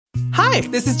Hi,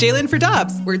 this is Jalen for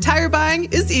Dobbs, where tire buying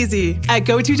is easy. At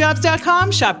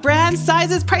GoToDobbs.com, shop brands,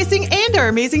 sizes, pricing, and our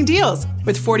amazing deals.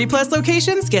 With 40-plus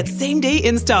locations, get same-day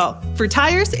install. For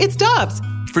tires, it's Dobbs.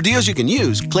 For deals you can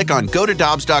use, click on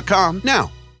GoToDobbs.com now.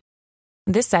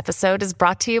 This episode is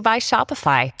brought to you by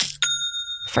Shopify.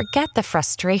 Forget the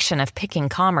frustration of picking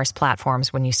commerce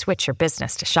platforms when you switch your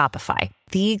business to Shopify,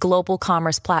 the global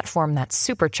commerce platform that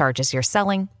supercharges your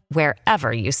selling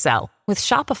wherever you sell. With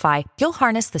Shopify, you'll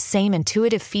harness the same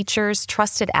intuitive features,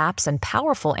 trusted apps, and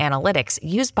powerful analytics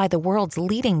used by the world's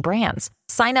leading brands.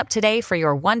 Sign up today for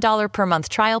your $1 per month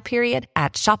trial period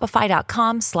at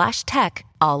shopify.com/tech,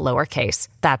 all lowercase.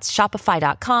 That's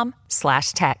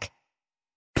shopify.com/tech.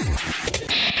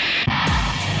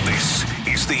 This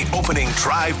is the Opening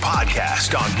Drive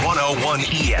podcast on 101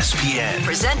 ESPN.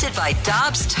 Presented by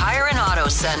Dobbs Tire and Auto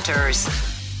Centers.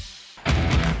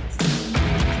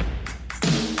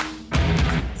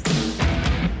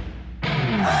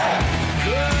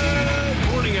 Good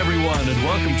morning, everyone, and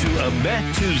welcome to a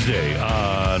Met Tuesday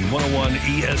on 101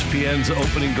 ESPN's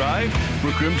Opening Drive.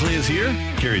 Brooke Grimsley is here.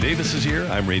 Kerry Davis is here.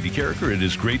 I'm Randy Carricker. It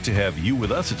is great to have you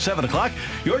with us at 7 o'clock.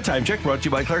 Your time check brought to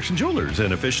you by Clarkson Jewelers,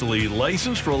 an officially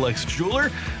licensed Rolex jeweler.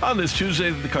 On this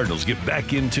Tuesday, the Cardinals get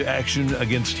back into action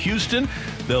against Houston.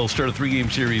 They'll start a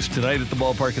 3-game series tonight at the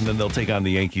ballpark, and then they'll take on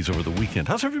the Yankees over the weekend.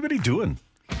 How's everybody doing?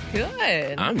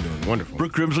 Good. I'm doing wonderful.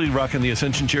 Brooke Grimsley rocking the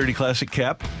Ascension Charity Classic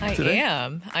cap today.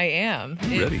 I am.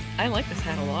 Ready. I like this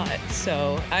hat a lot.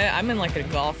 So I'm in like a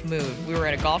golf mood. We were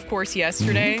at a golf course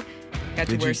yesterday. Got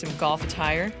to wear some golf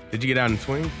attire. Did you get out and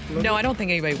swing? No, I don't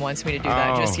think anybody wants me to do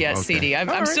that just yet, okay. CD.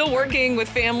 I'm still working with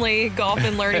Family Golf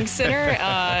and Learning Center.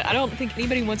 I don't think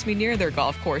anybody wants me near their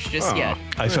golf course just yet.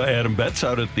 I saw Adam Betts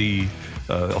out at the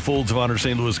Folds of Honor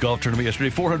St. Louis Golf Tournament yesterday.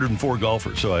 404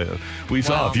 golfers. So we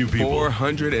saw a few people.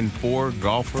 404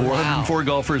 golfers. 404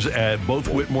 golfers at both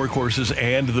Whitmore courses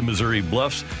and the Missouri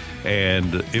Bluffs.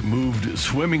 And it moved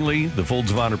swimmingly. The Folds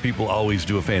of Honor people always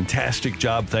do a fantastic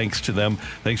job. Thanks to them.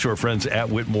 Thanks to our friends at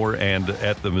Whitmore and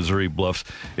at the Missouri Bluffs.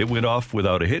 It went off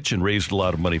without a hitch and raised a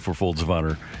lot of money for Folds of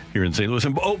Honor here in St. Louis.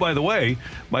 And oh, by the way,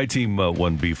 my team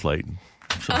won B-Flight.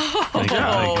 So, thank you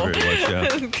very much.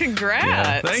 Yeah. Congrats.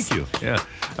 Yeah, thank you. Yeah,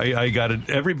 I got it.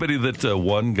 Everybody that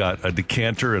won got a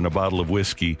decanter and a bottle of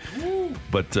whiskey,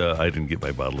 but I didn't get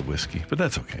my bottle of whiskey. But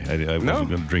that's okay. I wasn't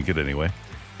going to drink it anyway.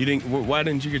 You didn't? Why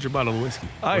didn't you get your bottle of whiskey?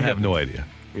 I have no idea.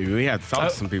 We have to talk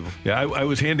to some people. Yeah, I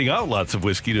was handing out lots of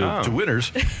whiskey to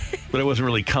winners, but I wasn't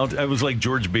really counting. I was like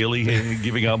George Bailey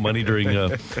giving out money during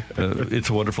It's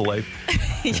a Wonderful Life.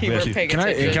 You were paying Can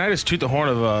I just toot the horn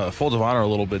of Folds of Honor a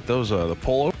little bit? Those the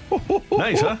polo.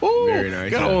 Nice, huh? Very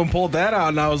nice. Got home and pulled that out,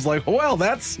 and I was like, well,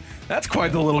 that's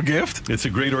quite the little gift. It's a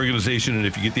great organization, and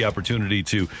if you get the opportunity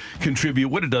to contribute,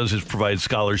 what it does is provide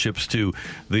scholarships to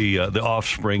the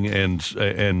offspring and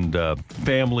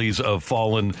families of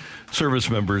fallen service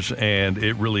members, and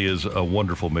it really is a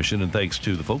wonderful mission. And thanks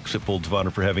to the folks at Folds of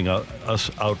Honor for having us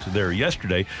out there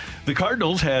yesterday. The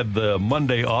Cardinals had the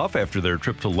Monday off after their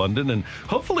trip to London, and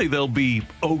hopefully they'll be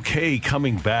okay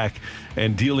coming back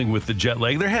and dealing with the jet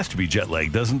lag. There has to be jet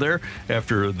lag, doesn't there,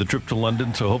 after the trip to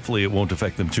London? So hopefully it won't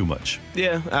affect them too much.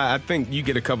 Yeah, I think you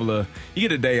get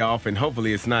a day off, and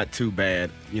hopefully it's not too bad.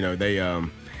 You know,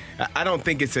 I don't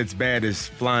think it's as bad as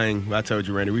flying. I told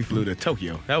you, Randy, we flew to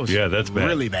Tokyo. That was that's bad.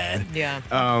 Really bad. Yeah.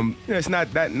 It's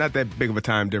not that big of a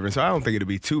time difference, so I don't think it'll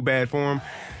be too bad for them.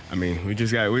 I mean, we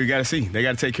got to see. They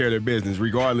got to take care of their business,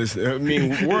 regardless. I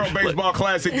mean, World Baseball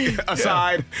Classic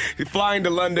aside, flying to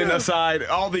London aside,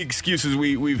 all the excuses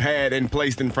we've had and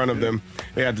placed in front of them,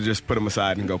 they have to just put them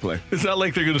aside and go play. It's not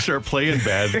like they're going to start playing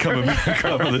bad coming back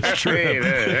off of this trip. You're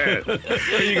going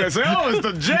to say, it's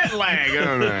the jet lag. I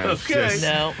don't know. Okay. It's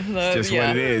just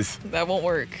what it is. That won't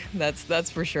work. That's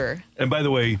for sure. And by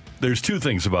the way, there's two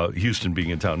things about Houston being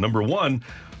in town. Number one,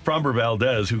 Framber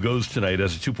Valdez, who goes tonight,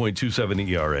 has a 2.27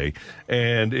 ERA.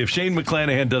 And if Shane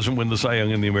McClanahan doesn't win the Cy Young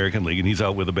in the American League and he's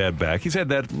out with a bad back, he's had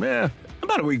that,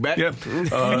 about a week back. Yeah.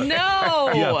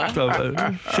 No.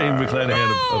 Shane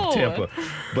McClanahan of Tampa.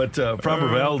 But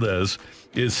Framber Valdez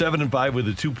is 7-5 with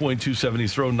a 2.27.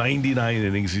 He's thrown 99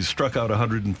 innings. He's struck out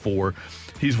 104.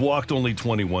 He's walked only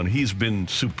 21. He's been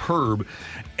superb.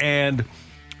 And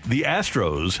the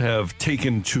Astros have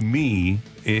taken, to me,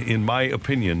 in my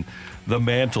opinion, the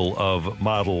mantle of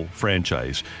model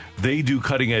franchise. They do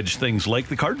cutting-edge things like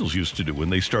the Cardinals used to do when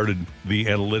they started the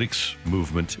analytics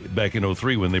movement back in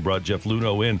 2003 when they brought Jeff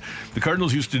Luhnow in. The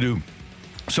Cardinals used to do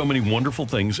so many wonderful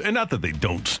things, and not that they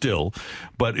don't still,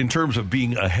 but in terms of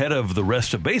being ahead of the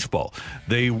rest of baseball,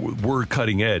 they were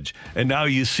cutting edge. And now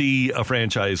you see a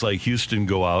franchise like Houston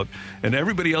go out, and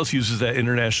everybody else uses that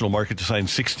international market to sign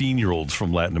 16-year-olds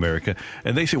from Latin America.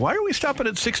 And they say, why are we stopping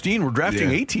at 16? We're drafting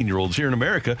 18-year-olds here in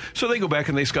America. So they go back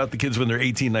and they scout the kids when they're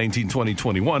 18, 19, 20,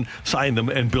 21, sign them,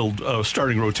 and build a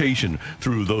starting rotation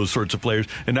through those sorts of players.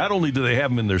 And not only do they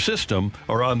have them in their system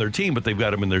or on their team, but they've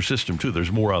got them in their system, too.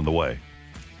 There's more on the way.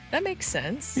 That makes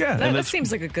sense. Yeah, that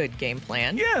seems like a good game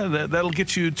plan. Yeah, that'll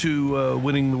get you to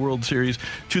winning the World Series.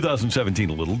 2017,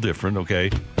 a little different,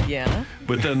 okay? Yeah.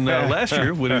 But then last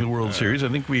year, winning the World Series, I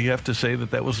think we have to say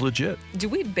that was legit. Do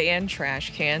we ban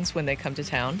trash cans when they come to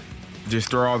town? Just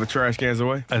throw all the trash cans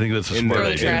away? I think that's a smart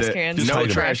idea. Throw the trash cans. No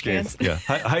trash cans. Yeah,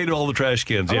 hide all the trash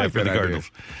cans. I like for the that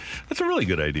Cardinals. idea. That's a really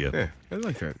good idea. Yeah, I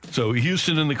like that. So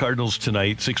Houston and the Cardinals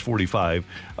tonight, 6:45.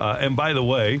 And by the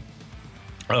way,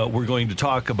 we're going to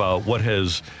talk about what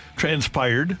has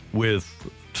transpired with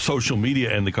social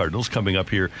media and the Cardinals coming up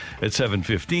here at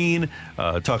 7:15.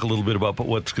 Talk a little bit about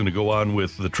what's going to go on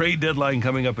with the trade deadline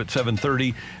coming up at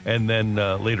 7:30. And then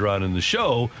later on in the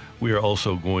show, we are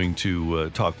also going to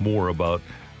talk more about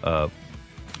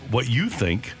what you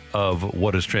think of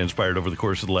what has transpired over the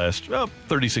course of the last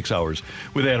 36 hours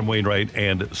with Adam Wainwright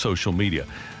and social media.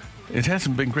 It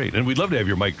hasn't been great, and we'd love to have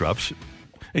your mic drops.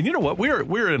 And you know what?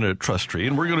 We're in a trust tree,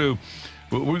 and we're going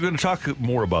to talk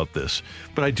more about this.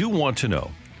 But I do want to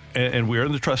know, and we're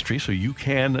in the trust tree, so you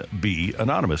can be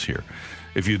anonymous here.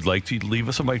 If you'd like to leave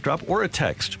us a mic drop or a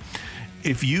text,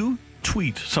 if you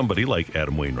tweet somebody like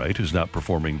Adam Wainwright, who's not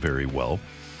performing very well,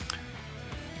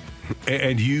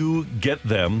 and you get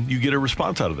a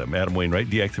response out of them. Adam Wainwright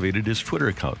deactivated his Twitter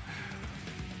account.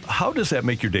 How does that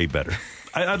make your day better?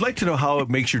 I'd like to know how it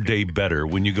makes your day better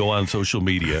when you go on social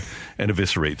media and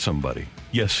eviscerate somebody.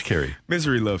 Yes, Carrie.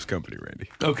 Misery loves company, Randy.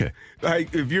 Okay.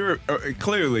 Like, if you're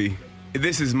clearly,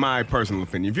 this is my personal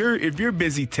opinion. If you're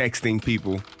busy texting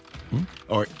people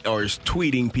or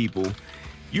tweeting people,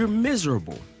 you're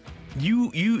miserable.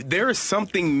 There is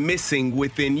something missing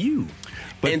within you.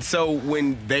 And so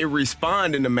when they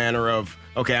respond in the manner of,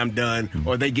 okay, I'm done,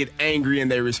 or they get angry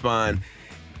and they respond,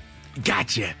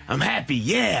 gotcha, I'm happy,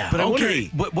 yeah, but okay.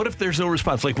 But what if there's no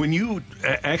response? Like when you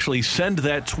actually send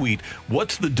that tweet,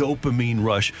 what's the dopamine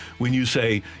rush when you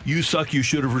say, you suck, you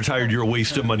should have retired, you're a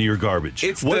waste of money, you're garbage?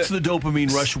 What's the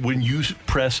dopamine rush when you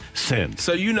press send?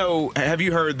 So have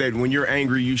you heard that when you're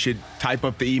angry, you should type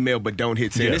up the email but don't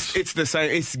hit send? Yes. It's the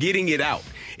same. It's getting it out.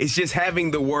 It's just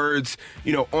having the words,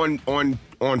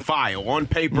 on file, on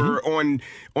paper, on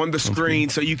the screen,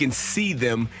 so you can see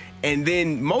them. And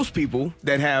then most people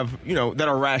that have, that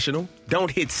are rational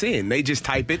don't hit send. They just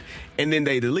type it and then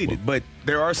they delete it. But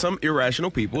there are some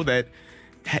irrational people that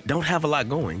don't have a lot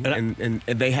going, and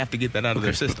they have to get that out of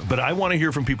their system. But I want to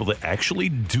hear from people that actually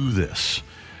do this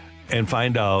and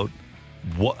find out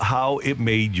how it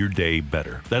made your day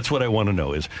better. That's what I want to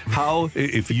know is how,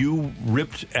 if you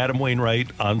ripped Adam Wainwright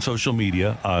on social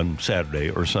media on Saturday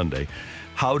or Sunday,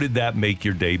 how did that make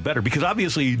your day better? Because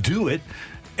obviously you do it,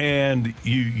 and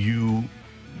you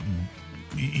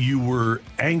were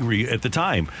angry at the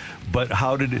time, but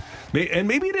how did it? And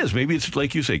maybe it is. Maybe it's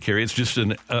like you say, Carrie. It's just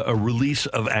a release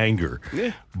of anger.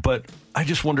 Yeah. But I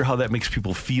just wonder how that makes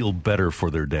people feel better for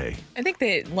their day. I think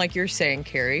that, like you're saying,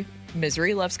 Carrie,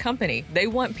 misery loves company. They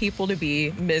want people to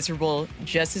be miserable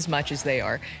just as much as they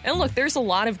are. And look, there's a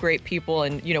lot of great people,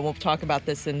 and we'll talk about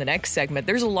this in the next segment.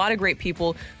 There's a lot of great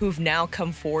people who've now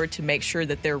come forward to make sure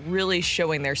that they're really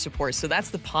showing their support. So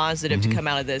that's the positive to come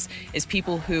out of this, is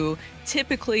people who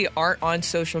typically aren't on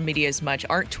social media as much,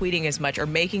 aren't tweeting as much, are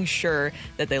making sure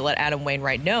that they let Adam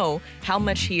Wainwright know how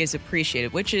much he is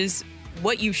appreciated, which is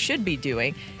what you should be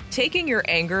doing. Taking your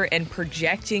anger and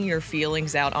projecting your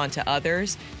feelings out onto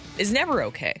others is never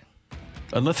okay.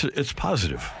 Unless it's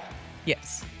positive.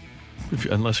 Yes.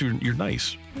 Unless you're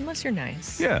nice. Unless you're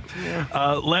nice. Yeah.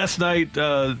 Last night,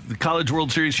 the College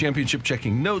World Series Championship,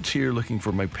 checking notes here, looking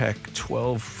for my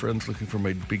Pac-12 friends, looking for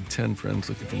my Big Ten friends,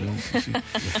 looking for the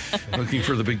SEC, looking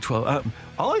for the Big 12.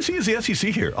 All I see is the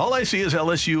SEC here. All I see is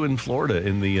LSU and Florida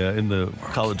in the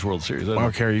College World Series.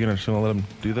 Wow, Carrie, are you going to let them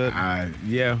do that?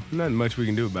 Yeah, not much we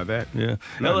can do about that. Yeah.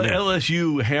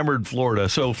 LSU hammered Florida.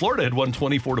 So Florida had won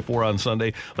 24-4 on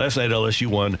Sunday. Last night, LSU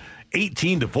won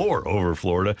 18-4 over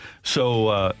Florida.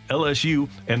 So LSU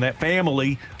and that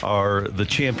family are the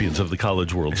champions of the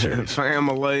College World Series.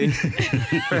 Family.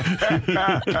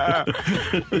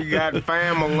 We got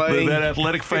family. That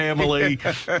athletic family,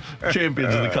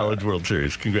 champions of the College World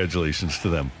Series. Congratulations to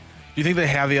them. you think they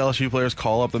have the LSU players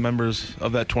call up the members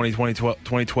of that 2012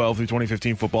 through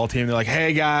 2015 football team? They're like,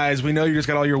 hey, guys, we know you just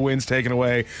got all your wins taken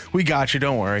away. We got you.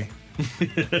 Don't worry.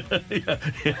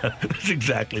 yeah, that's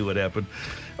exactly what happened.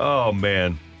 Oh,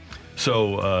 man.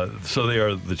 So they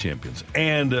are the champions.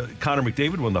 And Connor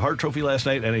McDavid won the Hart Trophy last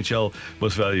night. NHL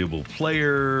Most Valuable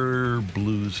Player.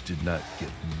 Blues did not get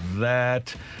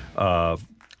that.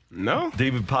 No.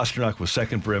 David Pastrnak was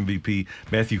second for MVP.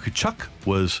 Matthew Tkachuk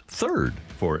was third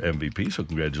for MVP. So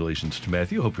congratulations to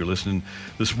Matthew. Hope you're listening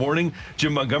this morning.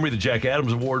 Jim Montgomery, the Jack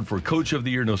Adams Award for Coach of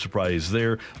the Year. No surprise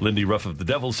there. Lindy Ruff of the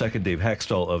Devils second. Dave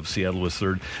Haxtell of Seattle was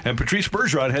third. And Patrice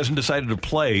Bergeron hasn't decided to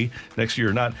play next year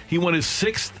or not. He won his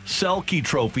sixth Selke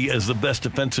Trophy as the best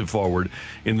defensive forward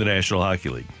in the National Hockey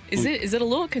League. Is it a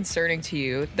little concerning to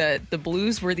you that the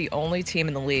Blues were the only team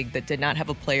in the league that did not have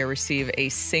a player receive a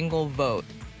single vote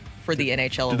for the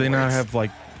NHL awards? Did they not have, like,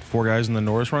 4 guys in the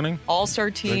Norris running?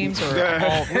 All-star teams or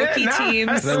all rookie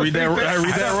teams? Did I read that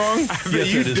wrong?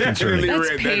 Yes, it is concerning. That's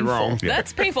read painful. that wrong.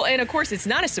 That's painful. And, of course, it's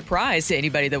not a surprise to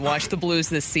anybody that watched the Blues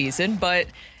this season, but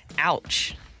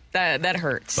ouch. That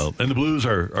hurts. Well, and the Blues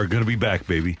are going to be back,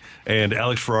 baby. And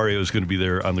Alex Ferrario is going to be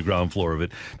there on the ground floor of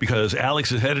it because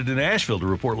Alex is headed to Nashville to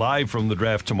report live from the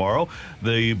draft tomorrow.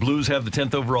 The Blues have the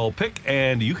 10th overall pick,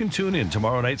 and you can tune in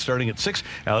tomorrow night starting at 6.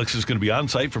 Alex is going to be on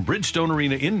site from Bridgestone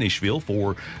Arena in Nashville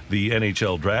for the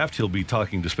NHL draft. He'll be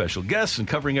talking to special guests and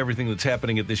covering everything that's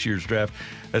happening at this year's draft.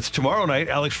 That's tomorrow night.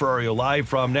 Alex Ferrario live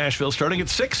from Nashville starting at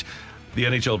 6. The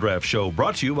NHL Draft Show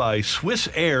brought to you by Swiss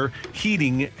Air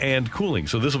Heating and Cooling.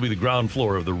 So this will be the ground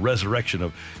floor of the resurrection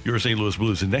of your St. Louis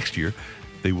Blues. And next year,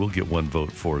 they will get one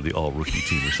vote for the all-rookie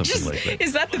team or something like that.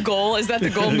 Is that the goal? Is that the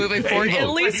goal moving forward? At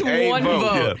least one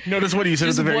vote. Yeah. Notice what you said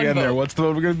Just at the very one end there. vote. What's the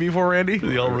vote going to be for, Randy?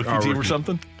 The all-rookie team or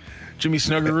something? Jimmy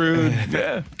Snuggerud.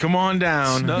 Yeah. Come on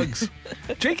down. Snugs.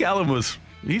 Jake Allen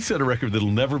he set a record that'll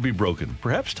never be broken.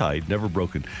 Perhaps tied, never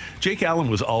broken. Jake Allen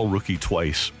was all-rookie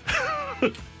twice.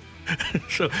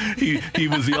 So he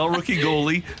was the all-rookie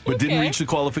goalie, but didn't reach the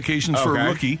qualifications for a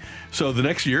rookie. So the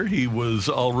next year, he was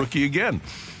all-rookie again.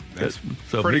 That's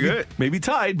so pretty good. Maybe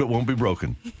tied, but won't be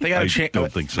broken. They got to change.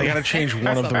 Don't think so. They got to change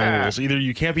one of the rules. Either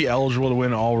you can't be eligible to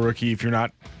win all rookie if you're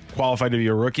not qualified to be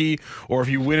a rookie, or if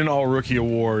you win an all rookie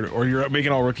award or you're making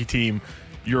an all rookie team,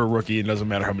 you're a rookie. It doesn't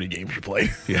matter how many games you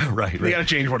play. Yeah, right. They got to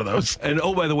change one of those. And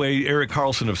oh, by the way, Erik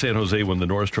Karlsson of San Jose won the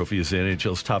Norris Trophy as the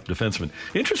NHL's top defenseman.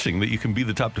 Interesting that you can be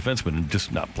the top defenseman and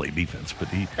just not play defense, but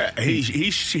he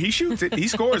shoots it. He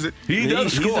scores it. He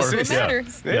does score. It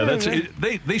matters. Yeah, that's it.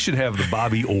 They should have the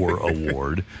Bobby Orr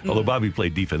Award, although Bobby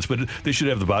played defense, but they should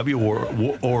have the Bobby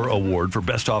Orr Award for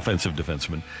best offensive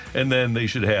defenseman, and then they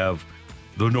should have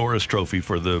the Norris Trophy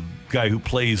for the guy who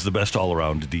plays the best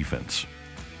all-around defense.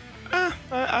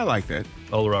 I like that.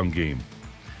 All-around game.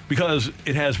 Because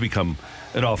it has become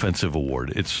an offensive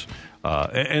award. It's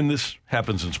and this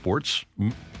happens in sports.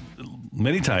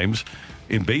 Many times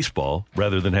in baseball,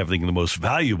 rather than having the most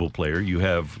valuable player, you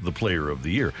have the player of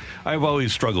the year. I've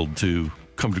always struggled to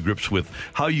come to grips with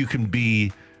how you can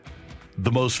be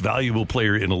the most valuable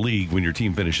player in a league when your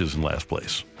team finishes in last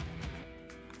place.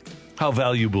 How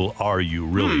valuable are you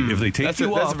really? If they take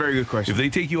you off, that's a very good question. If they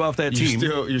take you off that team,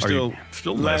 you're still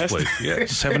in last place. Yeah.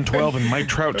 7-12 and Mike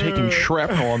Trout taking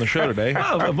shrapnel on the show today.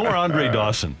 More Andre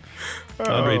Dawson.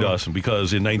 Andre Dawson,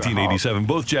 because in 1987,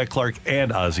 both Jack Clark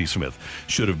and Ozzie Smith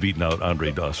should have beaten out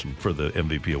Andre Dawson for the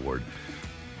MVP award.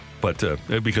 But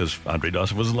because Andre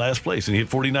Dawson was in last place and he hit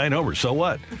 49 homers, so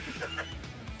what?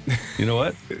 You know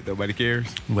what? Nobody cares.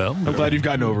 Well, I'm glad you've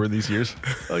gotten over it these years.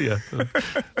 Oh, yeah.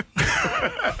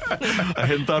 I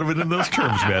hadn't thought of it in those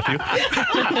terms, Matthew.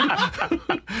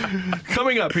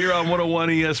 Coming up here on 101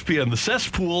 ESPN, the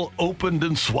cesspool opened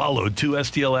and swallowed 2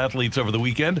 STL athletes over the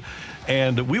weekend.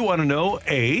 And we want to know,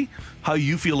 A, how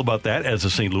you feel about that as a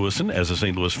St. Louisan, as a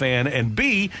St. Louis fan, and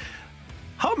B,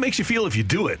 how it makes you feel if you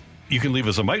do it. You can leave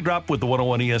us a mic drop with the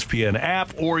 101 ESPN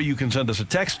app, or you can send us a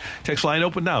text. Text line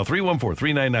open now,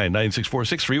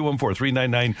 314-399-9646,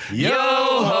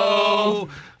 314-399-YO-HO.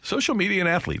 Social media and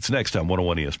athletes next on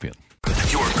 101 ESPN.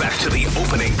 You're back to the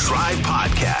Opening Drive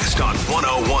podcast on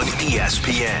 101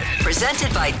 ESPN.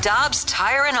 Presented by Dobbs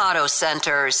Tire and Auto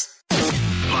Centers.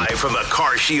 Live from the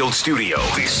Car Shield studio,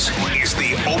 this is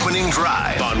the Opening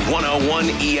Drive on 101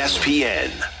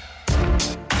 ESPN.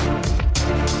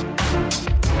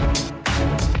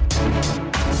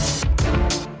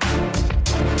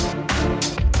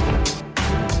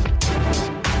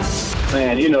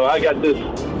 Man, I got this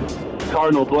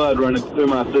Cardinal blood running through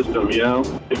my system,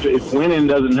 If winning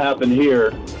doesn't happen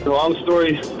here, long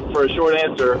story for a short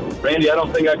answer, Randy, I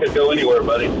don't think I could go anywhere,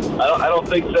 buddy. I don't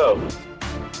think so.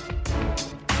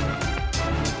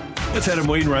 That's Adam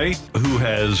Wainwright, who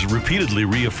has repeatedly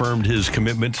reaffirmed his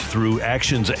commitment through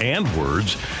actions and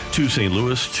words to St.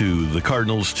 Louis, to the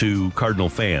Cardinals, to Cardinal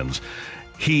fans.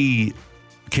 He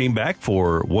came back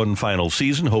for one final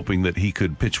season, hoping that he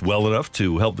could pitch well enough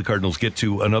to help the Cardinals get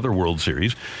to another World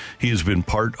Series. He has been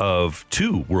part of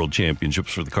 2 World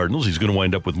Championships for the Cardinals. He's going to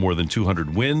wind up with more than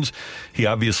 200 wins. He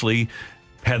obviously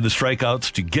had the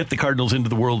strikeouts to get the Cardinals into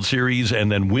the World Series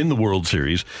and then win the World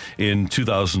Series in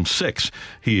 2006.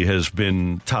 He has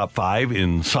been top 5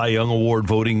 in Cy Young Award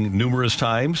voting numerous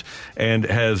times and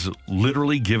has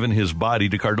literally given his body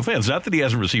to Cardinal fans. Not that he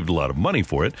hasn't received a lot of money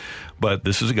for it, but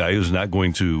this is a guy who's not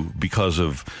going to, because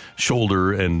of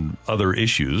shoulder and other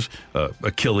issues,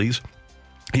 Achilles,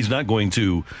 he's not going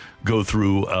to go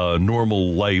through a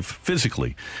normal life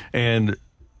physically. And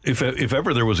if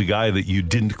ever there was a guy that you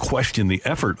didn't question the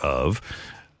effort of,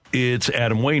 it's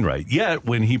Adam Wainwright. Yet,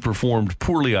 when he performed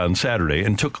poorly on Saturday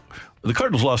and the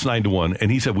Cardinals lost 9-1, and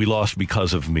he said, "We lost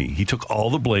because of me." He took all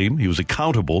the blame. He was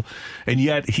accountable, and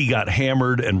yet he got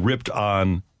hammered and ripped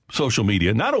on social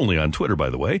media, not only on Twitter, by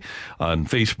the way, on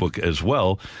Facebook as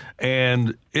well.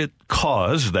 And it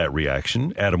caused that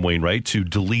reaction, Adam Wainwright, to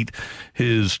delete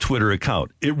his Twitter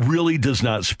account. It really does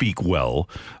not speak well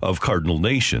of Cardinal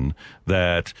Nation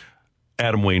that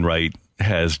Adam Wainwright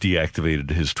has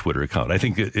deactivated his Twitter account. I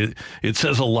think it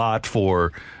says a lot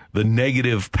for the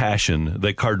negative passion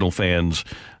that Cardinal fans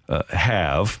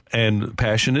have. And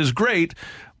passion is great,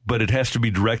 but it has to be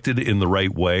directed in the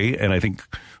right way. And I think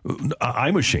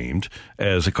I'm ashamed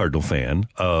as a Cardinal fan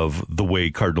of the way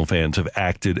Cardinal fans have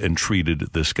acted and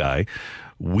treated this guy.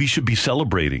 We should be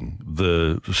celebrating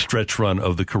the stretch run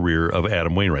of the career of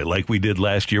Adam Wainwright, like we did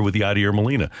last year with Yadier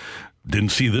Molina. Didn't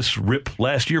see this rip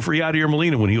last year for Yadier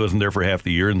Molina when he wasn't there for half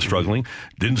the year and struggling.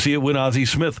 Didn't see it when Ozzie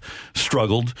Smith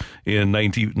struggled in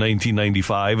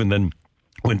 1995 and then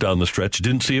went down the stretch.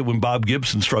 Didn't see it when Bob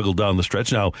Gibson struggled down the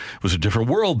stretch. Now, it was a different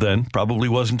world then. Probably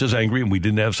wasn't as angry, and we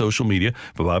didn't have social media.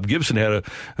 But Bob Gibson had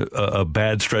a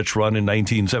bad stretch run in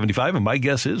 1975, and my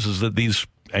guess is that these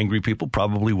angry people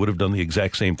probably would have done the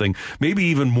exact same thing, maybe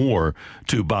even more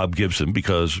to Bob Gibson,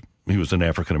 because he was an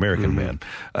African-American man.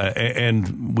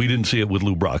 And we didn't see it with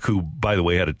Lou Brock, who, by the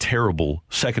way, had a terrible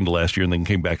second to last year and then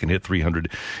came back and hit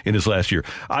 300 in his last year.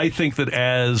 I think that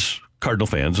as Cardinal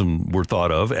fans, and we're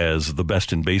thought of as the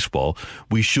best in baseball,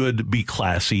 we should be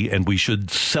classy and we should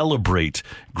celebrate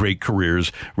great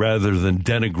careers rather than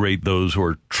denigrate those who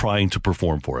are trying to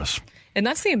perform for us. And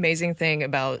that's the amazing thing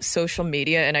about social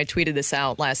media, and I tweeted this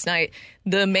out last night.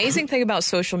 The amazing thing about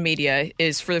social media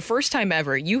is, for the first time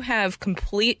ever, you have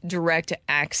complete direct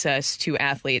access to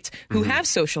athletes who have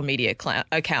social media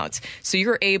accounts. So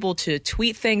you're able to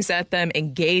tweet things at them,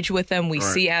 engage with them. We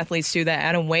see athletes do that.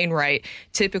 Adam Wainwright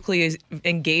typically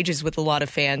engages with a lot of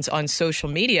fans on social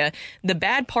media. The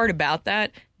bad part about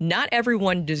that, not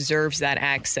everyone deserves that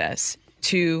access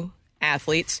to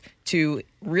athletes, to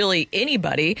really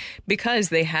anybody, because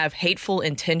they have hateful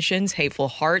intentions, hateful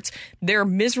hearts. They're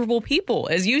miserable people.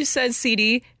 As you said,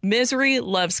 CD, misery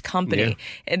loves company.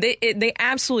 Yeah. And they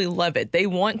absolutely love it. They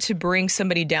want to bring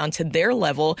somebody down to their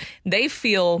level. They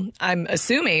feel, I'm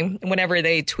assuming, whenever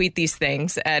they tweet these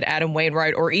things at Adam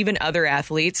Wainwright or even other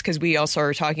athletes, because we also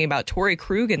are talking about Torrey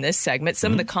Krug in this segment,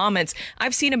 some of the comments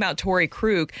I've seen about Torrey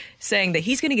Krug saying that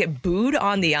he's going to get booed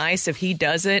on the ice if he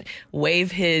doesn't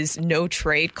waive his no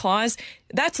trade clause.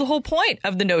 That's the whole point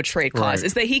of the no trade clause,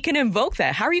 is that he can invoke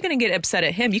that. How are you going to get upset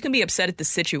at him? You can be upset at the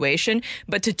situation,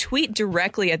 but to tweet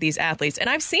directly at these athletes, and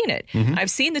I've seen it. I've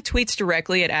seen the tweets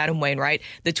directly at Adam Wainwright,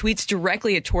 the tweets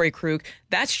directly at Torrey Krug.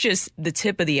 That's just the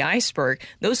tip of the iceberg.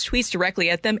 Those tweets directly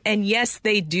at them, and yes,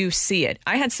 they do see it.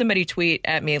 I had somebody tweet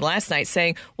at me last night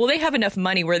saying, well, they have enough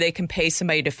money where they can pay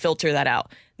somebody to filter that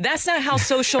out. That's not how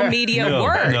social media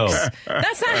works. No.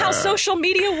 That's not how social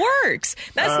media works.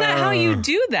 That's not how you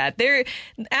do that.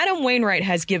 Adam Wainwright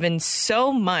has given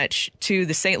so much to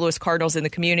the St. Louis Cardinals in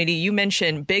the community. You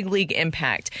mentioned big league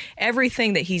impact,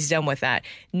 everything that he's done with that,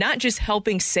 not just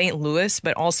helping St. Louis,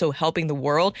 but also helping the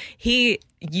world. He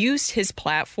used his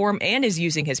platform and is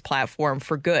using his platform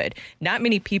for good. Not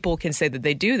many people can say that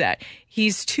they do that.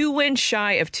 He's 2 wins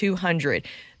shy of 200.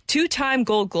 2-time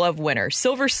Gold Glove winner,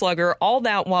 Silver Slugger, all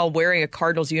that while wearing a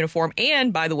Cardinals uniform,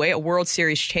 and, by the way, a World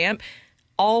Series champ,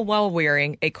 all while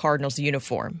wearing a Cardinals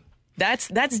uniform. That's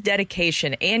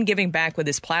dedication and giving back with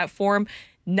his platform.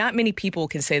 Not many people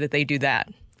can say that they do that.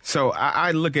 So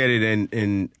I look at it,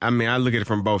 and I mean, I look at it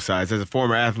from both sides. As a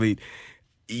former athlete,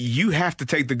 you have to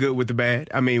take the good with the bad.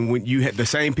 I mean, when you have the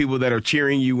same people that are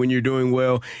cheering you when you're doing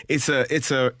well, it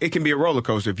can be a roller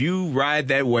coaster. If you ride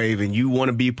that wave and you want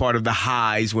to be part of the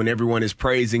highs when everyone is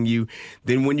praising you,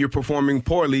 then when you're performing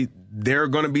poorly, there are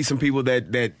going to be some people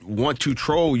that want to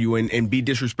troll you and be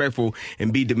disrespectful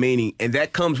and be demeaning. And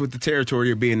that comes with the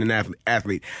territory of being an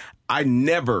athlete. I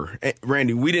never,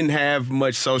 Randy, we didn't have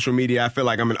much social media. I feel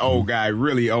like I'm an old guy,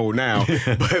 really old now.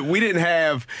 But we didn't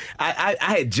have, I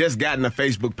had just gotten a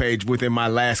Facebook page within my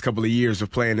last couple of years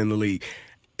of playing in the league.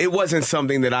 It wasn't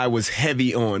something that I was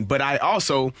heavy on, but I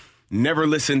also never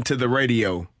listened to the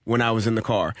radio when I was in the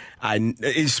car.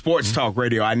 It's sports talk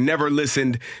radio. I never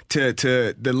listened to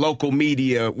the local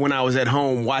media when I was at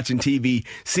home watching TV,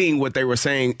 seeing what they were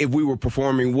saying, if we were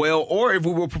performing well or if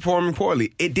we were performing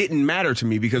poorly. It didn't matter to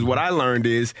me because what I learned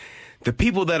is the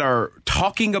people that are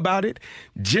talking about it,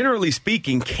 generally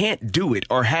speaking, can't do it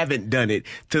or haven't done it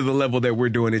to the level that we're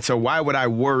doing it. So why would I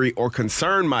worry or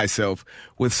concern myself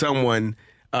with someone,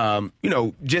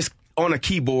 just on a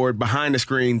keyboard behind the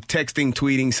screen, texting,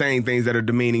 tweeting, saying things that are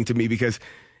demeaning to me, because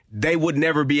they would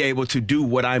never be able to do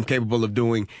what I'm capable of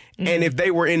doing. Mm-hmm. And if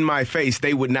they were in my face,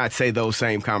 they would not say those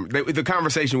same the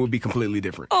conversation would be completely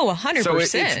different. Oh, 100%. So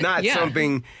it's not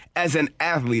something as an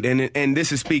athlete, and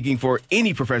this is speaking for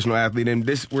any professional athlete, and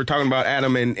this we're talking about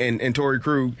Adam and Torrey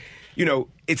Krug.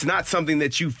 It's not something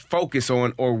that you focus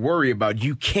on or worry about.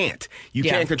 You can't. You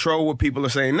can't control what people are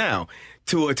saying now.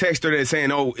 To a texter that's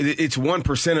saying, it's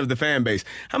 1% of the fan base.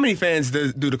 How many fans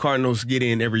do the Cardinals get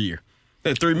in every year?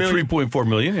 3 million? 3.4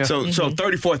 million, yeah. So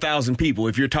 34,000 people,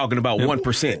 if you're talking about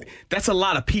 1%. That's a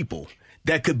lot of people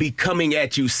that could be coming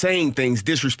at you saying things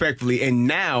disrespectfully, and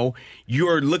now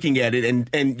you're looking at it,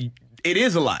 and it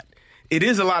is a lot. It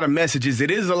is a lot of messages.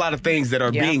 It is a lot of things that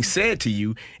are being said to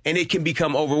you, and it can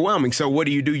become overwhelming. So what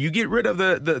do? You get rid of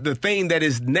the thing that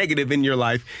is negative in your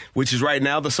life, which is right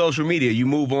now the social media. You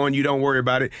move on. You don't worry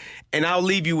about it. And I'll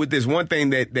leave you with this one thing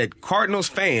that Cardinals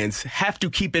fans have to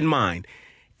keep in mind.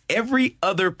 Every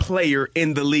other player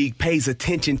in the league pays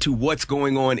attention to what's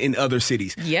going on in other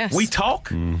cities. Yes. We talk.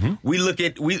 Mm-hmm. We look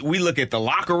at the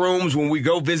locker rooms when we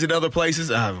go visit other places.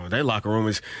 Their locker room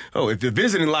is, if the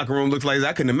visiting locker room looks like this,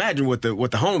 I can imagine what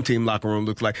the home team locker room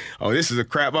looks like. Oh, this is a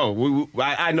crap.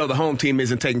 I know the home team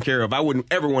isn't taken care of. I wouldn't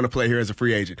ever want to play here as a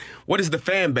free agent. What is the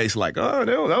fan base like? Oh,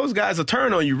 those guys will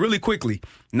turn on you really quickly.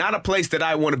 Not a place that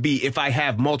I want to be if I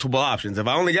have multiple options. If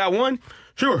I only got one,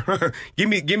 sure, give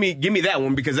me that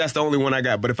one because that's the only one I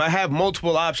got. But if I have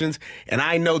multiple options and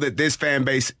I know that this fan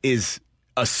base is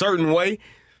a certain way,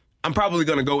 I'm probably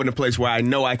going to go in a place where I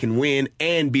know I can win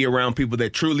and be around people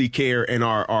that truly care and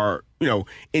are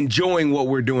enjoying what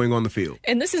we're doing on the field.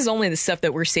 And this is only the stuff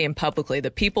that we're seeing publicly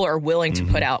that people are willing to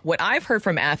put out. What I've heard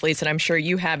from athletes, and I'm sure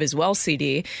you have as well,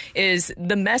 CD, is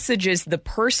the messages, the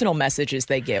personal messages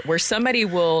they get, where somebody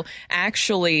will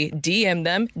actually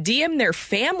DM their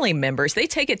family members. They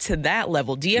take it to that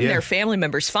level, DM their family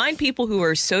members, find people who are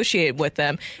associated with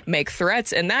them, make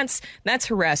threats, and that's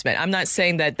harassment. I'm not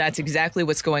saying that that's exactly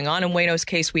what's going on in Waino's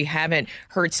case. We haven't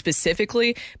heard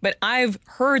specifically, but I've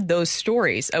heard those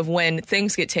stories of when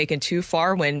things get taken too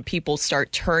far, when people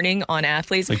start turning on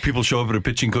athletes. Like people show up at a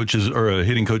pitching coach's or a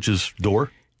hitting coach's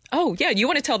door? Oh, yeah. You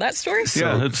want to tell that story?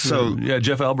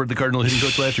 Jeff Albert, the Cardinal hitting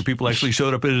coach last year, people actually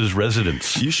showed up at his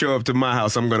residence. You show up to my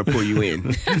house, I'm going to pull you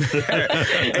in.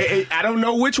 I don't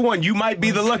know which one. You might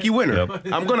be the lucky winner. Yep.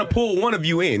 I'm going to pull one of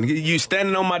you in. You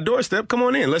standing on my doorstep, come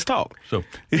on in. Let's talk. So,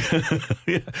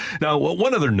 Now,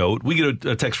 one other note. We get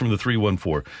a text from the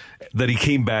 314 that he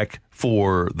came back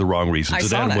for the wrong reasons. I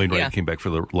saw Adam that, Wainwright came back for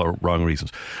the wrong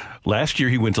reasons. Last year,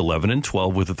 he went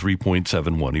 11-12 with a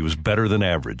 3.71. He was better than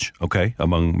average,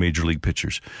 among major league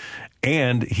pitchers.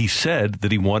 And he said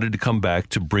that he wanted to come back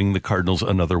to bring the Cardinals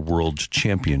another world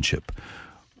championship.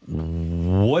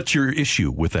 What's your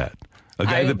issue with that? A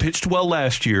guy that pitched well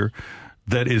last year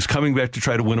that is coming back to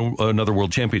try to win another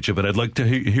world championship. And I'd like to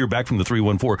hear back from the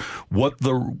 314 what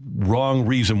the wrong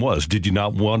reason was. Did you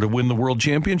not want to win the world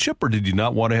championship, or did you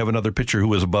not want to have another pitcher who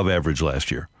was above average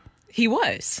last year? He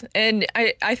was. And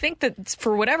I think that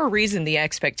for whatever reason, the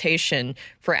expectation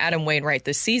for Adam Wainwright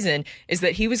this season is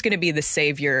that he was going to be the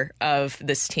savior of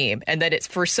this team, and that it's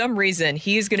for some reason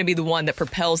he is going to be the one that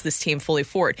propels this team fully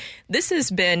forward. This has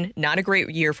been not a great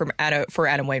year for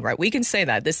Adam Wainwright. We can say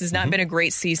that. This has not been a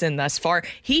great season thus far.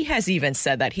 He has even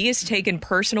said that. He has taken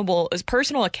personal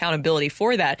accountability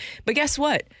for that. But guess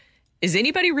what? Is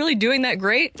anybody really doing that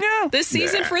great this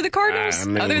season for the Cardinals,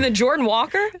 other than Jordan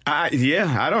Walker? I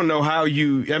don't know how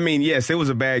yes, it was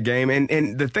a bad game.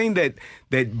 And the thing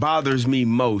that bothers me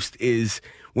most is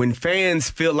when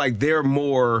fans feel like they're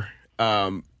more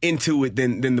into it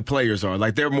than the players are.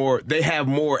 Like they have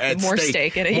more at more stake.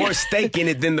 Stake in it, more stake in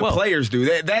it than the players do.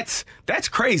 That's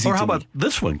crazy. Or how about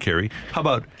this one, Kerry? How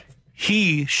about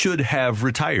he should have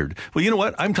retired. Well, you know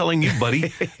what? I'm telling you,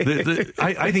 buddy,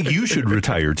 I think you should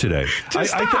retire today.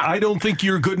 I don't think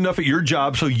you're good enough at your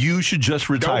job, so you should just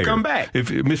retire. Don't come back. If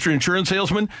Mr. Insurance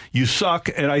Salesman, you suck,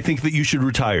 and I think that you should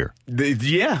retire.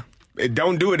 Yeah.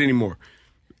 Don't do it anymore.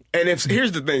 And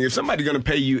here's the thing. If somebody's going to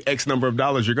pay you X number of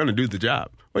dollars, you're going to do the job.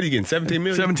 What are you getting, $17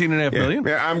 million? $17.5 million.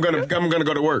 Yeah, I'm going to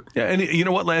go to work. Yeah, and you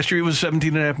know what? Last year he was a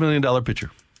 $17.5 million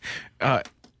pitcher.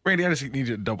 Randy, I just need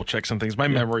to double check some things. My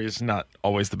memory is not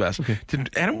always the best. Okay. Did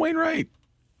Adam Wainwright,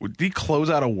 did he close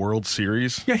out a World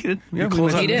Series? Yeah, he did. Yeah,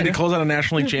 did he close out a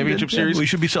National League Championship Series? We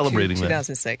should be celebrating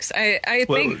 2006. that. 2006. I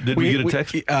think. Did we get a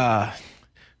text?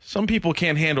 Some people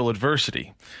can't handle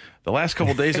adversity. The last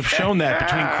couple of days have shown that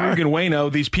between Krug and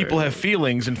Waino, these people have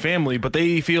feelings and family, but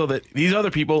they feel that these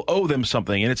other people owe them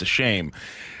something, and it's a shame.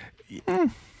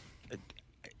 Am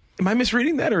I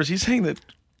misreading that, or is he saying that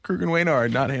Krug and Waino are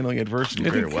not handling adversity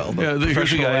very well? The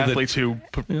professional athletes who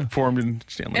performed in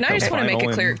Stanley Cup. And I just want to make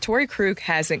it clear, Torrey Krug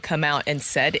hasn't come out and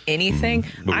said anything.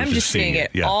 I'm just seeing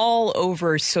it all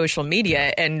over social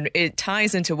media, and it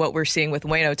ties into what we're seeing with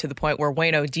Waino to the point where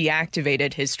Waino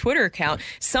deactivated his Twitter account,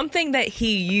 something that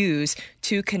he used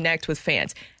to connect with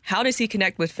fans. How does he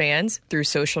connect with fans? Through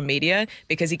social media,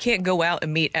 because he can't go out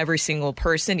and meet every single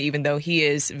person, even though he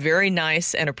is very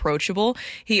nice and approachable.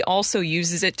 He also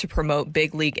uses it to promote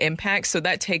big league impact. So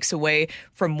that takes away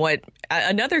from what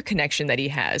another connection that he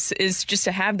has is just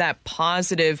to have that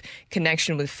positive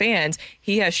connection with fans.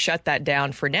 He has shut that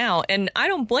down for now. And I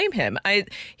don't blame him.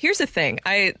 Here's the thing.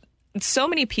 So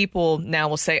many people now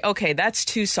will say, okay, that's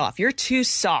too soft. You're too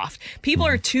soft. People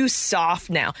are too soft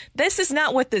now. This is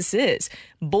not what this is.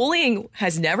 Bullying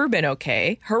has never been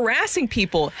okay. Harassing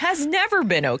people has never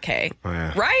been okay.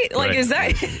 Right? Like, is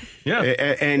that? Yeah.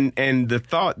 And the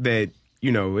thought that,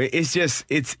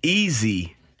 it's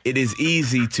easy. It is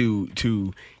easy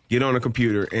to get on a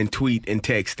computer and tweet and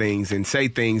text things and say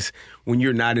things when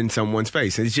you're not in someone's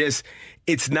face.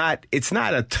 It's not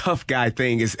a tough guy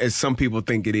thing as some people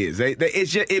think it is.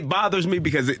 It bothers me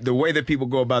because the way that people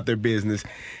go about their business,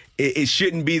 it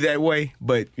shouldn't be that way.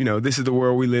 But, this is the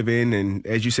world we live in. And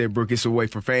as you said, Brooke, it's a way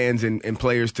for fans and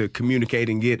players to communicate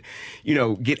and get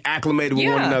acclimated with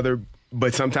one another.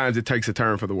 But sometimes it takes a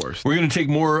turn for the worse. We're going to take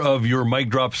more of your mic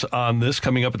drops on this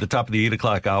coming up at the top of the 8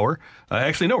 o'clock hour.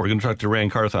 Actually, no, we're going to talk to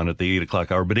Rand Carthon at the 8 o'clock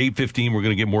hour. But 8:15, we're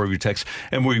going to get more of your texts.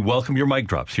 And we welcome your mic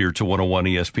drops here to 101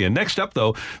 ESPN. Next up,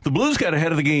 though, the Blues got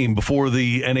ahead of the game before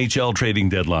the NHL trading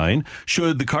deadline.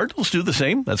 Should the Cardinals do the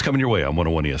same? That's coming your way on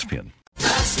 101 ESPN. The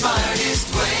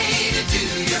smartest way to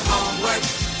do your homework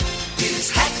is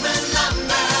Heckman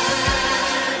Lumber.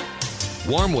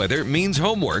 Warm weather means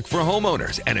homework for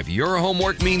homeowners. And if your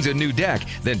homework means a new deck,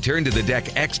 then turn to the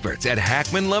deck experts at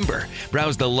Hackman Lumber.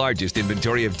 Browse the largest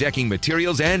inventory of decking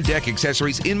materials and deck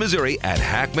accessories in Missouri at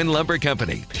Hackman Lumber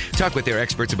Company. Talk with their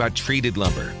experts about treated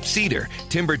lumber, cedar,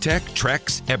 TimberTech,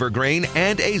 Trex, Evergreen,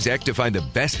 and Azek to find the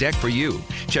best deck for you.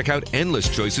 Check out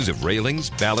endless choices of railings,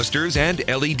 balusters, and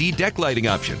LED deck lighting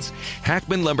options.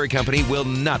 Hackman Lumber Company will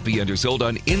not be undersold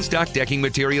on in-stock decking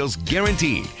materials,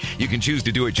 guaranteed. You can choose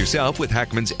to do it yourself with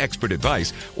Hackman's expert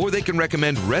advice, or they can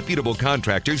recommend reputable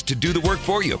contractors to do the work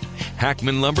for you.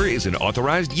 Hackman Lumber is an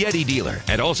authorized Yeti dealer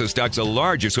and also stocks a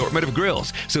large assortment of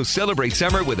grills, so celebrate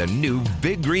summer with a new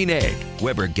Big Green Egg,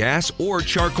 Weber gas or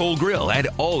charcoal grill, and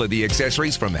all of the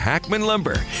accessories from Hackman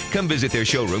Lumber. Come visit their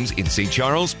showrooms in St.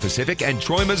 Charles, Pacific, and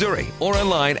Troy, Missouri, or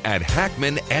online at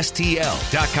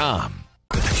hackmanstl.com.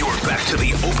 You're back to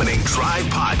the Opening Drive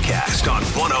podcast on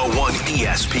 101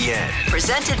 ESPN.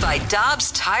 Presented by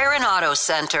Dobbs Tire and Auto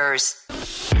Centers.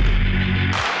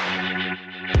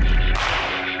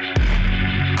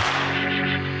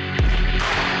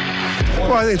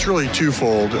 Well, I think it's really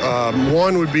twofold.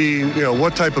 One would be,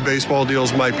 what type of baseball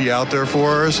deals might be out there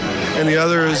for us, and the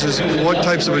other is what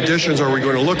types of additions are we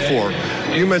going to look for?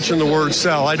 You mentioned the word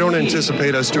sell. I don't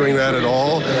anticipate us doing that at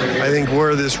all. I think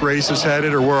where this race is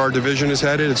headed or where our division is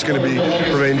headed, it's going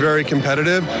to remain very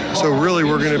competitive. So really,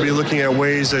 we're going to be looking at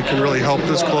ways that can really help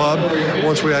this club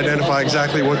once we identify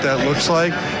exactly what that looks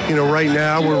like. Right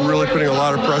now, we're really putting a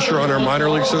lot of pressure on our minor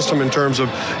league system in terms of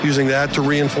using that to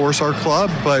reinforce our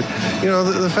club. But,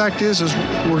 the fact is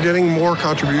we're getting more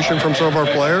contribution from some of our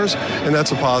players, and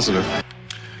that's a positive.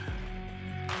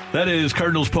 That is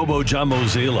Cardinals Pobo John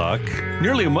Mozeliak.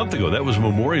 Nearly a month ago, that was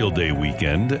Memorial Day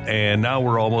weekend, and now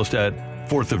we're almost at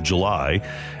 4th of July,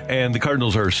 and the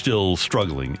Cardinals are still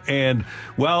struggling. And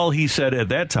while he said at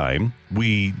that time,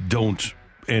 we don't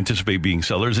anticipate being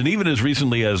sellers. And even as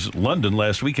recently as London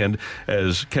last weekend,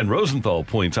 as Ken Rosenthal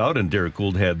points out, and Derek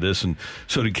Gould had this, and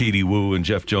so did Katie Wu and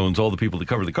Jeff Jones, all the people that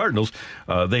cover the Cardinals,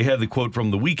 they had the quote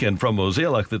from the weekend from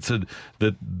Mozeliak that said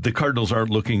that the Cardinals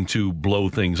aren't looking to blow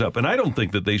things up. And I don't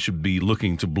think that they should be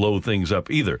looking to blow things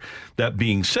up either. That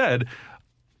being said,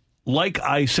 like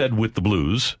I said with the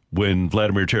Blues, when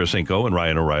Vladimir Tarasenko and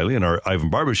Ryan O'Reilly and Ivan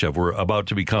Barbashev were about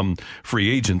to become free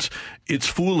agents, it's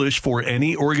foolish for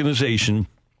any organization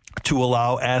to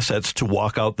allow assets to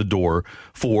walk out the door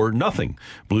for nothing.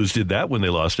 Blues did that when they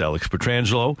lost Alex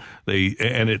Pietrangelo,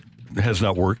 and it has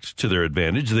not worked to their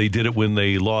advantage. They did it when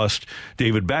they lost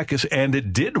David Backes, and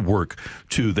it did work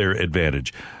to their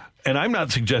advantage. And I'm not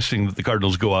suggesting that the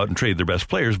Cardinals go out and trade their best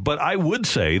players, but I would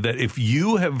say that if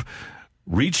you have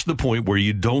reached the point where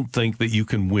you don't think that you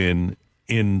can win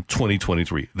in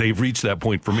 2023. They've reached that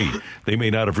point for me. They may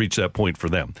not have reached that point for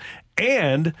them.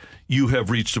 And you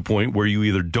have reached a point where you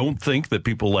either don't think that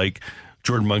people like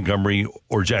Jordan Montgomery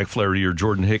or Jack Flaherty or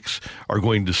Jordan Hicks are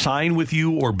going to sign with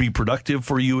you or be productive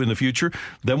for you in the future.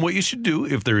 Then what you should do,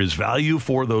 if there is value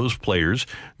for those players,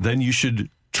 then you should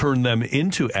turn them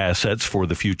into assets for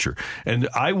the future. And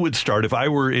I would start, if I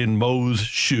were in Mo's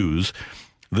shoes,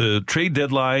 the trade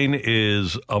deadline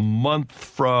is a month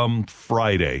from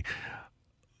Friday.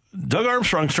 Doug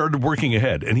Armstrong started working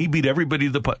ahead, and he beat everybody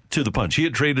to the punch. He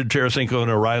had traded Tarasenko and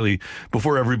O'Reilly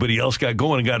before everybody else got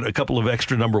going and got a couple of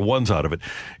extra number ones out of it.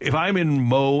 If I'm in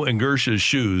Mo and Gersha's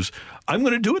shoes, I'm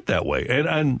going to do it that way.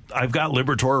 And I've got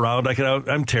Liberatore around.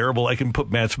 I'm terrible. I can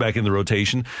put Matz back in the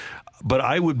rotation. But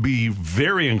I would be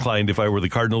very inclined, if I were the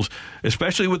Cardinals,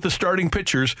 especially with the starting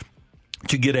pitchers,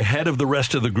 to get ahead of the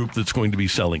rest of the group that's going to be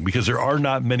selling, because there are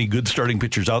not many good starting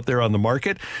pitchers out there on the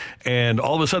market. And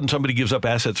all of a sudden somebody gives up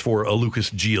assets for a Lucas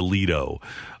Giolito.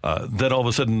 Then all of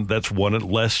a sudden that's one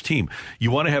less team. You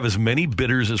want to have as many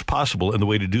bidders as possible, and the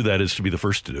way to do that is to be the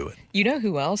first to do it. You know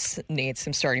who else needs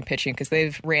some starting pitching because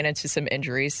they've ran into some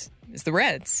injuries? Is the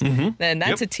Reds. Mm-hmm. And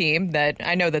that's a team that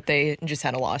I know that they just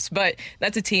had a loss, but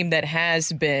that's a team that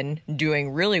has been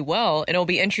doing really well. And it'll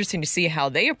be interesting to see how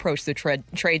they approach the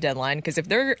trade deadline, because if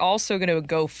they're also going to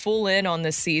go full in on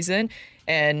this season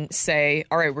and say,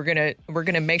 all right, we're going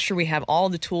to make sure we have all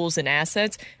the tools and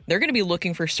assets, they're going to be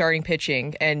looking for starting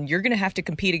pitching, and you're going to have to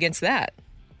compete against that.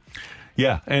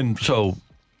 Yeah. And so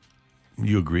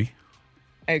you agree?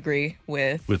 I agree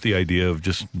with the idea of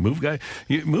just move guys.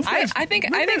 I think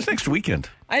next weekend.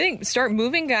 I think start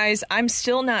moving guys. I'm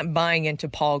still not buying into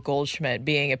Paul Goldschmidt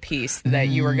being a piece that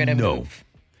you are going to move.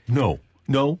 No.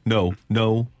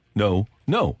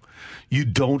 You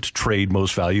don't trade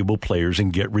most valuable players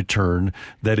and get return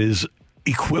that is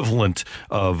equivalent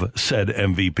of said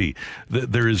MVP.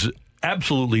 There is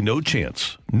absolutely no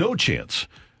chance,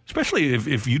 especially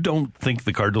if you don't think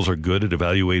the Cardinals are good at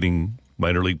evaluating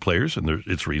minor league players, and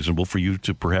it's reasonable for you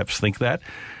to perhaps think that.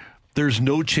 There's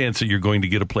no chance that you're going to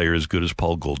get a player as good as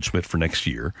Paul Goldschmidt for next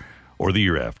year or the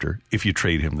year after if you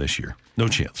trade him this year. No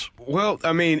chance. Well,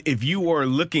 I mean, if you were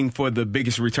looking for the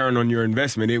biggest return on your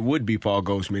investment, it would be Paul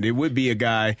Goldschmidt. It would be a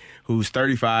guy who's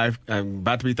 35,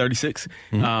 about to be 36,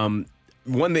 won the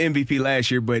MVP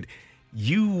last year, but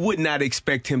you would not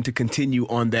expect him to continue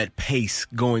on that pace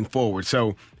going forward.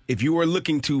 So if you were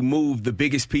looking to move the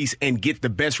biggest piece and get the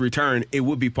best return, it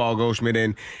would be Paul Goldschmidt.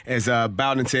 And as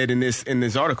Bowden said in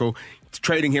this article,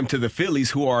 trading him to the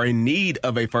Phillies, who are in need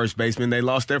of a first baseman. They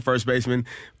lost their first baseman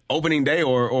opening day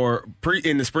or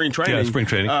in the spring training. Yeah, spring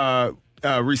training.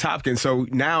 Rhys Hopkins. So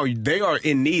now they are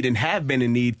in need and have been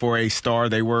in need for a star.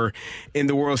 They were in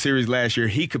the World Series last year.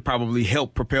 He could probably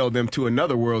help propel them to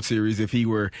another World Series if he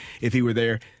were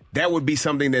there. That would be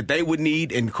something that they would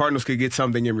need, and Cardinals could get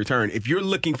something in return. If you're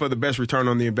looking for the best return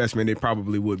on the investment, it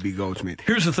probably would be Goldschmidt.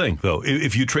 Here's the thing, though.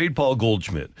 If you trade Paul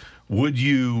Goldschmidt, would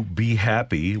you be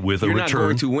happy with a return? You're not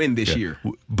going to win this year.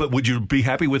 But would you be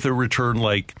happy with a return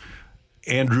like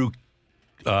Andrew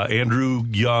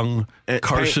Young,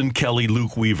 Carson Kelly,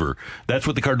 Luke Weaver? That's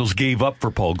what the Cardinals gave up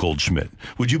for Paul Goldschmidt.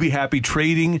 Would you be happy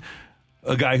trading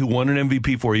a guy who won an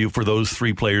MVP for you for those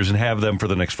three players and have them for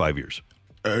the next 5 years?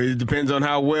 It depends on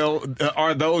how well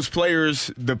are those players,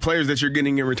 the players that you're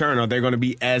getting in return, are they going to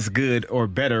be as good or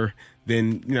better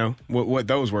than what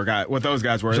those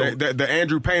guys were? So, the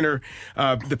Andrew Painter,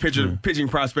 the pitching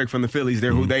prospect from the Phillies,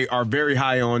 there, who they are very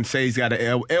high on, say he's got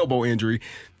an elbow injury.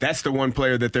 That's the one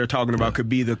player that they're talking about could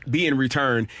be in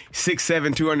return.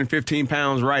 6'7", 215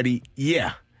 pounds, righty.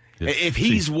 Yeah, if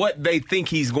he's what they think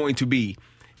he's going to be,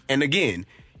 and again,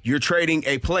 you're trading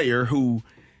a player who.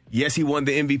 Yes, he won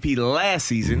the MVP last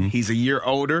season. He's a year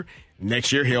older.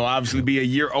 Next year, he'll obviously be a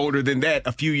year older than that,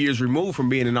 a few years removed from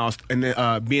being being an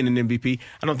MVP.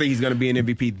 I don't think he's going to be an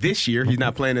MVP this year. He's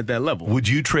not playing at that level. Would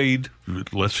you trade,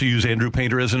 let's use Andrew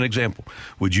Painter as an example,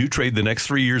 would you trade the next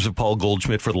 3 years of Paul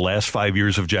Goldschmidt for the last 5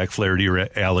 years of Jack Flaherty or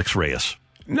Alex Reyes?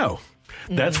 No.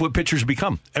 That's what pitchers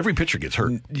become. Every pitcher gets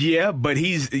hurt. Yeah, but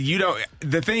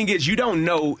the thing is, you don't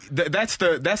know. That's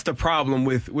the problem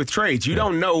with trades. You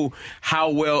don't know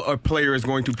how well a player is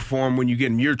going to perform when you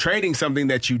get him. You're trading something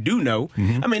that you do know.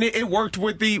 I mean, it worked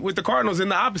with the Cardinals in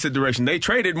the opposite direction. They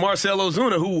traded Marcell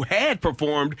Ozuna, who had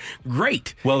performed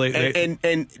great. Well,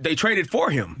 and they traded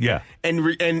for him. Yeah. And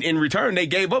in return, they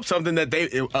gave up something that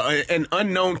an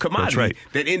unknown commodity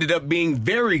that ended up being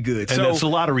very good. And that's a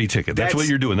lottery ticket. That's what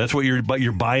you're doing. That's what you're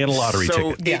buying a lottery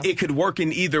ticket. So it could work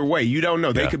in either way. You don't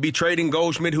know. They could be trading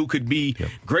Goldschmidt, who could be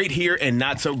great here and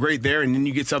not so great there, and then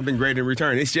you get something great in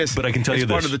return. It's just, but I can tell you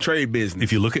this, part of the trade business.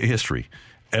 If you look at history,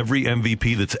 every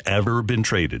MVP that's ever been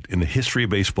traded in the history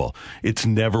of baseball, it's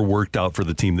never worked out for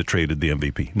the team that traded the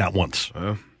MVP. Not once.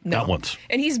 Not once.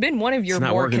 And he's been one of your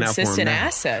more consistent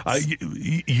assets.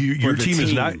 Your team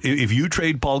is not. If you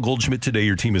trade Paul Goldschmidt today,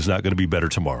 your team is not going to be better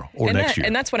tomorrow or next year.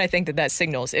 And that's what I think that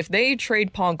signals. If they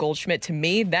trade Paul Goldschmidt, to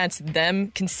me, that's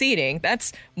them conceding.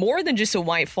 That's more than just a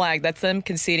white flag. That's them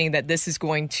conceding that this is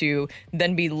going to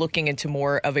then be looking into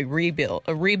more of a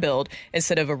rebuild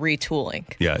instead of a retooling.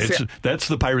 Yeah, that's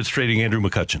the Pirates trading Andrew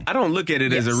McCutchen. I don't look at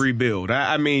it as a rebuild.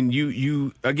 I mean,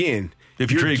 you again.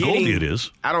 If you trade Goldie, it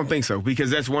is. I don't think so, because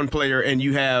that's one player, and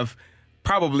you have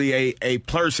probably a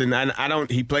person.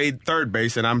 He played third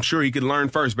base, and I'm sure he could learn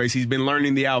first base. He's been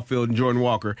learning the outfield in Jordan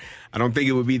Walker. I don't think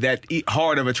it would be that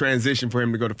hard of a transition for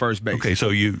him to go to first base. Okay,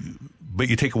 but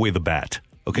you take away the bat.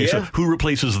 Okay, so who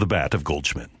replaces the bat of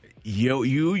Goldschmidt?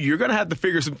 You're going to have to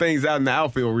figure some things out in the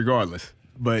outfield regardless,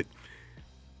 but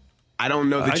I don't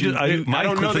know that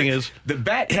my thing is the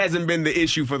bat hasn't been the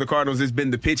issue for the Cardinals. It's been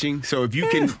the pitching. So if you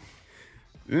can.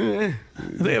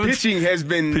 Pitching has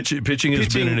been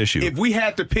an issue. If we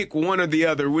had to pick one or the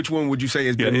other, which one would you say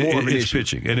has been more of an issue?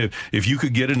 It's pitching. And if you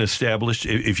could get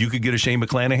if you could get a Shane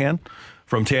McClanahan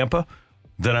from Tampa,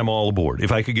 then I'm all aboard.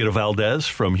 If I could get a Valdez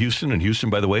from Houston, and Houston,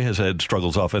 by the way, has had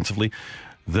struggles offensively,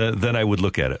 then I would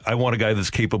look at it. I want a guy that's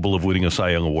capable of winning a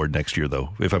Cy Young Award next year, though,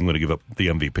 if I'm going to give up the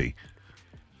MVP.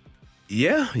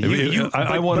 Yeah.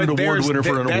 I want an award winner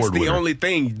for an award winner. That's the only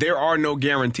thing. There are no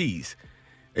guarantees.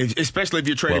 Especially if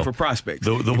you're trading for prospects.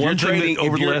 The one thing that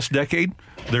over the last decade,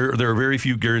 there are very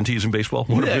few guarantees in baseball.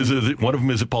 One of them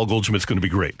is that Paul Goldschmidt's going to be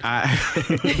great.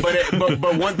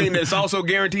 But one thing that's also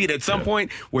guaranteed, at some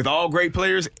point, with all great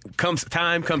players, comes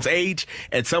age.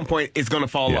 At some point, it's going to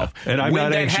fall off. And I'm when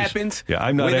not that anxious. Happens,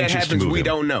 I'm not when anxious that happens, to move we him.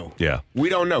 don't know. Yeah, we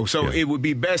don't know. So it would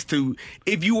be best to,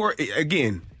 if you were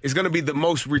again. It's going to be the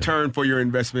most return for your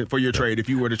investment, for your trade, if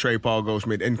you were to trade Paul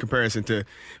Goldschmidt in comparison to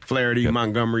Flaherty,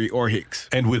 Montgomery, or Hicks.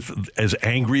 And with as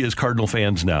angry as Cardinal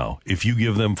fans now, if you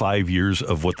give them 5 years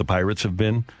of what the Pirates have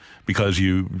been, because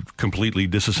you completely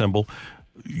disassemble,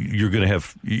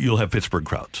 you'll have Pittsburgh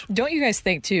crowds. Don't you guys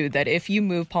think, too, that if you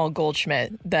move Paul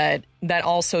Goldschmidt, that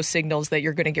also signals that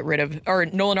you're going to get rid of, or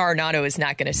Nolan Arenado is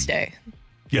not going to stay?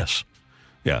 Yes.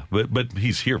 Yeah, but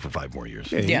he's here for 5 more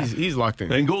years. Yeah, he's locked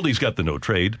in. And Goldie's got the no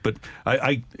trade, but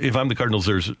if I'm the Cardinals,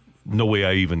 there's no way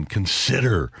I even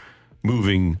consider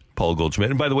moving Paul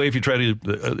Goldschmidt. And by the way, if you try to,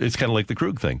 it's kind of like the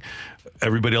Krug thing.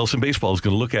 Everybody else in baseball is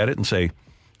going to look at it and say,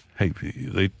 hey,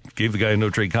 they gave the guy a no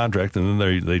trade contract and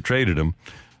then they traded him.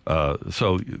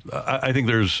 So I think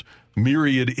there's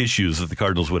myriad issues that the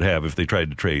Cardinals would have if they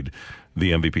tried to trade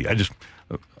the MVP. I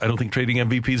don't think trading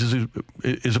MVPs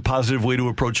is a positive way to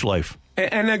approach life.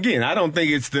 And again, I don't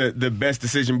think it's the best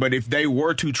decision, but if they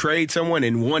were to trade someone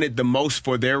and wanted the most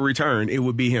for their return, it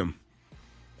would be him.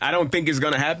 I don't think it's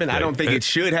going to happen. I don't think it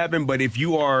should happen, but if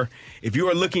you are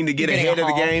looking to get ahead of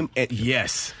the game,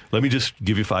 yes. Let me just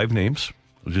give you 5 names.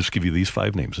 I'll just give you these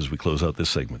 5 names as we close out this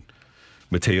segment.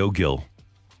 Mateo Gil,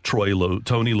 Tony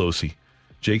Losi,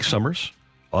 Jake Summers,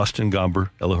 Austin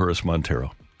Gomber, Elehuris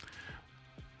Montero.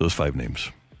 Those 5 names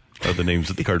are the names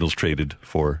that the Cardinals traded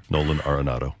for Nolan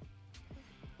Arenado.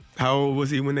 How old was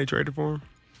he when they traded for him?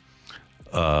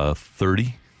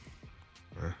 30.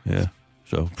 Yeah.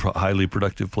 So highly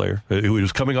productive player. He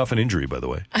was coming off an injury, by the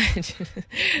way.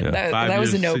 That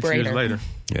was a no-brainer. 6 years later.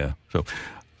 Yeah. So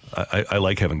I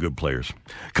like having good players.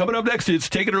 Coming up next, it's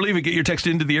Take It or Leave It. Get your text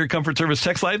into the Air Comfort Service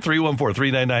text line,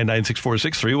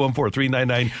 314-399-9646,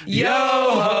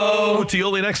 314-399-YO-HO.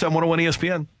 Tioli next on 101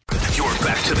 ESPN. You're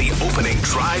back to the Opening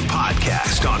Drive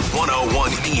podcast on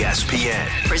 101 ESPN.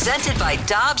 Presented by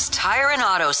Dobbs Tire and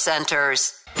Auto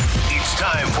Centers. It's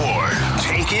time for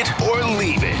Take It or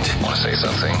Leave It. Want to say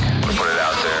something? Want to put it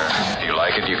out there? Do you like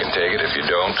like it, you can take it. If you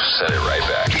don't, send it right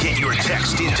back. Get your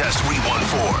text into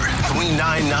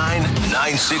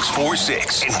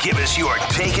 314-399-9646 and give us your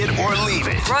take it or leave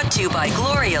it. Brought to you by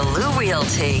Gloria Lou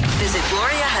Realty. Visit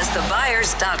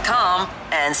GloriaHasTheBuyers.com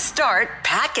and start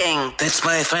packing. That's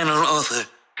my final offer.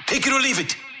 Take it or leave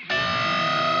it.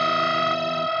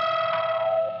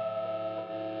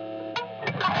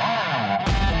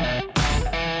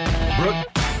 Brooke,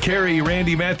 Carrie,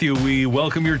 Randy, Matthew, we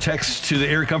welcome your text to the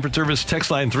Air Comfort Service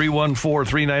text line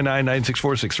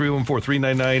 314-399-9646,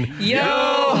 314-399.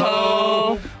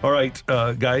 Yo-ho! All right,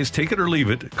 guys, take it or leave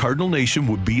it. Cardinal Nation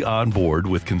would be on board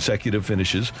with consecutive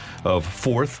finishes of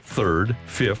 4th, 3rd,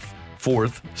 5th,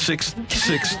 4th, 6th,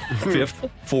 6th, 5th,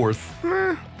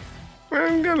 4th.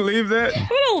 I'm going to leave that.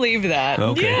 We'll leave that.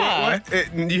 Okay. Yeah.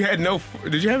 You had no...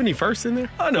 Did you have any firsts in there?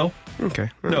 No. Okay.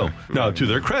 No. Now, to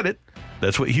their credit,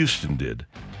 that's what Houston did.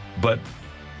 But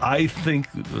I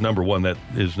think, number one, that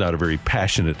is not a very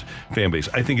passionate fan base.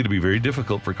 I think it'd be very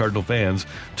difficult for Cardinal fans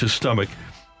to stomach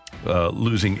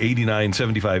losing 89,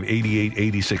 75, 88,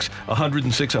 86,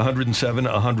 106, 107,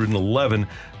 111,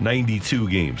 92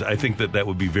 games. I think that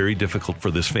would be very difficult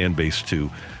for this fan base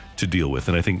to deal with,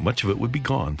 and I think much of it would be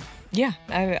gone. Yeah,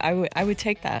 I would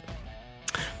take that.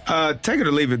 Take it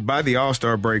or leave it. By the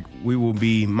All-Star break, we will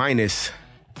be minus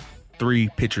 3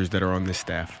 pitchers that are on this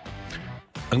staff.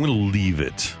 I'm going to leave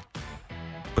it,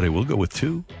 but I will go with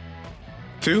 2.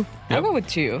 2? Yep. I'll go with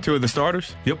 2. 2 of the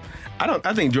starters? Yep.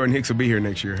 I think Jordan Hicks will be here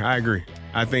next year. I agree.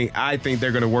 I think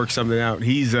they're going to work something out.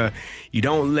 He's you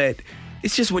don't let.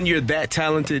 It's just when you're that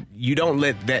talented, you don't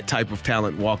let that type of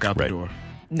talent walk out the door.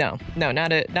 No,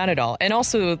 not at all. And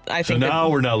also, I think so now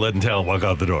we're not letting talent walk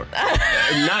out the door.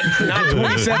 not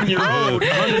 27-year-old,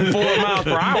 104 miles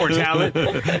per hour talent.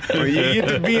 Well, you get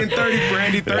to being 30,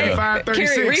 Brandy, 35,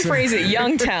 36. Carrie, rephrase it.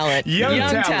 Young talent.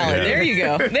 Young talent. There you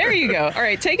go. There you go. All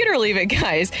right, take it or leave it,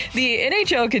 guys. The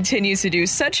NHL continues to do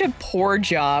such a poor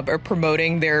job of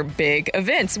promoting their big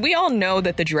events. We all know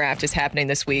that the draft is happening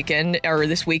this week in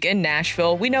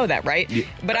Nashville. We know that, right? Yeah.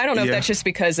 But I don't know if that's just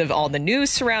because of all the news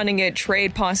surrounding it,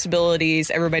 trade possibilities,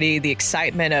 everybody, the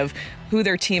excitement of who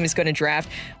their team is going to draft.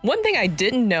 One thing I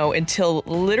didn't know until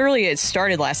literally it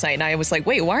started last night, and I was like,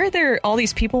 wait, why are there all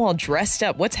these people all dressed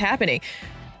up? What's happening?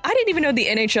 I didn't even know the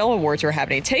NHL awards were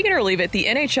happening. Take it or leave it, the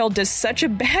NHL does such a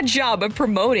bad job of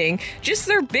promoting just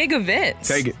their big events.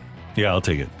 Take it. Yeah, I'll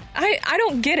take it. I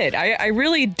don't get it. I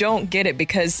really don't get it,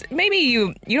 because maybe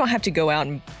you don't have to go out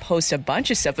and post a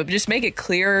bunch of stuff, but just make it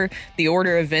clear the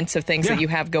order of events of things that you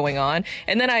have going on.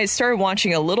 And then I started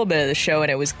watching a little bit of the show,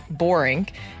 and it was boring.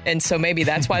 And so maybe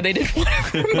that's why they didn't want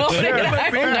to promote it.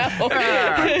 I don't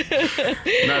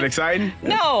know. Not exciting?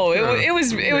 No,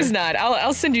 it was not.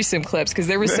 I'll send you some clips, because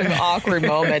there was some awkward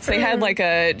moments. They had like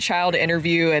a child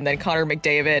interview, and then Connor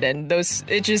McDavid, and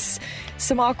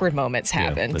some awkward moments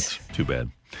happened. Yeah, that's too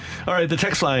bad. All right, the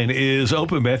text line is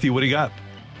open. Matthew, what do you got?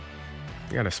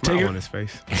 He got a smile on his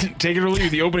face. Take it or leave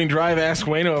it. The opening drive asks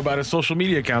Wayno about his social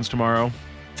media accounts tomorrow.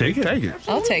 Take it. Take it.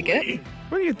 I'll take it.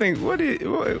 What do you think?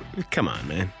 Come on,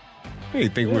 man. What do you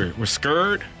think? We're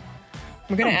scared?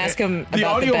 We're going to ask him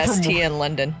about the best tea in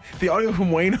London. The audio from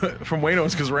Wayno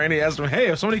is because Randy asked him, hey,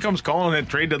 if somebody comes calling at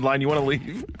trade deadline, you want to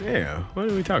leave? Yeah. What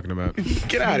are we talking about?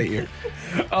 Get out of here.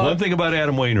 One thing about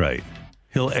Adam Wainwright,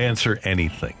 he'll answer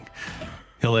anything.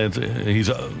 He'll answer.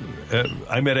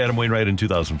 I met Adam Wainwright in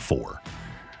 2004,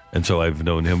 and so I've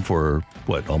known him for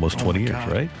almost 20 years,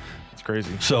 right? That's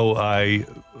crazy. So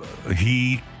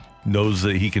he knows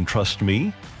that he can trust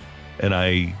me, and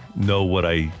I know what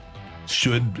I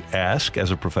should ask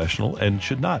as a professional and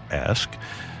should not ask,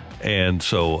 and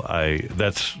so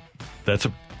that's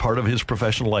a part of his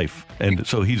professional life, and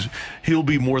so he'll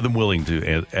be more than willing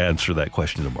to answer that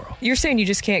question tomorrow. You're saying you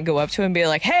just can't go up to him and be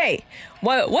like, hey,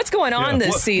 what's going on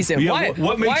this season? Yeah,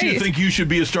 what makes you think you should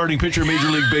be a starting pitcher in Major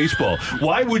League Baseball?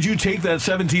 Why would you take that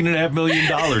 $17.5 million?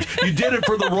 You did it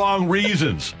for the wrong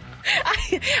reasons.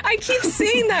 I keep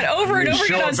seeing that over and over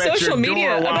again on social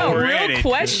media about real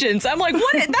questions. I'm like,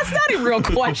 what? That's not a real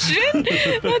question.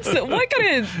 What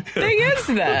kind of thing is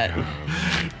that?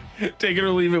 Take it or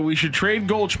leave it. We should trade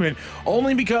Goldschmidt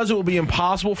only because it will be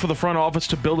impossible for the front office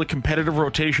to build a competitive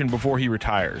rotation before he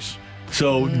retires.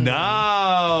 So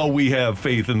now we have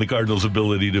faith in the Cardinals'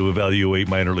 ability to evaluate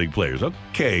minor league players.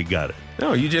 Okay, got it.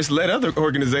 No, you just let other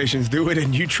organizations do it,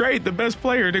 and you trade the best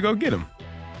player to go get him.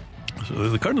 So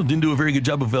the Cardinals didn't do a very good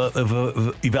job of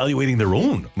evaluating their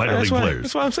own minor league players.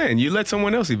 That's what I'm saying. You let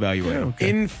someone else evaluate. Yeah, okay.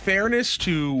 In fairness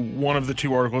to one of the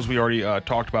two articles we already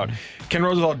talked about, Ken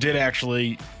Roosevelt did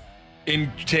actually,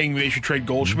 in saying they should trade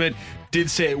Goldschmidt, did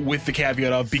say it with the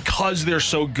caveat of, because they're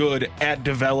so good at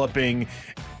developing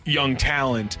young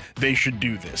talent, they should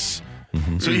do this.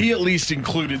 Mm-hmm. So he at least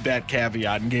included that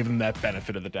caveat and gave them that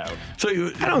benefit of the doubt. So I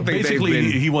don't think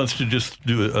basically he wants to just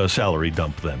do a salary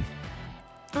dump then.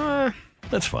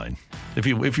 That's fine.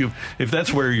 If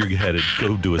that's where you're headed,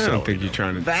 go do a salary. I don't think you're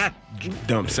trying to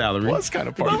dump salary. Well, that's kind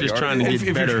of part of just the trying to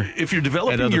get better. If you're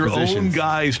developing your own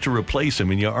guys to replace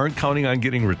him and you aren't counting on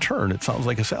getting return, it sounds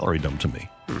like a salary dump to me.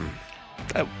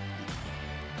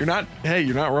 You're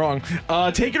not wrong.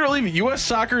 Take it or leave it. U.S.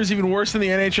 soccer is even worse than the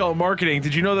NHL at marketing.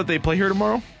 Did you know that they play here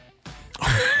tomorrow?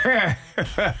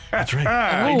 That's right.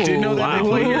 I did know that they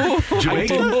play here.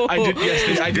 Jamaica? I did.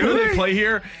 Yes, I did know they play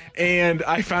here, and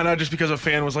I found out just because a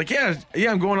fan was like, "Yeah,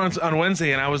 I'm going on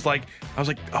Wednesday," and I was like,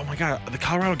 "Oh my god, the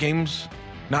Colorado game's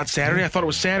not Saturday. I thought it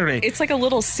was Saturday." It's like a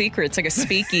little secret. It's like a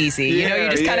speakeasy. You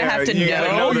just kind of have to know. You got to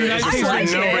dial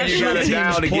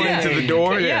to get into the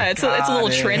door. Yeah, it's a little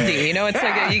trendy. It's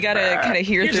like you got to kind of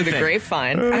hear through the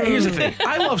grapevine. Here's the thing.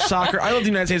 I love soccer. I love the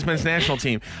United States men's national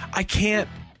team. I can't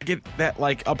get that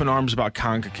up in arms about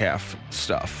CONCACAF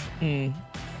stuff. Mm.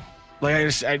 I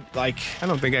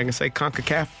don't think I can say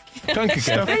CONCACAF.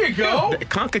 CONCACAF. There you go.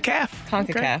 CONCACAF. CONCACAF.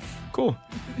 Okay. Cool.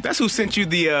 That's who sent you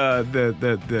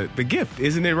the gift,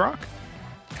 isn't it, Rock?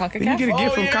 CONCACAF? Did you get a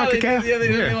gift from CONCACAF? They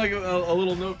did me like a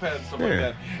little notepad and stuff like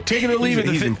that. Take it or leave it.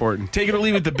 He's important. Take it or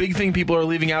leave it. The big thing people are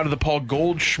leaving out of the Paul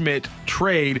Goldschmidt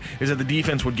trade is that the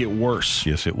defense would get worse.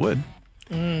 Yes, it would.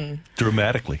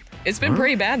 Dramatically. It's been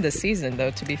pretty bad this season,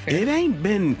 though, to be fair. It ain't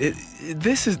been.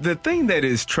 This is the thing that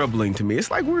is troubling to me. It's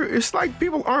like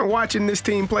people aren't watching this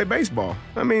team play baseball.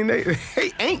 I mean, they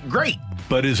ain't great.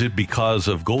 But is it because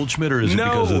of Goldschmidt or is it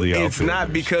because of the outfielders? No, it's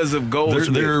not because of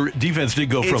Goldschmidt. Their defense did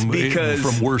go from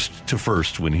worst to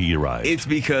first when he arrived. It's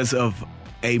because of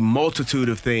a multitude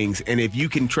of things. And if you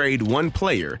can trade one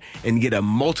player and get a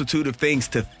multitude of things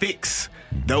to fix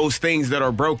those things that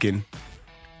are broken,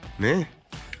 man.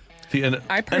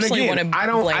 I personally want to blame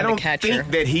the catcher. I don't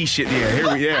think that he should.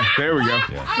 Yeah, there we go.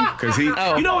 Because he,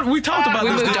 you know what, we talked about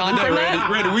this the other day,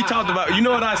 Randy. We talked about. You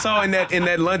know what I saw in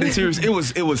that London series? It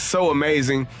was so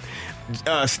amazing.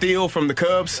 Steele from the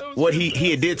Cubs. What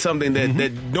he did something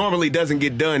that normally doesn't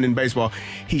get done in baseball.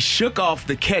 He shook off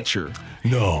the catcher.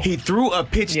 No. He threw a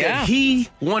pitch that he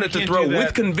wanted to throw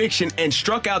with conviction and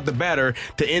struck out the batter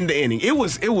to end the inning. It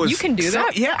was. You can do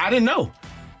that? Yeah, I didn't know.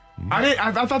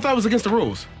 I thought that was against the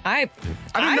rules. I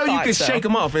didn't know you could shake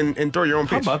them off and throw your own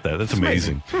pitch. How about that? That's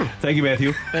amazing. Thank you,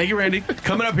 Matthew. Thank you, Randy.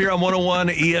 Coming up here on 101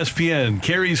 ESPN,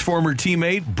 Carrie's former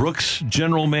teammate, Brooks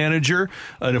general manager,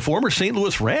 and a former St.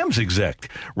 Louis Rams exec,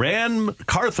 Ran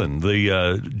Carthon,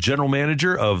 the general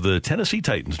manager of the Tennessee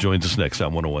Titans, joins us next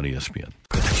on 101 ESPN.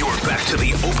 You're back to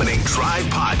the Opening Drive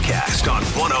podcast on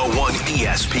 101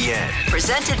 ESPN.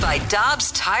 Presented by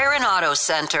Dobbs Tire and Auto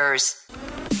Centers.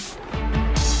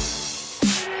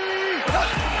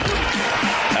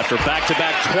 After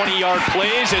back-to-back 20-yard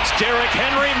plays, it's Derrick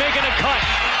Henry making a cut.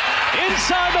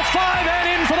 Inside the 5 and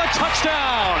in for the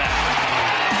touchdown.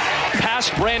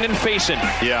 Past Brandon Faison.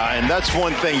 Yeah, and that's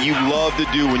one thing you love to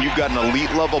do when you've got an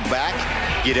elite level back.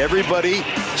 Get everybody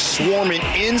swarming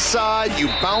inside. You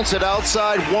bounce it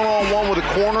outside, one-on-one with a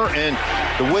corner. And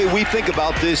the way we think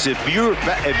about this, if your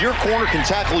corner can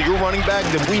tackle your running back,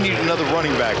 then we need another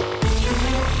running back.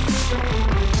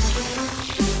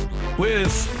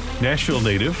 With Nashville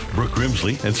native Brooke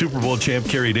Grimsley and Super Bowl champ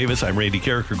Kerry Davis, I'm Randy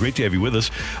Carricker. Great to have you with us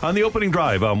on the Opening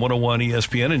Drive on 101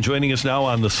 ESPN. And joining us now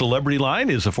on the celebrity line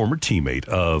is a former teammate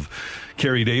of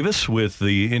Kerry Davis with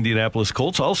the Indianapolis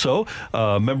Colts, also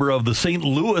a member of the St.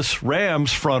 Louis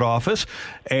Rams front office,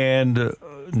 and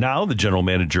now the general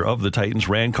manager of the Titans,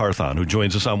 Ran Carthon, who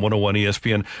joins us on 101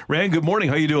 ESPN. Ran, good morning.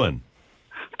 How you doing?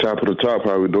 Top of the top,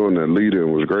 how we doing? That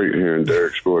lead-in was great hearing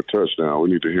Derek score a touchdown. We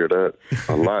need to hear that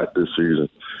a lot this season.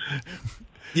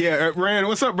 Yeah, Ran,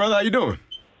 what's up, brother? How you doing?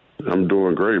 I'm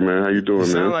doing great, man. How you doing, man?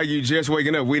 Sound like you just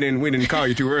waking up. We didn't call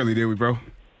you too early, did we, bro?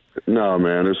 No,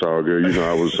 man, it's all good. You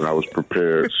know, I was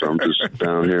prepared, so I'm just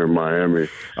down here in Miami.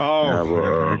 Oh,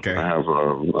 okay. I have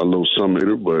a little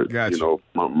summator, but gotcha. You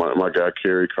know, my guy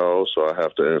Kerry called, so I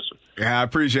have to answer. Yeah, I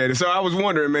appreciate it. So I was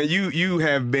wondering, man, you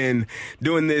have been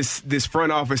doing this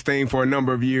front office thing for a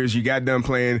number of years. You got done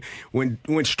playing,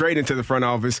 went straight into the front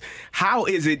office. How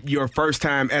is it your first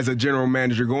time as a general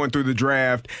manager going through the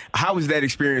draft? How has that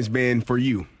experience been for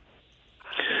you?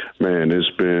 Man, it's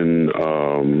been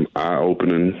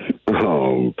eye-opening.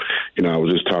 You know, I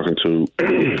was just talking to,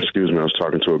 I was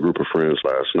talking to a group of friends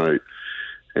last night,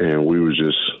 and we were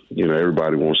just, you know,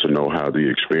 everybody wants to know how the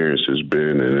experience has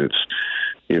been, and it's,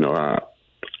 you know,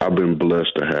 I've been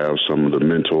blessed to have some of the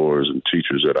mentors and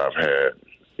teachers that I've had,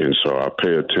 and so I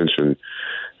pay attention,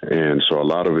 and so a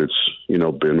lot of it's, you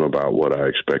know, been about what I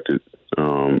expected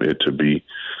it to be.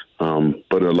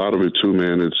 But a lot of it too,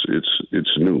 man,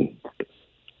 it's new.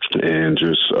 And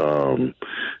just,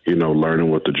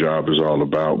 learning what the job is all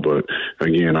about. But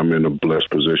again, I'm in a blessed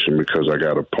position because I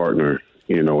got a partner,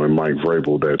 in Mike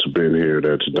Vrabel that's been here,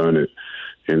 that's done it.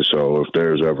 And so if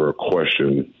there's ever a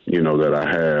question, that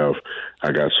I have,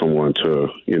 I got someone to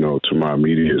my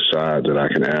immediate side that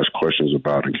I can ask questions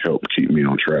about and help keep me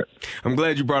on track. I'm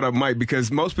glad you brought up Mike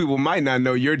because most people might not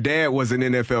know your dad was an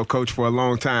NFL coach for a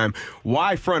long time.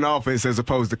 Why front office as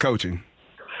opposed to coaching?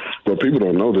 Well, people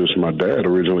don't know this. My dad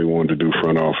originally wanted to do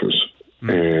front office,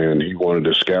 and he wanted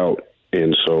to scout.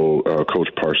 And so Coach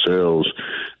Parcells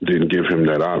didn't give him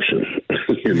that option.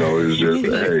 It's just,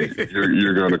 hey,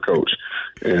 you're going to coach.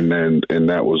 And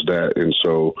that was that. And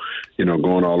so,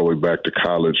 going all the way back to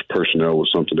college, personnel was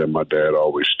something that my dad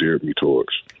always steered me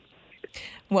towards.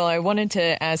 Well, I wanted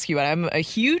to ask you, I'm a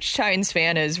huge Titans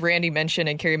fan, as Randy mentioned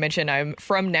and Carrie mentioned. I'm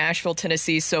from Nashville,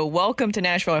 Tennessee, so welcome to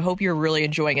Nashville. I hope you're really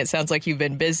enjoying it. Sounds like you've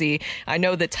been busy. I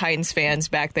know that Titans fans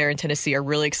back there in Tennessee are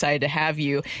really excited to have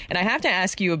you. And I have to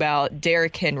ask you about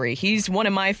Derrick Henry. He's one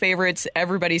of my favorites.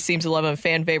 Everybody seems to love him,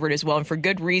 fan favorite as well, and for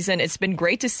good reason. It's been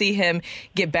great to see him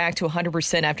get back to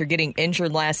 100% after getting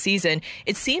injured last season.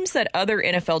 It seems that other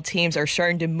NFL teams are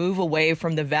starting to move away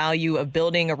from the value of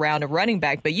building around a running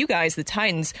back, but you guys, the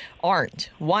Titans, aren't.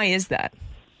 Why is that?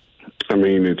 I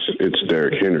mean, it's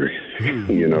Derrick Henry, and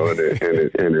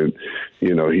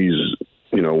he's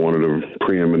one of the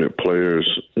preeminent players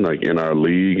like in our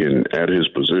league and at his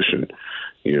position,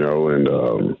 and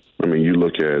I mean, you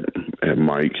look at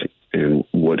Mike and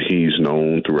what he's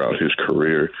known throughout his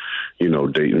career,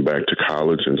 dating back to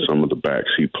college and some of the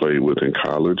backs he played with in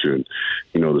college, and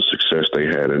the success they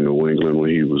had in New England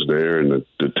when he was there, and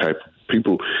the type of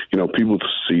people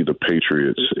see the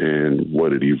Patriots and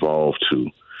what it evolved to,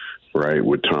 right,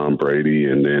 with Tom Brady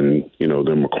and then,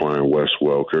 them acquiring Wes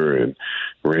Welker and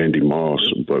Randy Moss.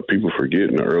 But people forget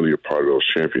in the earlier part of those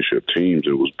championship teams,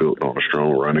 it was built on a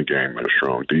strong running game and a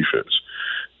strong defense,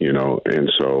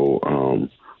 and so,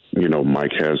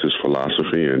 Mike has his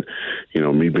philosophy and,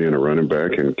 me being a running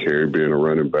back and Carrie being a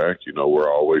running back, we're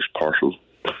always partial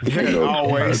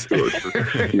always.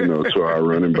 To our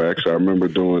running backs. I remember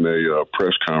doing a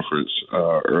press conference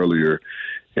earlier,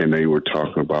 and they were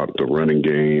talking about the running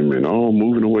game and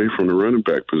moving away from the running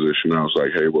back position. I was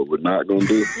like, hey, what we're not going to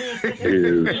do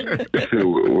is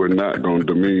we're not going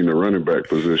to demean the running back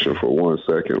position for 1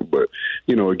 second. But,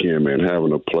 again, man,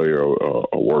 having a player,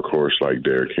 a workhorse like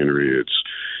Derrick Henry, it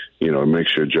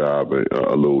makes your job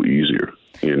a little easier.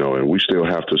 And we still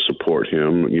have to support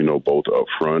him, both up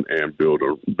front and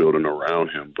building around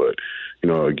him. But,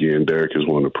 again, Derrick is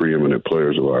one of the preeminent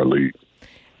players of our league.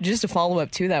 Just to follow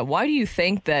up to that, why do you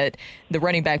think that the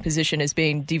running back position is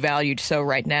being devalued so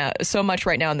much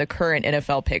right now in the current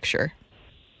NFL picture?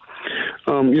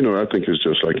 I think it's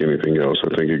just like anything else. I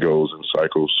think it goes in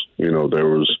cycles. There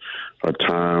was a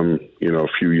time, a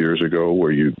few years ago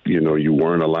where you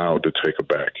weren't allowed to take a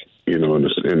back, in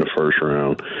the first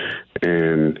round.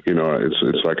 And,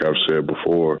 it's like I've said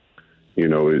before,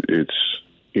 it's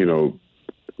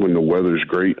when the weather's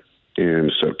great in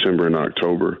September and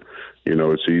October,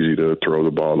 it's easy to throw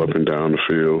the ball up and down the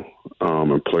field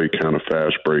and play kind of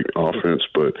fast break offense.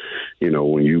 But,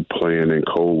 when you playing in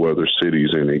cold weather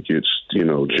cities and it gets,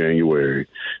 January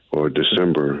or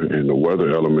December and the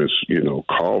weather elements,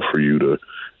 call for you to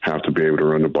have to be able to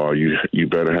run the ball, you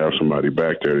better have somebody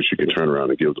back there that you can turn around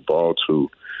and give the ball to,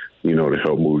 to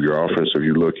help move your offense. If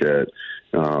you look at,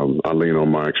 I lean on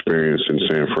my experience in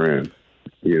San Fran,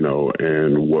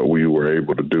 and what we were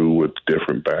able to do with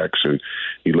different backs. And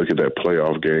you look at that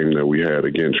playoff game that we had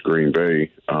against Green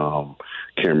Bay.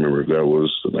 Can't remember if that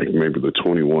was like maybe the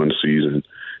 21 season.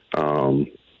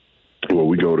 Well,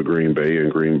 we go to Green Bay,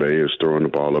 and Green Bay is throwing the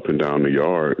ball up and down the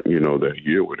yard, that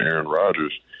year with Aaron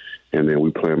Rodgers. And then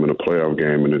we play them in a playoff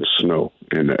game, and it's snow.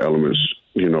 And the elements,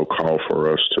 call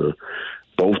for us to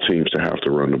both teams to have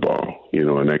to run the ball,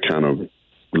 and that kind of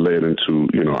led into,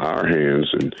 our hands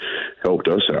and helped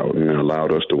us out and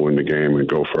allowed us to win the game and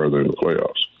go further in the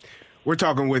playoffs. We're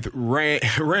talking with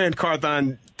Rand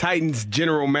Carthon, Titans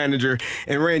general manager.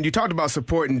 And Rand, you talked about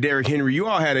supporting Derrick Henry. You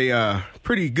all had a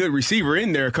pretty good receiver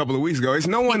in there a couple of weeks ago. There's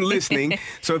no one listening.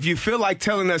 So if you feel like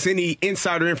telling us any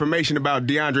insider information about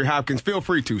DeAndre Hopkins, feel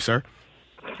free to, sir.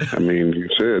 I mean, you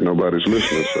said nobody's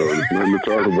listening, so there's nothing to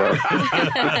talk about.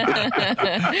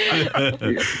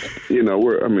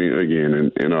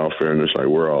 Again, in all fairness, like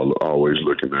we're always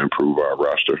looking to improve our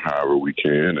roster however we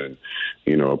can. And,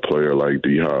 a player like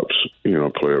D-Hop's, a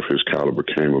player of his caliber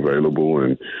came available.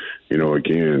 And,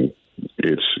 again,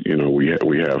 it's,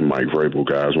 we have Mike Vrabel.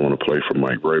 Guys want to play for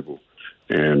Mike Vrabel.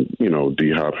 And,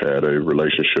 D-Hop had a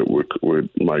relationship with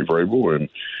Mike Vrabel and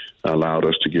allowed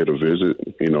us to get a visit.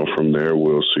 From there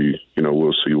we'll see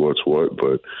what's what,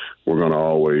 but we're going to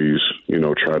always,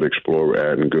 try to explore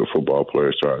adding good football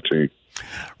players to our team.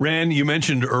 Ran, you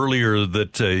mentioned earlier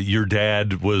that your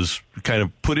dad was kind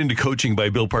of put into coaching by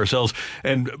Bill Parcells,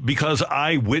 and because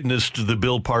I witnessed the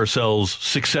Bill Parcells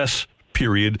success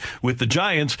period with the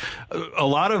Giants,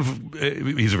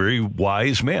 he's a very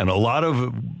wise man. A lot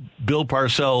of Bill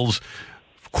Parcells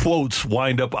quotes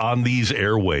wind up on these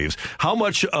airwaves. How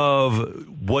much of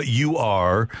what you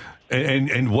are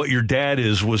and what your dad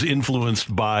is was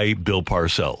influenced by Bill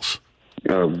Parcells?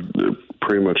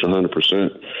 Pretty much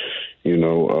 100%.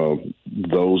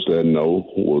 Those that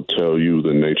know will tell you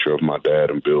the nature of my dad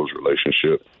and Bill's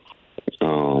relationship.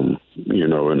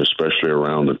 And especially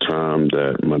around the time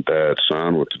that my dad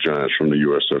signed with the Giants from the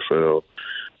USFL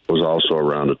was also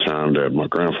around the time that my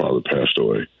grandfather passed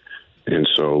away. And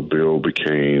so Bill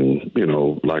became,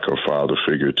 like a father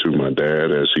figure to my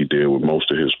dad, as he did with most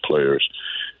of his players.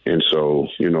 And so,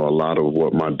 a lot of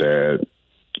what my dad,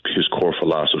 his core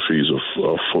philosophies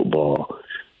of football,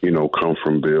 come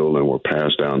from Bill and were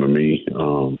passed down to me.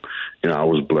 I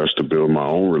was blessed to build my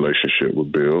own relationship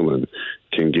with Bill and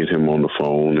can get him on the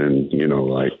phone and,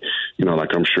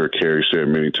 like I'm sure Kerry said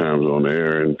many times on the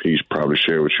air, and he's probably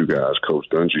shared with you guys Coach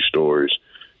Dungy stories,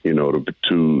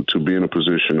 to be in a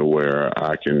position to where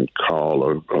I can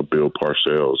call a Bill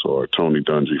Parcells or Tony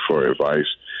Dungy for advice,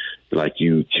 like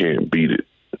you can't beat it.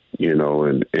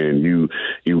 And you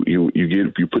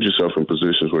put yourself in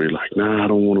positions where you're like, nah, I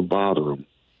don't want to bother them.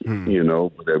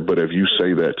 But if you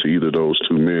say that to either of those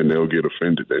two men, they'll get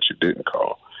offended that you didn't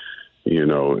call,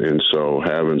 and so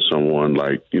having someone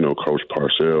like, Coach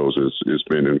Parcells has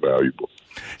been invaluable.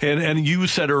 And you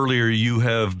said earlier you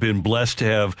have been blessed to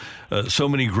have so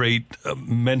many great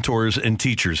mentors and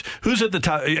teachers. Who's at the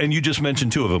top? And you just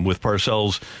mentioned two of them with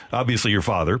Parcells, obviously your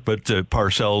father, but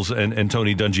Parcells and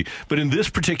Tony Dungy. But in this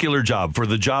particular job, for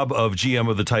the job of GM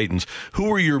of the Titans, who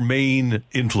were your main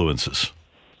influences?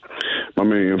 My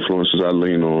main influences, I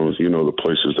lean on, the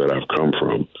places that I've come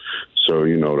from. So,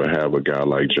 to have a guy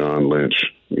like John Lynch,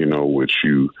 which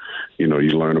you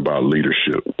learn about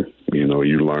leadership, you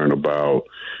learn about,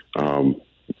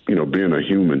 being a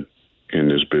human in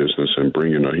this business and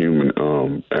bringing a human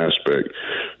aspect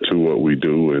to what we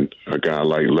do. And a guy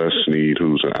like Les Snead,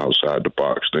 who's an outside the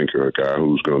box thinker, a guy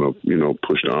who's going to,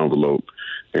 push the envelope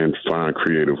and find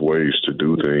creative ways to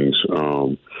do things.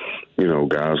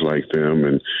 Guys like them.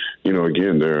 And,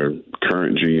 again, there are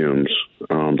current GMs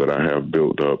that I have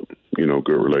built up,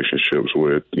 good relationships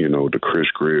with, the Chris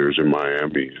Greers in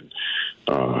Miami and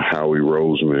Howie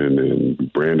Roseman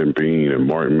and Brandon Beane and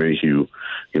Martin Mayhew,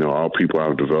 all people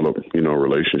I've developed,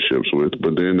 relationships with.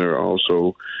 But then there are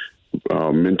also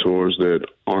mentors that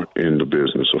aren't in the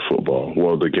business of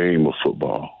football, the game of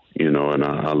football. And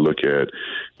I look at,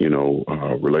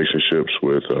 relationships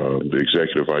with the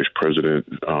executive vice president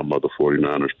of the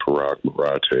 49ers, Parag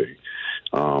Marate,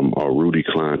 Rudy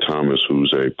Klein Thomas,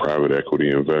 who's a private equity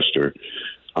investor,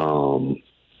 and,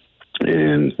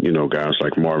 guys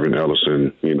like Marvin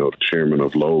Ellison, the chairman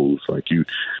of Lowe's.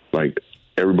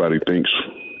 Everybody thinks,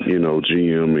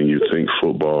 GM and you think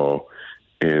football,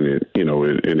 and it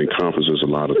encompasses a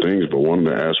lot of things. But one of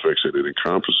the aspects that it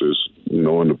encompasses,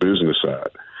 knowing the business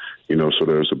side. So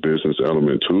there's a business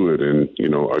element to it. And,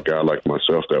 a guy like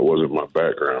myself, that wasn't my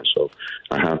background. So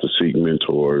I have to seek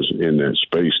mentors in that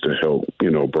space to help,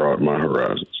 broaden my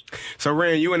horizons. So,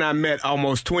 Rand, you and I met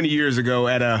almost 20 years ago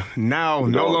at a no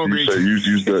longer... You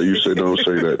say don't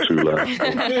say that too loud.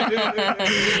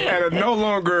 At a no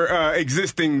longer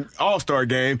existing All-Star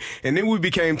game. And then we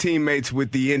became teammates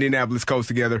with the Indianapolis Colts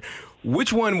together.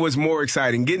 Which one was more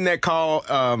exciting, getting that call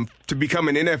to become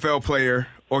an NFL player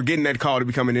or getting that call to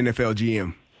become an NFL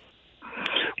GM?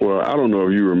 Well, I don't know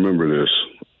if you remember this,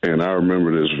 and I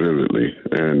remember this vividly,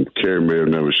 and Kerry may have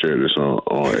never shared this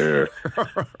on air,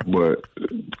 but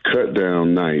cut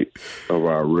down night of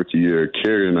our rookie year,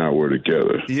 Kerry and I were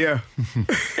together. Yeah.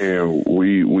 And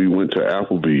we went to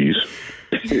Applebee's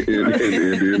in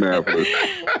Indianapolis,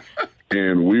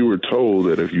 and we were told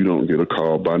that if you don't get a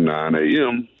call by 9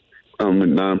 p.m.,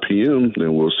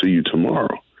 then we'll see you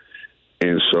tomorrow.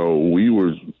 And so we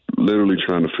were literally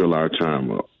trying to fill our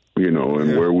time up, and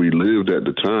where we lived at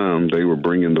the time, they were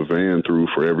bringing the van through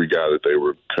for every guy that they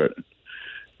were cutting.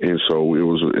 And so it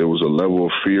was a level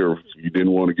of fear. You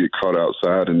didn't want to get caught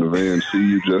outside in the van, see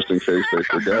you just in case they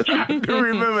forgot you. I do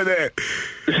remember that.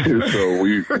 So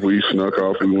we snuck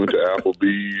off. We went to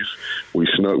Applebee's. We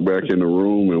snuck back in the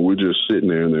room, and we're just sitting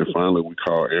there. And then finally we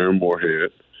called Aaron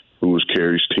Moorhead, who was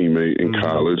Kerry's teammate in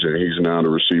college, and he's now the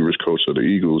receivers coach of the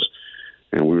Eagles.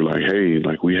 And we were like, hey,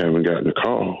 like, we haven't gotten a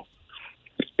call.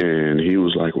 And he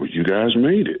was like, well, you guys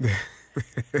made it.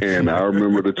 And I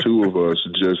remember the two of us,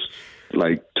 just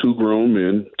like two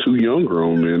young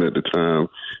grown men at the time,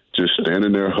 just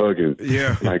standing there hugging.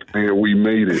 Yeah. Like, man, we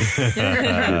made it.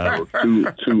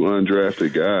 Two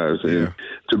undrafted guys. And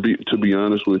to be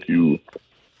honest with you,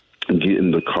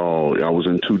 getting the call, I was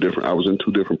in two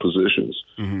different positions.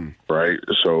 Right?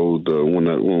 So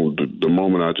the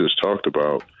moment I just talked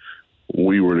about,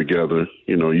 we were together.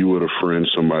 You know, you were a friend,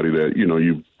 somebody that, you know,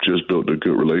 you just built a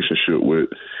good relationship with.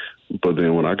 But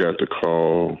then when I got the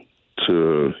call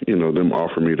to, you know, them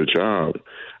offer me the job,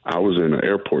 I was in an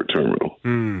airport terminal.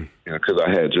 Because I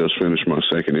had just finished my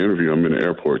second interview. I'm in an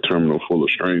airport terminal full of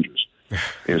strangers.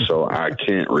 And so I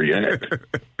can't react.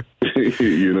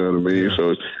 You know what I mean?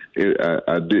 So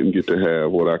I didn't get to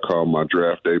have what I call my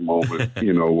draft day moment,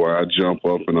 you know, where I jump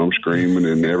up and I'm screaming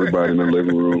and everybody in the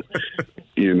living room,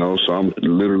 you know, so I'm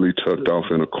literally tucked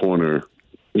off in a corner,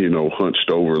 you know, hunched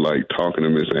over, like talking to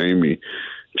Miss Amy,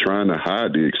 trying to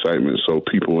hide the excitement so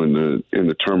people in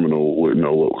the terminal wouldn't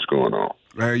know what was going on.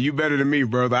 You better than me,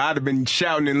 brother. I'd have been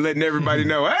shouting and letting everybody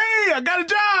know, hey, I got a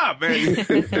job, man.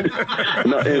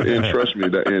 No, and trust me,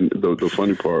 the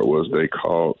funny part was they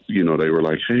called, you know, they were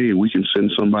like, hey, we can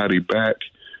send somebody back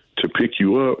to pick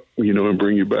you up, you know, and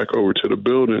bring you back over to the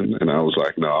building. And I was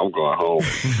like, no, I'm going home.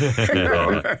 You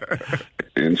know?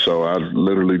 And so I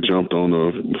literally jumped on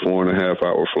a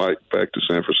 4.5-hour flight back to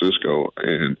San Francisco.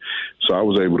 And so I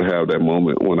was able to have that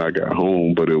moment when I got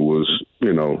home, but it was,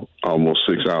 you know, almost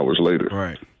 6 hours later.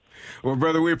 Right. Well,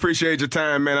 brother, we appreciate your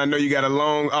time, man. I know you got a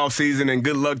long off season and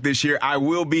good luck this year. I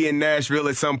will be in Nashville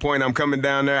at some point. I'm coming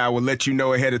down there. I will let you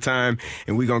know ahead of time,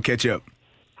 and we're going to catch up.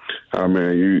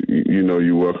 Man, you know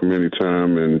you're welcome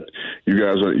anytime, and you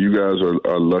guys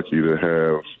are lucky to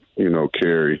have, you know,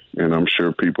 Kerry, and I'm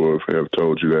sure people have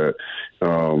told you that.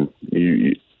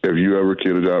 If you ever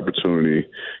get an opportunity,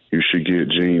 you should get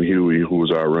Gene Huey, who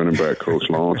was our running back coach,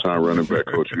 longtime running back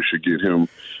coach. You should get him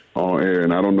on air,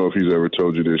 and I don't know if he's ever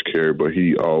told you this, Kerry, but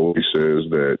he always says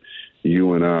that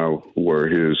you and I were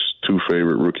his two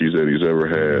favorite rookies that he's ever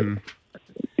had.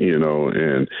 You know,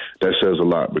 and that says a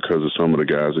lot because of some of the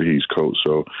guys that he's coached.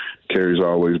 So Kerry's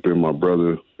always been my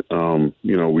brother. You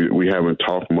know, we haven't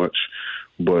talked much,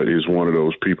 but he's one of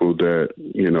those people that,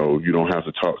 you know, you don't have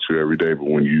to talk to every day, but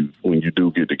when you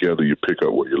do get together, you pick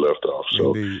up where you left off.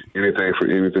 So anything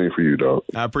for you, dog.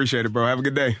 I appreciate it, bro. Have a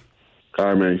good day. All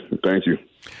right, man. Thank you.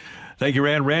 Thank you,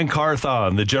 Rand. Rand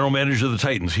Carthon, the general manager of the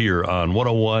Titans here on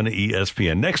 101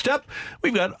 ESPN. Next up,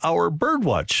 we've got our Bird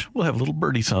Watch. We'll have little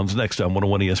birdie sounds next on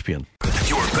 101 ESPN.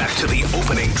 You're back to the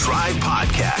Opening Drive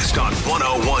podcast on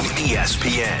 101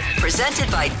 ESPN.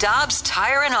 Presented by Dobbs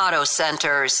Tire and Auto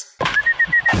Centers.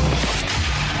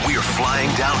 We're flying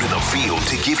down to the field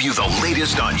to give you the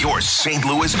latest on your St.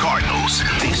 Louis Cardinals.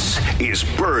 This is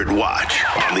Bird Watch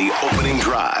on the Opening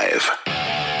Drive.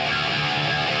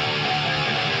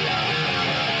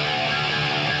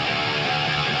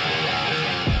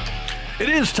 It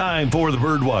is time for the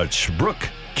Bird Watch. Brooke,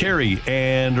 Kerry,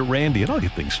 and Randy, and I'll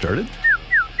get things started.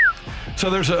 So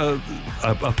there's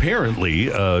apparently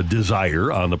a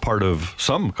desire on the part of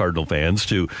some Cardinal fans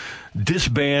to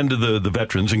disband the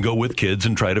veterans and go with kids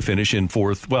and try to finish in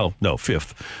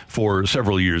fifth for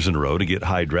several years in a row to get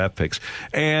high draft picks.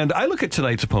 And I look at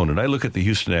tonight's opponent. I look at the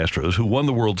Houston Astros, who won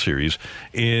the World Series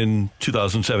in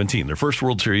 2017. Their first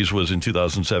World Series was in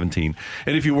 2017.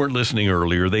 And if you weren't listening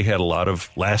earlier, they had a lot of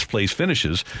last place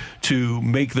finishes to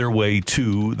make their way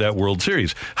to that World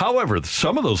Series. However,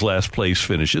 some of those last place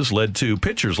finishes led to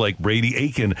pitchers like Brady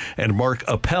Aiken and Mark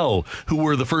Appel, who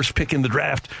were the first pick in the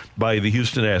draft by the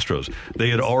Houston Astros. They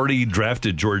had already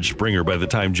drafted George Springer by the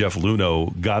time Jeff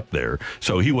Luhnow got there,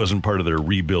 so he wasn't part of their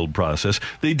rebuild process.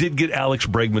 They did get Alex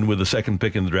Bregman with the second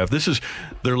pick in the draft. This is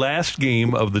their last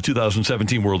game of the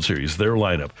 2017 World Series, their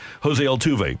lineup. Jose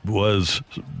Altuve was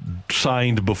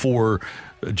signed before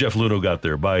Jeff Luhnow got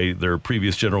there by their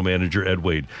previous general manager, Ed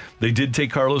Wade. They did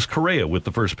take Carlos Correa with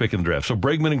the first pick in the draft. So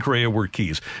Bregman and Correa were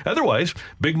keys. Otherwise,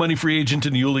 big money free agent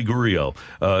in Yuli Gurriel.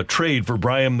 Trade for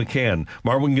Brian McCann.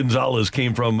 Marwin Gonzalez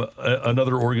came from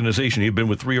another organization. He had been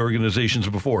with 3 organizations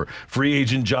before. Free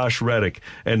agent Josh Reddick.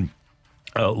 And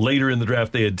later in the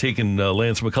draft, they had taken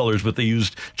Lance McCullers, but they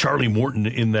used Charlie Morton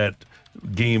in that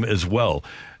game as well.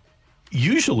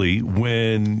 Usually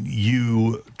when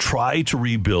you try to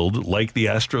rebuild like the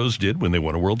Astros did when they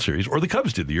won a World Series, or the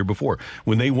Cubs did the year before,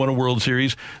 when they won a World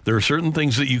Series, there are certain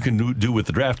things that you can do with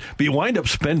the draft, but you wind up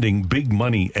spending big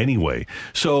money anyway.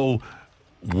 So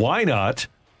why not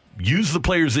use the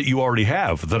players that you already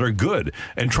have that are good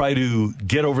and try to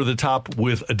get over the top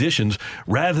with additions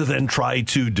rather than try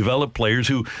to develop players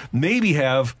who maybe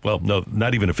have, well, no,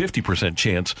 not even a 50%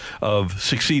 chance of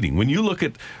succeeding. When you look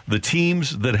at the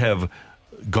teams that have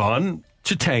gone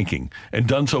to tanking and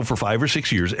done so for 5 or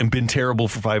 6 years and been terrible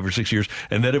for 5 or 6 years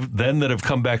and that have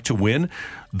come back to win,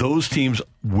 those teams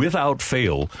without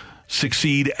fail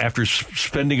succeed after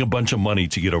spending a bunch of money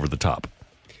to get over the top.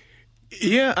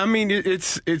 Yeah, I mean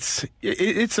it's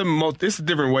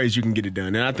different ways you can get it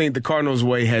done, and I think the Cardinals'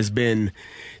 way has been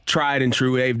tried and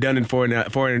true. They've done it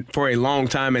for a long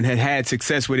time and had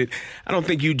success with it. I don't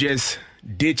think you just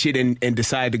ditch it and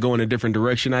decide to go in a different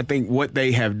direction. I think what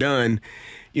they have done,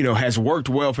 has worked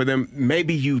well for them.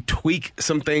 Maybe you tweak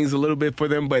some things a little bit for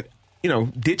them, but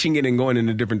ditching it and going in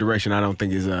a different direction, I don't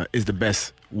think is the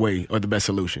best way or the best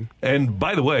solution. And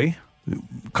by the way,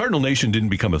 Cardinal Nation didn't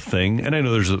become a thing, and I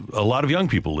know there's a lot of young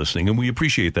people listening, and we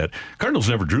appreciate that. Cardinals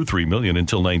never drew 3 million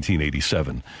until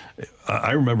 1987.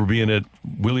 I remember being at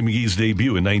Willie McGee's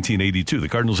debut in 1982. The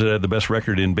Cardinals had the best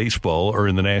record in baseball, or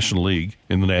in the National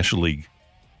League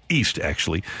East,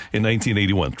 actually, in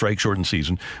 1981, strike-shortened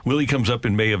season. Willie comes up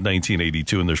in May of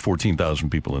 1982, and there's 14,000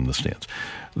 people in the stands.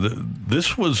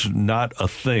 This was not a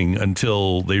thing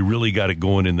until they really got it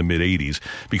going in the mid-'80s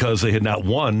because they had not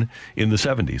won in the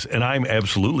 70s. And I'm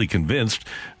absolutely convinced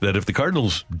that if the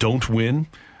Cardinals don't win,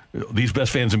 these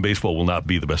best fans in baseball will not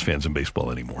be the best fans in baseball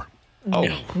anymore. Oh,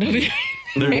 they're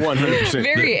 100%.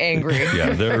 Very angry.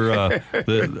 Yeah,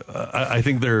 I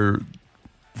think they're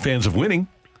fans of winning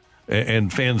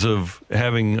and fans of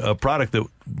having a product that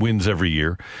wins every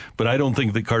year. But I don't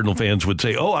think that Cardinal fans would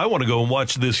say, I want to go and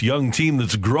watch this young team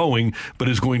that's growing but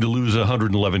is going to lose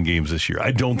 111 games this year.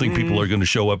 I don't think people are going to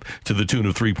show up to the tune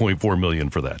of $3.4 million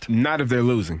for that. Not if they're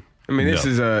losing. I mean, this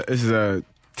is a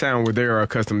town where they are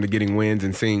accustomed to getting wins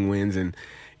and seeing wins, and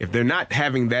if they're not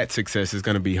having that success, it's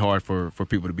going to be hard for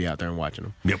people to be out there and watching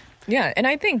them. Yep. Yeah, and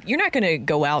I think you're not going to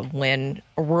go out and win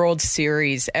a World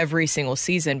Series every single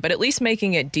season, but at least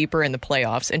making it deeper in the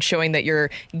playoffs and showing that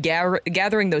you're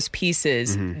gathering those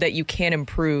pieces that you can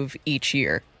improve each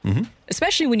year. Mm-hmm.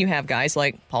 Especially when you have guys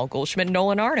like Paul Goldschmidt and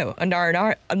Nolan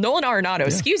Arenado,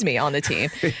 excuse me, on the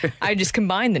team. I just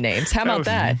combined the names. How about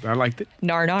that? I liked it.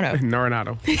 Naranado.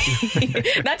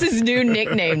 That's his new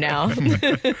nickname now.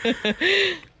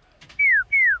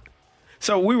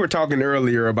 So we were talking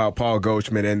earlier about Paul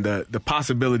Goldschmidt and the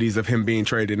possibilities of him being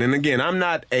traded. And again, I'm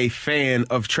not a fan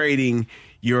of trading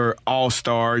your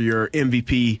all-star, your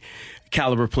MVP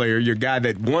caliber player, your guy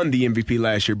that won the MVP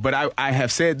last year. But I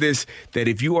have said this, that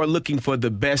if you are looking for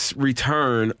the best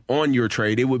return on your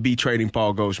trade, it would be trading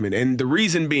Paul Goldschmidt. And the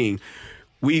reason being,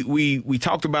 we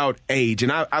talked about age,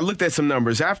 and I looked at some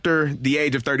numbers. After the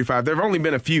age of 35, there have only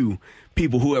been a few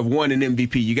people who have won an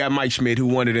MVP. You got Mike Schmidt, who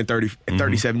won it in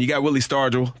 37. You got Willie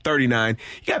Stargell, 39.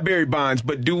 You got Barry Bonds,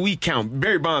 but do we count?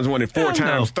 Barry Bonds won it 4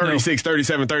 times, 36,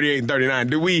 37, 38, and 39.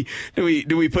 Do we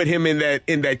put him in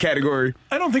that category?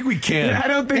 I don't think we can. I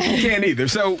don't think we can either.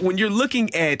 So when you're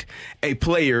looking at a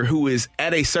player who is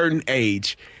at a certain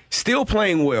age, still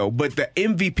playing well, but the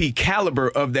MVP caliber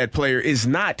of that player it's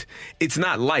not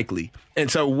likely. And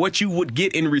so what you would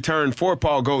get in return for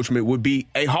Paul Goldschmidt would be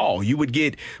a haul. You would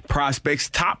get prospects,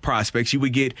 top prospects. You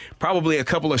would get probably a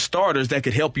couple of starters that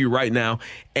could help you right now.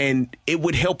 And it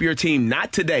would help your team,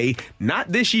 not today, not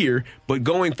this year, but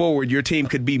going forward, your team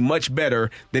could be much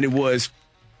better than it was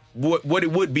what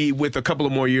it would be with a couple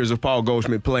of more years of Paul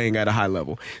Goldschmidt playing at a high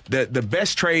level. The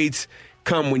best trades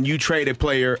come when you trade a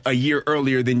player a year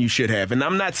earlier than you should have. And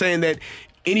I'm not saying that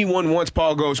anyone wants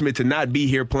Paul Goldschmidt to not be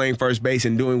here playing first base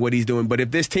and doing what he's doing, but if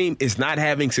this team is not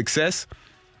having success,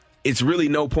 it's really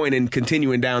no point in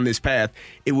continuing down this path.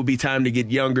 It will be time to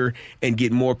get younger and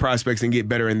get more prospects and get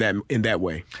better in that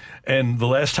way. And the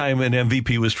last time an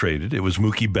MVP was traded, it was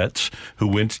Mookie Betts, who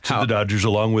went to the Dodgers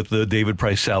along with the David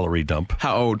Price salary dump.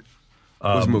 How old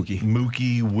was Mookie?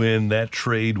 Mookie, when that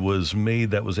trade was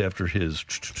made, that was after his,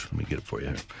 let me get it for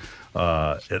you.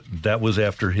 That was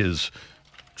after his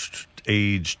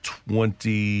age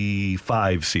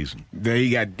 25 season. He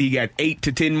got 8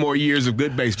 to 10 more years of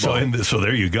good baseball. So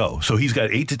there you go. So he's got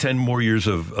 8 to 10 more years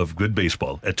of good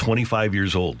baseball at 25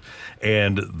 years old.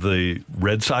 And the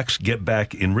Red Sox get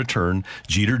back in return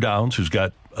Jeter Downs, who's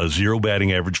got a 0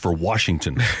 batting average for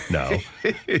Washington now.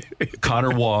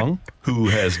 Connor Wong, who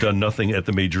has done nothing at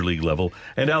the major league level,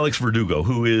 and Alex Verdugo,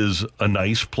 who is a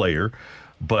nice player,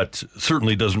 but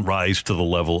certainly doesn't rise to the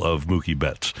level of Mookie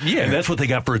Betts. Yeah. And that's what they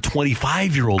got for a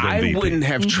 25-year-old MVP. I wouldn't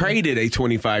have traded a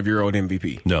 25-year-old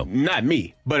MVP. No. Not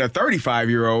me, but a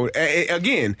 35-year-old.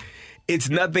 Again, it's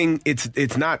nothing.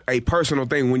 It's not a personal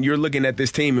thing. When you're looking at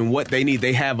this team and what they need,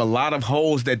 they have a lot of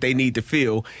holes that they need to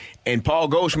fill. And Paul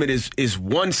Goldschmidt is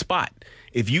one spot.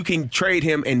 If you can trade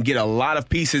him and get a lot of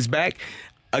pieces back,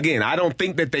 again, I don't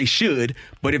think that they should.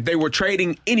 But if they were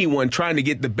trading anyone trying to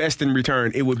get the best in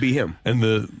return, it would be him. And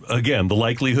the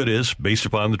likelihood is, based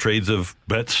upon the trades of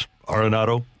Betts,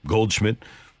 Arenado, Goldschmidt,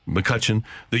 McCutchen,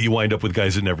 that you wind up with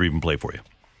guys that never even play for you.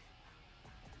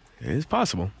 It's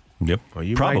possible. Yep, or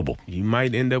you probable. You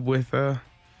might end up with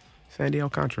Sandy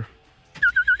Alcantara.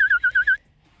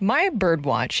 My bird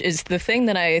watch is the thing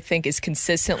that I think is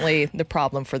consistently the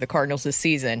problem for the Cardinals this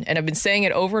season. And I've been saying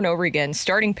it over and over again,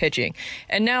 starting pitching.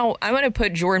 And now I'm going to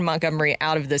put Jordan Montgomery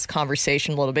out of this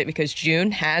conversation a little bit because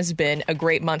June has been a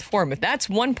great month for him. If that's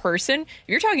one person, if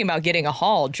you're talking about getting a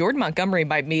haul, Jordan Montgomery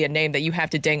might be a name that you have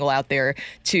to dangle out there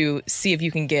to see if you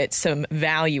can get some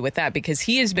value with that because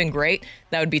he has been great.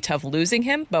 That would be tough losing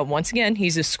him. But once again,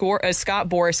 he's a Scott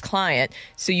Boras client,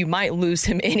 so you might lose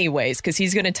him anyways because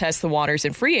he's going to test the waters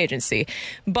in free agency.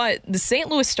 But the St.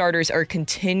 Louis starters are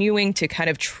continuing to kind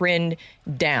of trend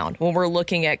down. When we're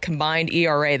looking at combined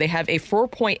ERA, they have a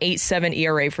 4.87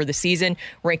 ERA for the season,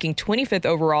 ranking 25th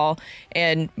overall.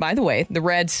 And by the way, the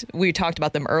Reds, we talked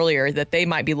about them earlier, that they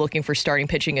might be looking for starting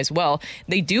pitching as well.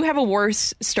 They do have a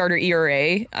worse starter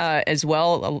ERA as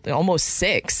well, almost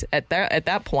 6 at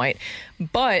that point.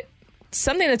 But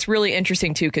something that's really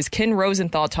interesting, too, because Ken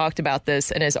Rosenthal talked about this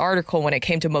in his article when it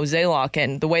came to Mozeliak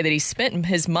and the way that he spent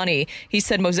his money. He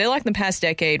said Mozeliak in the past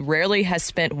decade rarely has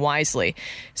spent wisely.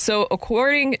 So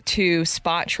according to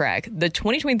Spot Track, the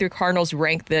 2023 Cardinals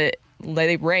rank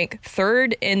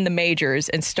third in the majors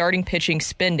in starting pitching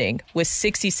spending with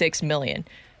 $66 million.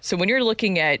 So when you're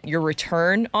looking at your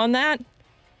return on that,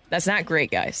 that's not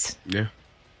great, guys. Yeah.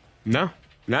 No.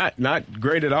 Not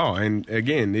great at all. And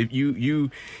again, if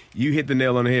you hit the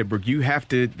nail on the head, Brooke.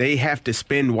 They have to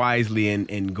spend wisely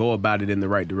and go about it in the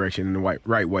right direction, in the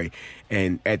right way.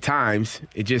 And at times,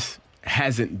 it just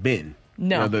hasn't been.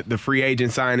 No, the free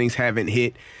agent signings haven't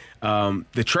hit.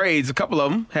 The trades, a couple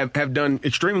of them have done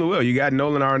extremely well. You got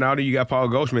Nolan Arenado, you got Paul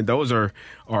Goldschmidt. Those are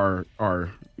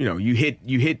you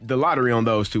hit the lottery on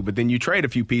those two, but then you trade a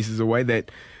few pieces away that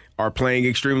are playing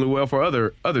extremely well for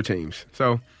other teams.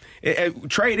 So.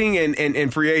 Trading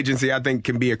and free agency, I think,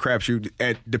 can be a crapshoot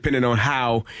depending on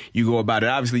how you go about it.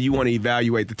 Obviously, you want to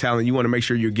evaluate the talent. You want to make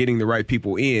sure you're getting the right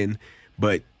people in.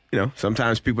 But,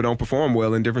 sometimes people don't perform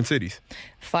well in different cities.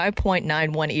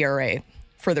 5.91 ERA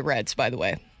for the Reds, by the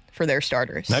way, for their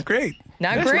starters. Not great.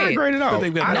 That's not great at all.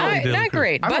 Not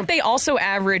great. But they also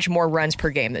average more runs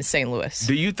per game than St. Louis.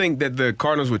 Do you think that the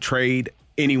Cardinals would trade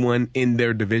anyone in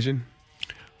their division?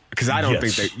 Because I don't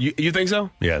think they. You think so?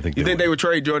 Yeah, I think you think they would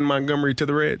trade Jordan Montgomery to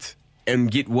the Reds and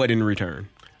get what in return?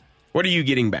 What are you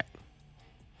getting back?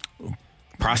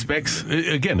 Prospects?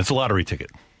 Again, it's a lottery ticket.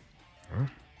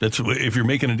 That's if you're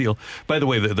making a deal. By the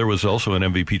way, there was also an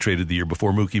MVP traded the year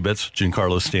before Mookie Betts,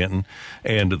 Giancarlo Stanton,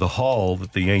 and the haul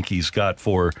that the Yankees got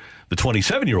for the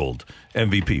 27-year-old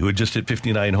MVP who had just hit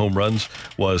 59 home runs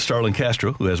was Starlin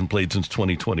Castro, who hasn't played since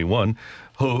 2021.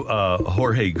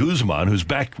 Jorge Guzman, who's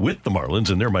back with the Marlins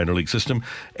in their minor league system,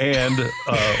 and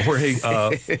Jose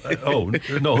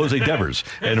Devers.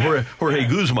 And Jorge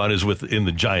Guzman is in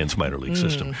the Giants minor league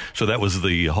system. So that was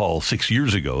the haul 6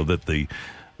 years ago that the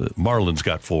Marlins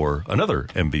got for another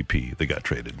MVP that got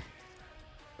traded.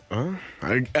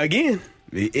 Again,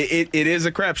 it is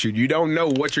a crapshoot. You don't know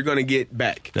what you're going to get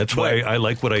back. That's why I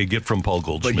like what I get from Paul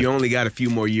Goldschmidt. But you only got a few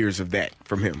more years of that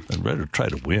from him. I'd rather try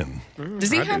to win.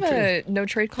 Does he have a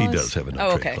no-trade clause? He does have a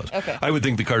no-trade clause. Okay. I would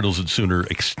think the Cardinals would sooner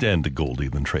extend Goldie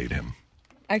than trade him.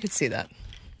 I could see that.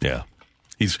 Yeah.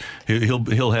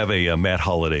 He'll have a Matt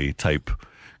Holliday type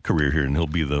career here, and he'll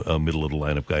be the middle of the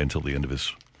lineup guy until the end of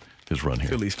his run here.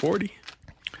 Till he's 40?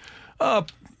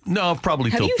 No,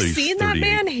 probably till 30. Have you seen that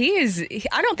man?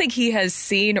 I don't think he has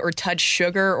seen or touched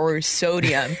sugar or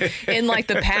sodium in like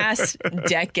the past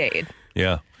decade.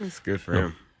 Yeah. That's good for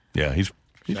him. Yeah,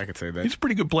 I could say that. He's a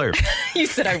pretty good player. You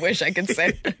said I wish I could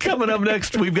say. Coming up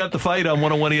next, we've got The Fight on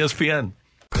 101 ESPN.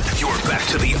 You're back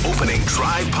to the Opening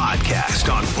Drive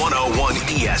podcast on 101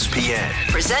 ESPN.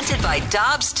 Presented by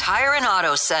Dobbs Tire and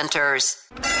Auto Centers.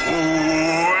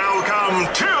 Welcome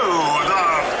to The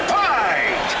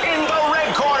Fight. In the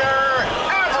red corner,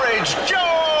 Average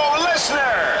Joe Listener.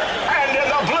 And in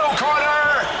the blue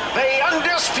corner, the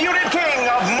undisputed king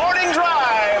of Morning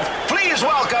Drive. Please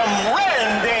welcome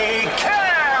Randy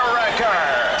Carricker.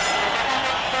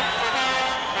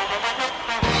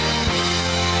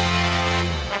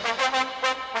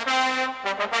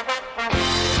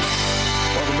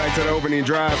 back to the opening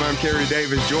drive. I'm Kerry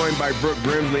Davis, joined by Brooke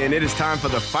Grimsley, and it is time for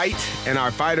the fight. And our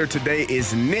fighter today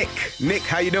is Nick. Nick,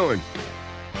 how you doing?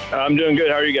 I'm doing good.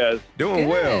 How are you guys? Doing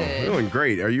well. Doing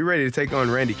great. Are you ready to take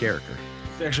on Randy Carricker?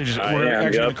 Actually, we're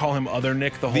actually going to call him Other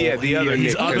Nick the whole. Yeah, the other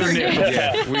Nick. Other Nick.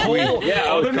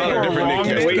 Other Nick or wrong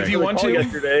Nick if you want to.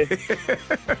 Yesterday,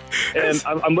 and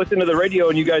I'm listening to the radio,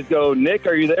 and you guys go, "Nick,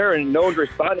 are you there?" And no one's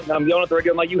responding. And I'm yelling at the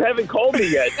radio. I'm like, "You haven't called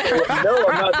me yet." No,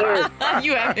 I'm not there.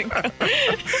 You haven't.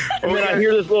 And then I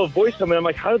hear this little voice coming. I'm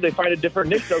like, "How did they find a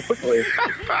different Nick so quickly?"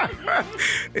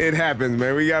 It happens,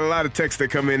 man. We got a lot of texts that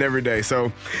come in every day.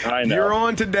 So I know. You're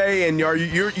on today, and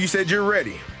you said you're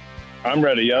ready. I'm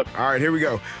ready, yep. All right, here we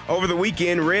go. Over the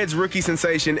weekend, Reds rookie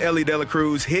sensation Ellie De La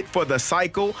Cruz hit for the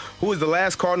cycle. Who was the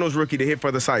last Cardinals rookie to hit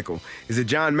for the cycle? Is it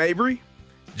John Mabry,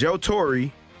 Joe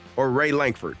Torre, or Ray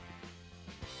Lankford?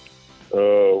 What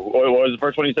was the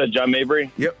first one you said? John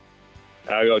Mabry? Yep.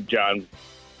 I'll go John.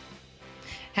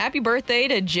 Happy birthday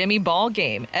to Jimmy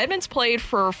Ballgame. Edmonds played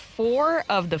for 4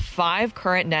 of the 5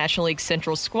 current National League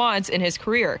Central squads in his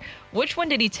career. Which one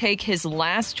did he take his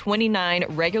last 29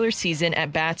 regular season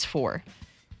at bats for?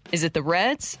 Is it the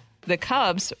Reds, the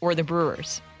Cubs, or the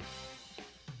Brewers?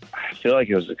 I feel like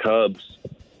it was the Cubs.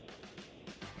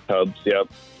 Cubs, yep.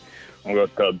 I'll go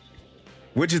with Cubs.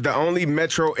 Which is the only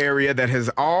metro area that has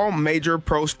all major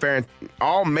pro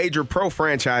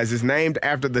franchises named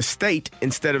after the state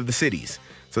instead of the cities?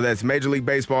 So that's Major League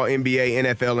Baseball, NBA,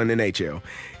 NFL, and NHL.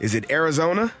 Is it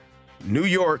Arizona, New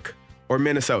York, or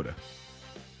Minnesota?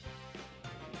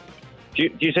 Do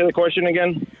you say the question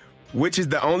again? Which is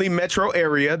the only metro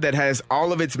area that has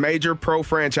all of its major pro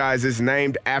franchises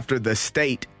named after the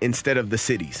state instead of the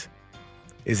cities?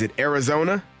 Is it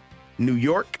Arizona, New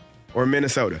York, or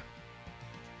Minnesota?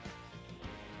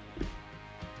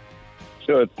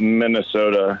 So it's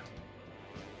Minnesota.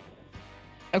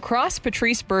 Across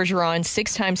Patrice Bergeron's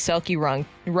 6-time Selke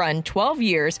run, 12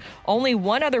 years, only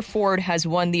one other forward has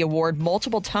won the award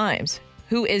multiple times.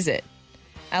 Who is it?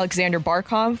 Alexander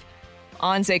Barkov,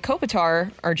 Anze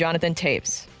Kopitar, or Jonathan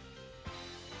Toews?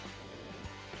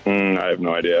 I have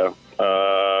no idea.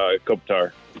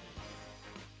 Kopitar.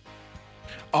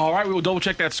 All right, we will double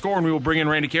check that score and we will bring in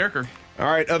Randy Carricker.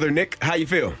 All right, Other Nick, how you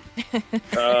feel?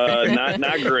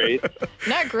 Not great.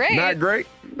 Not great. Not great?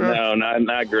 No,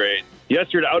 not great.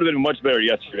 Yesterday, I would have been much better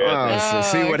yesterday. So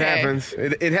see what happens.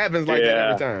 It happens like that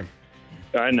every time.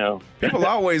 I know. People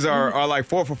always are like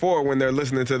 4 for 4 when they're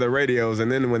listening to the radios,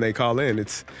 and then when they call in,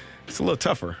 it's a little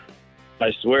tougher.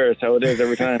 I swear, it's how it is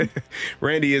every time.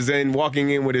 Randy is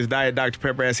walking in with his Diet Dr.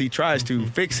 Pepper as he tries to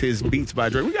fix his Beats by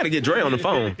Dre. We got to get Dre on the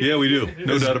phone. Yeah, we do.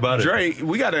 No doubt about it. Dre,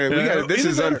 we got to. This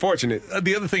is unfortunate.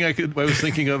 The other thing I was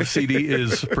thinking of, CD,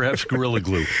 is perhaps Gorilla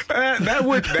Glue. That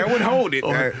would hold it.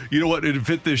 Or, you know what? It'd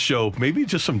fit this show. Maybe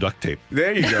just some duct tape.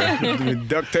 There you go.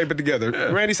 Duct tape it together.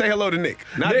 Yeah. Randy, say hello to Nick.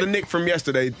 Not the Nick from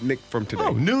yesterday. Nick from today.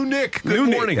 Oh, new Nick.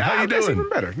 Good morning. Nick. How you That's doing? even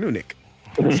better. New Nick.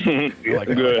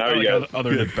 Good. How are you guys?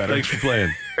 Other Nick better. Thanks for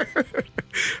playing.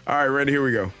 All right, Randy, here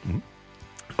we go. Mm-hmm.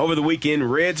 Over the weekend,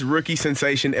 Reds rookie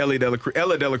sensation Ella De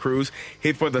La Cruz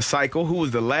hit for the cycle. Who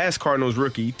was the last Cardinals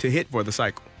rookie to hit for the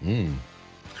cycle?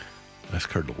 Last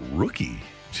Cardinal rookie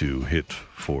to hit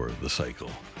for the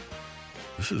cycle.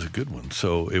 This is a good one.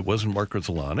 So it wasn't Mark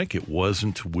Grudzielanek. It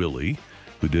wasn't Willie,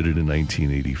 who did it in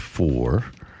 1984.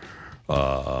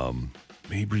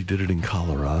 Mabry did it in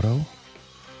Colorado.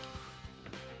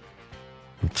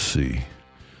 Let's see.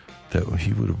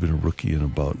 He would have been a rookie in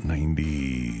about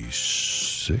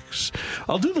 96.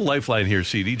 I'll do the lifeline here,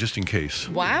 CD, just in case.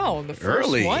 Wow, the first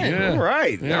one. Yeah. All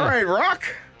right. Yeah. All right, Rock.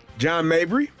 John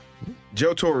Mabry,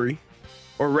 Joe Torre,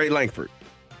 or Ray Lankford?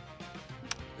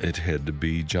 It had to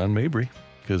be John Mabry,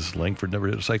 because Lankford never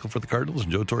hit a cycle for the Cardinals,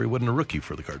 and Joe Torre wasn't a rookie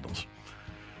for the Cardinals.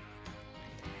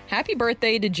 Happy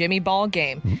birthday to Jimmy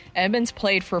Ballgame. Edmonds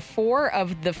played for 4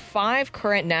 of the 5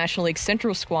 current National League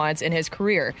Central squads in his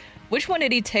career. Which one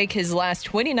did he take his last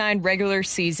 29 regular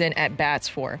season at bats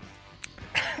for?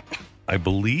 I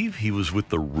believe he was with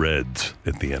the Reds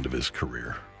at the end of his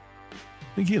career.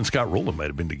 I think he and Scott Rowland might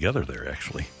have been together there,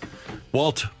 actually.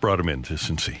 Walt brought him into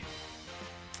Cincy.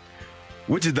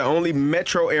 Which is the only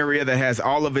metro area that has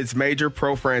all of its major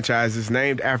pro franchises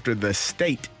named after the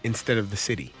state instead of the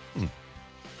city?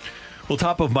 Well,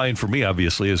 top of mind for me,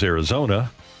 obviously, is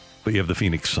Arizona, but you have the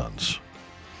Phoenix Suns.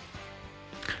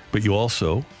 But you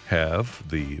also have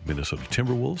the Minnesota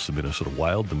Timberwolves, the Minnesota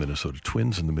Wild, the Minnesota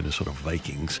Twins, and the Minnesota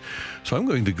Vikings. So I'm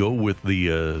going to go with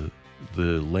the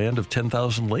land of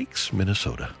 10,000 lakes,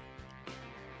 Minnesota.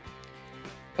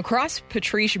 Across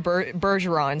Patrice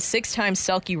Bergeron's 6-time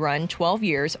Selke run, 12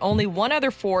 years, only one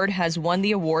other forward has won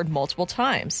the award multiple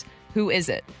times. Who is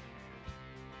it?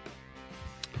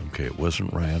 Okay, it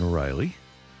wasn't Ryan O'Reilly.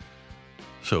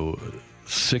 So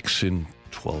 6 in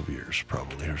 12 years,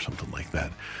 probably, or something like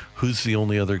that. Who's the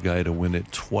only other guy to win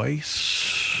it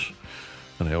twice?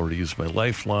 And I already used my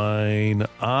lifeline.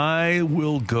 I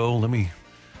will go. Let me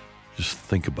just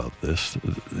think about this.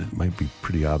 It might be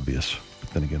pretty obvious,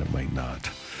 but then again, it might not.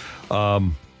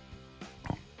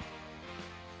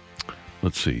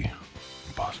 Let's see.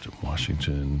 Boston,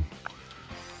 Washington.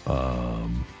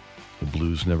 The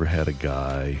Blues never had a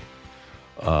guy.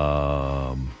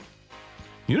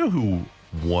 You know who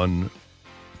won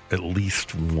at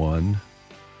least one?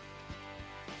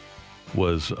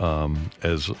 Was,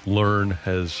 as Learn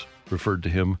has referred to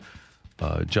him,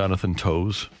 Jonathan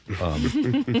Toews.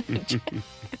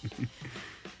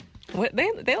 What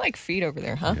they like feet over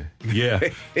there, huh? Yeah.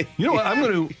 You know what? I'm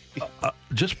going to,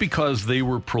 just because they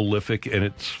were prolific and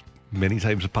it's many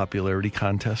times a popularity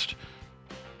contest,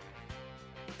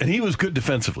 and he was good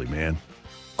defensively, man,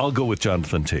 I'll go with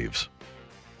Jonathan Toews.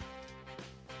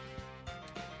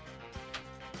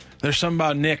 There's something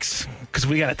about Knicks because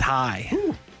we got a tie.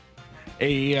 Ooh.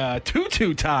 A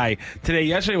 2-2 tie today.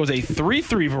 Yesterday was a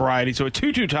 3-3 variety, so a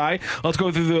 2-2 tie. Let's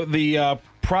go through the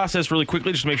process really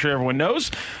quickly just to make sure everyone knows.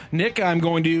 Nick, I'm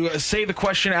going to say the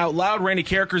question out loud. Randy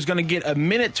Carricker is going to get a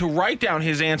minute to write down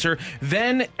his answer.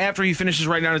 Then, after he finishes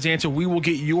writing down his answer, we will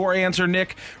get your answer,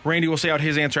 Nick. Randy will say out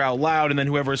his answer out loud, and then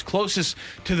whoever is closest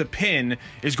to the pin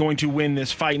is going to win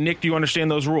this fight. Nick, do you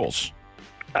understand those rules?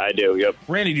 I do, yep.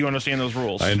 Randy, do you understand those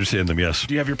rules? I understand them, yes.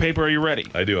 Do you have your paper? Are you ready?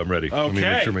 I do, I'm ready. Okay. Let me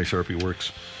make sure my Sharpie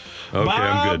works. Okay, Bob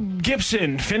I'm good.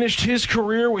 Gibson finished his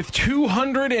career with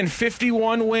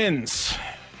 251 wins.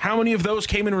 How many of those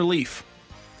came in relief?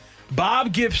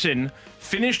 Bob Gibson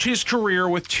finished his career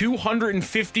with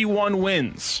 251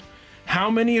 wins. How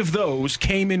many of those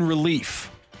came in relief?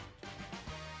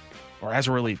 Or as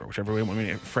a reliever, whichever way you want me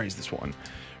to phrase this one.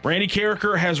 Randy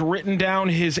Carricker has written down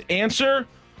his answer.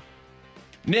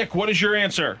 Nick, what is your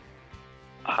answer?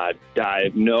 I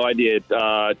have no idea.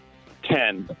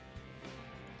 10.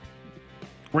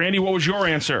 Randy, what was your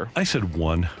answer? I said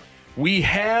 1. We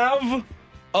have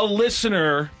a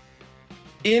listener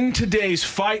in today's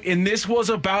fight, and this was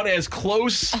about as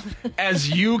close as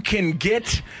you can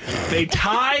get. They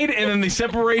tied, and then the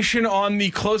separation on the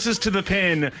closest to the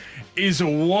pin is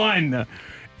 1.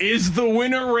 Is the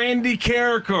winner Randy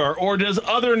Carricker, or does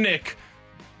other Nick,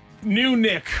 new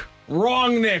Nick,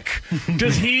 wrong Nick,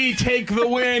 does he take the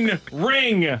win?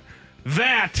 Ring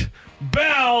that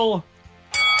bell.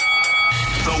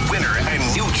 The winner and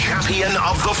new champion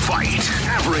of the fight,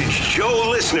 Average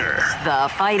Joe Listener. The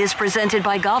fight is presented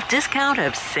by Golf Discount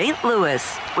of St.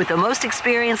 Louis, with the most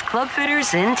experienced club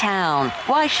fitters in town.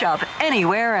 Why shop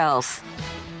anywhere else?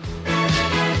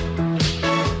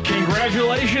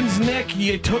 Congratulations, Nick.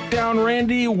 You took down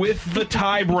Randy with the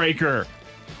tiebreaker.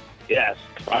 Yes,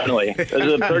 finally. This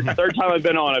is the third time I've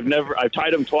been on. I've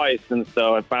tied him twice, and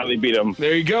so I finally beat him.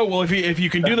 There you go. Well, if you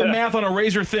can do the math on a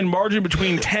razor-thin margin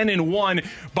between 10 and 1,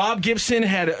 Bob Gibson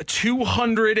had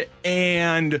 200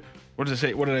 and... What did I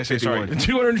say?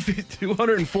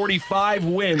 245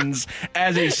 wins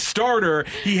as a starter.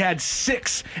 He had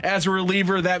 6 as a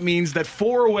reliever. That means that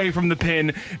 4 away from the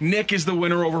pin. Nick is the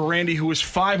winner over Randy, who was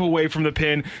 5 away from the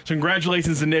pin. So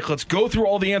congratulations to Nick. Let's go through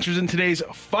all the answers in today's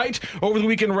fight. Over the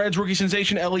weekend, Reds rookie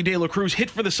sensation Ellie De La Cruz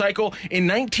hit for the cycle in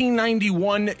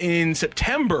 1991 in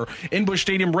September in Busch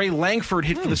Stadium. Ray Langford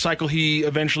hit for the cycle. He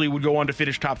eventually would go on to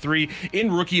finish top 3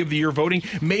 in Rookie of the Year voting.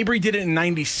 Mabry did it in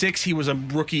 96. He was a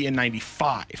rookie in 95.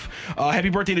 Happy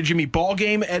birthday to Jimmy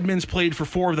Ballgame. Edmonds played for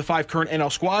 4 of the 5 current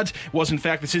NL squads. Was in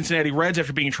fact the Cincinnati Reds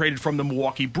after being traded from the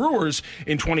Milwaukee Brewers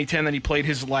in 2010. Then he played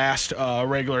his last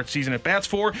regular season at bats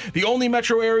for. The only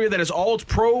metro area that has all its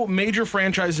pro major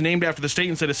franchises named after the state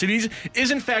instead of cities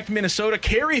is in fact Minnesota.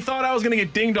 Carrie thought I was going to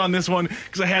get dinged on this one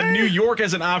because I had New York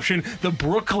as an option. The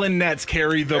Brooklyn Nets,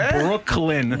 Carrie. The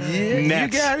Brooklyn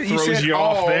Nets. You throws you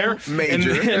off there.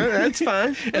 Major. That's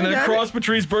fine. And then across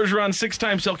Patrice Bergeron,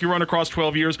 6-time Selke run across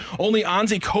 12 years. Only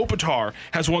Anze Kopitar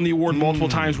has won the award multiple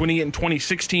times, winning it in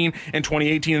 2016 and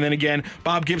 2018. And then again,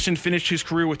 Bob Gibson finished his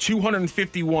career with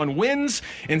 251 wins,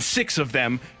 and 6 of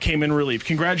them came in relief.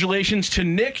 Congratulations to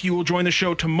Nick. You will join the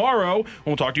show tomorrow, and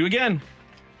we'll talk to you again.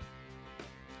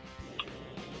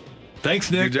 Thanks,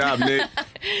 Nick. Good job, Nick.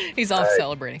 He's off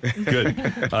celebrating. Good.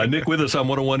 Nick with us on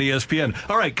 101 ESPN.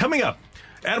 All right, coming up.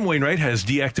 Adam Wainwright has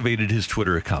deactivated his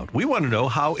Twitter account. We want to know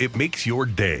how it makes your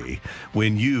day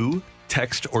when you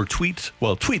text or tweet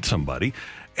somebody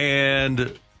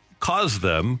and cause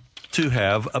them to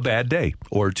have a bad day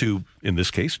or to, in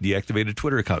this case, deactivate a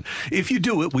Twitter account. If you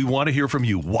do it, we want to hear from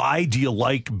you. Why do you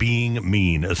like being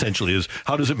mean? Essentially, is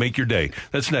how does it make your day?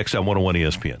 That's next on 101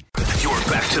 ESPN.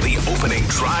 You're back to the Opening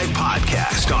Drive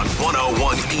podcast on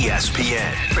 101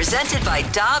 ESPN. Presented by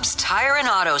Dobbs Tire and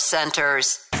Auto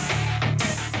Centers.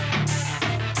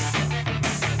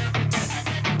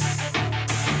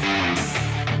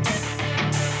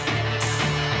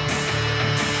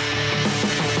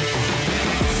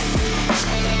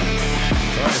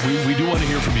 We do want to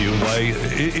hear from you. Why,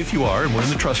 if you are, and we're in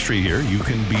the trust tree here, you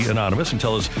can be anonymous and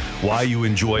tell us why you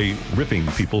enjoy ripping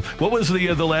people. What was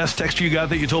the last text you got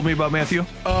that you told me about, Matthew?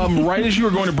 Right as you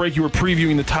were going to break, you were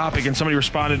previewing the topic, and somebody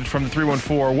responded from the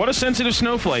 314. What a sensitive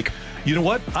snowflake. You know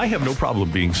what? I have no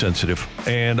problem being sensitive,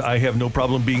 and I have no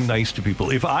problem being nice to people.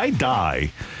 If I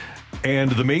die,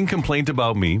 and the main complaint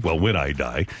about me, well, when I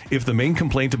die, if the main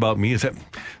complaint about me is that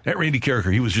Randy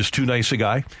Carricker, he was just too nice a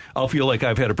guy, I'll feel like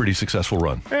I've had a pretty successful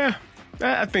run. Yeah,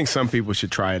 I think some people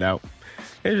should try it out.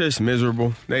 They're just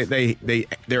miserable.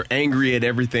 They're angry at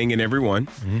everything and everyone,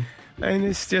 and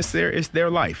it's just their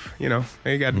life. You know,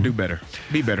 they got to do better,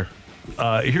 be better.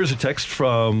 Here's a text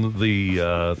from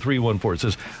the 314. It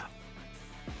says,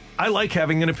 "I like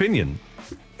having an opinion.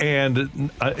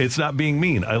 And it's not being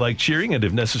mean. I like cheering and,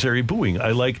 if necessary, booing. I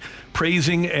like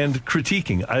praising and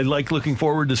critiquing. I like looking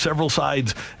forward to several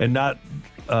sides and not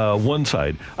one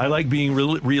side. I like being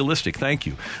realistic. Thank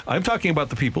you." I'm talking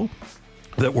about the people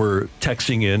that were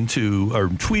texting in to or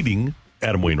tweeting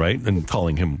Adam Wainwright and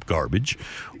calling him garbage,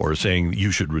 or saying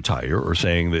you should retire, or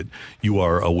saying that you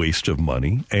are a waste of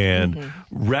money. And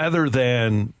rather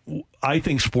than, I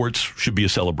think sports should be a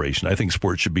celebration. I think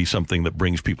sports should be something that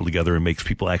brings people together and makes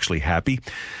people actually happy.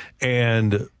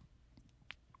 And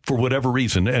for whatever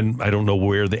reason, and I don't know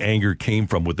where the anger came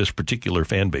from with this particular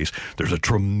fan base, there's a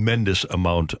tremendous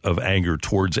amount of anger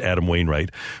towards Adam Wainwright,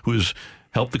 who is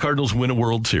helped the Cardinals win a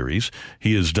World Series.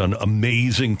 He has done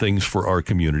amazing things for our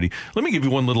community. Let me give you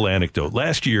one little anecdote.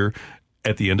 Last year,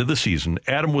 at the end of the season,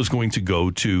 Adam was going to go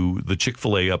to the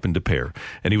Chick-fil-A up in Des Peres,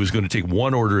 and he was going to take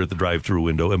one order at the drive-thru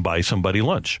window and buy somebody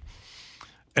lunch.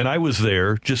 And I was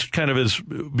there just kind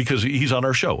of because he's on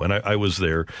our show, and I was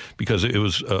there because it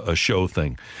was a show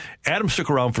thing. Adam stuck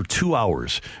around for 2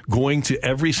 hours, going to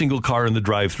every single car in the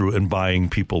drive-thru and buying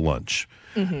people lunch.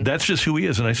 That's just who he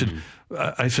is. And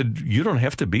I said, you don't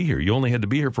have to be here. You only had to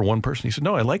be here for one person. He said,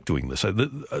 no, I like doing this.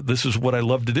 This is what I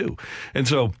love to do. And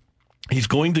so he's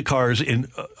going to cars in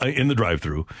the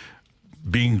drive-thru,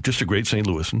 being just a great St.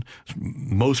 Louisan.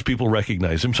 Most people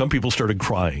recognize him. Some people started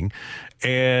crying.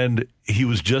 And he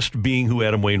was just being who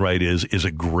Adam Wainwright is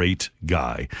a great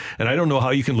guy. And I don't know how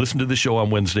you can listen to the show on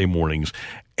Wednesday mornings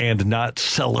and not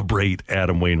celebrate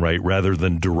Adam Wainwright rather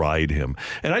than deride him.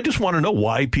 And I just want to know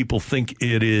why people think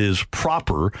it is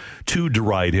proper to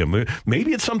deride him.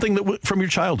 Maybe it's something that from your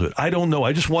childhood. I don't know.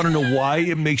 I just want to know why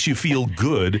it makes you feel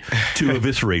good to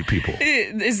eviscerate people.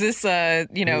 Is this,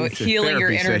 healing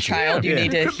your inner child? You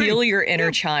need to heal your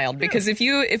inner child, because if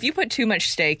you put too much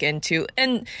stake into,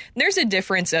 and there's a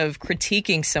difference of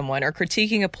critiquing someone or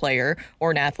critiquing a player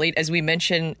or an athlete. As we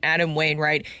mentioned, Adam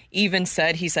Wainwright even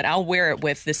said, I'll wear it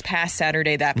with this past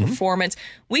Saturday, that performance.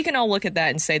 We can all look at that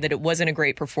and say that it wasn't a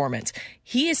great performance.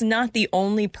 He is not the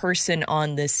only person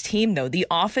on this team, though. The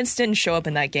offense didn't show up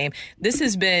in that game. This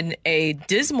has been a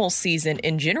dismal season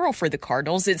in general for the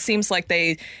Cardinals. It seems like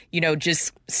they,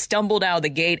 just stumbled out of the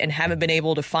gate and haven't been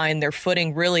able to find their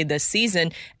footing really this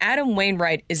season. Adam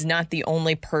Wainwright is not the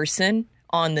only person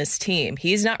on this team.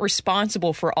 He's not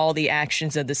responsible for all the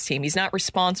actions of this team. He's not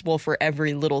responsible for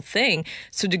every little thing.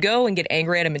 So to go and get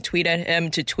angry at him and tweet at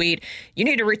him, to tweet, you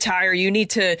need to retire, you need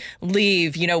to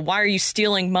leave, why are you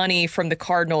stealing money from the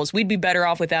Cardinals? We'd be better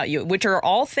off without you, which are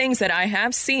all things that I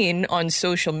have seen on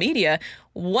social media.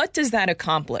 What does that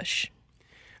accomplish?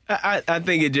 I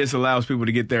think it just allows people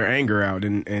to get their anger out.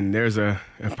 And there's a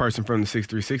person from the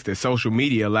 636 that social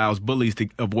media allows bullies to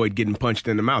avoid getting punched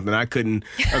in the mouth. And I couldn't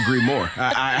agree more.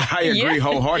 I agree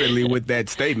wholeheartedly with that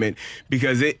statement,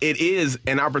 because it is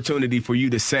an opportunity for you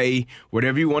to say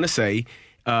whatever you want to say.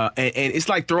 And it's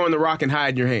like throwing the rock and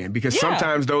hiding your hand, because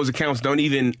sometimes those accounts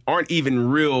aren't even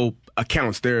real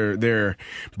accounts. They're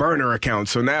burner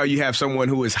accounts. So now you have someone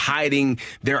who is hiding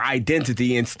their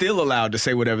identity and still allowed to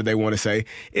say whatever they want to say.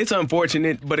 It's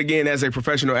unfortunate, but again, as a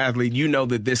professional athlete, you know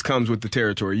that this comes with the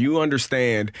territory. You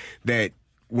understand that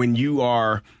when you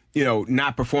are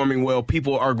not performing well,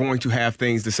 people are going to have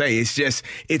things to say.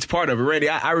 It's part of it. Randy,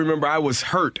 I remember I was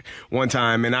hurt one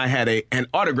time and I had an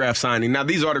autograph signing. Now,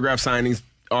 these autograph signings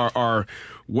are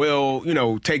well,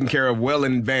 taken care of well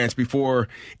in advance before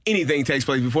anything takes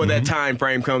place, before that time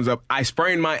frame comes up. I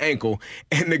sprained my ankle,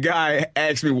 and the guy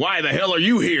asked me, "Why the hell are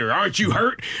you here? Aren't you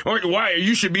hurt? Or why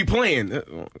you should be playing?"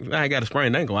 I got a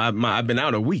sprained ankle. I've been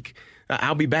out a week.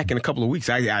 I'll be back in a couple of weeks.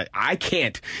 I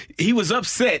can't. He was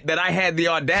upset that I had the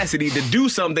audacity to do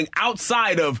something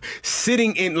outside of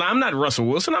sitting in. I'm not Russell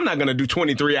Wilson. I'm not going to do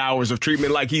 23 hours of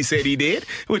treatment like he said he did,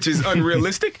 which is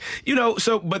unrealistic.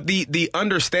 But the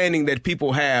understanding that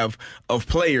people have of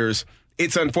players,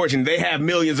 it's unfortunate. They have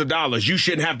millions of dollars. You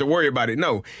shouldn't have to worry about it.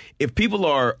 No, if people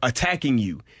are attacking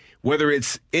you, whether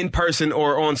it's in person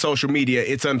or on social media,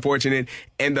 it's unfortunate.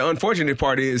 And the unfortunate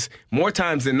part is, more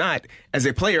times than not, as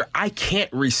a player, I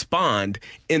can't respond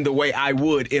in the way I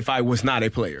would if I was not a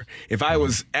player. If I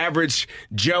was average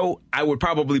Joe, I would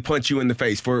probably punch you in the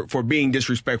face for being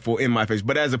disrespectful in my face.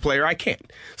 But as a player, I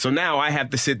can't. So now I have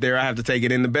to sit there. I have to take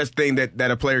it. And the best thing that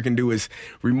a player can do is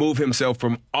remove himself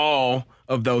from all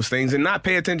of those things and not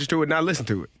pay attention to it, not listen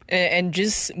to it. And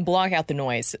just block out the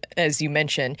noise, as you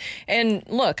mentioned. And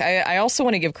look, I also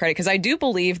want to give credit, because I do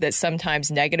believe that sometimes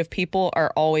negative people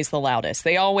are always the loudest.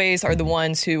 They always are the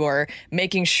ones who are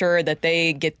making sure that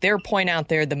they get their point out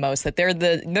there the most, that they're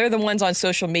the ones on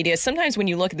social media. Sometimes when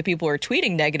you look at the people who are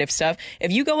tweeting negative stuff,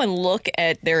 if you go and look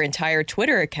at their entire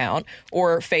Twitter account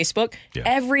or Facebook,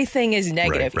 everything is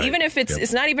negative. Right. Even if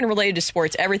it's not even related to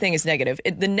sports, everything is negative.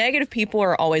 The negative people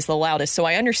are always the loudest. So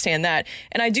I understand that.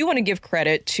 And I do want to give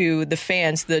credit to the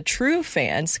fans, the true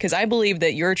fans, because I believe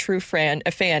that you're a true fan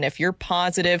if you're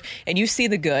positive and you see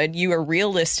the good, you are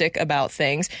realistic about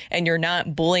things, and you're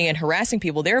not bullying and harassing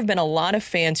people. There have been a lot of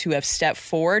fans who have stepped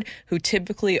forward who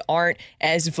typically aren't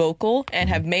as vocal and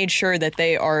have made sure that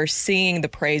they are seeing the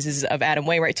praises of Adam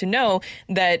Wainwright, to know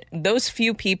that those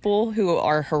few people who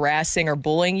are harassing or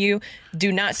bullying you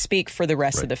do not speak for the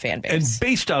rest of the fan base. And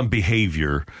based on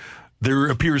behavior, there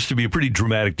appears to be a pretty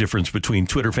dramatic difference between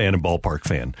Twitter fan and ballpark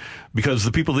fan, because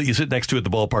the people that you sit next to at the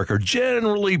ballpark are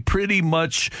generally pretty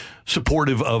much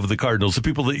supportive of the Cardinals. The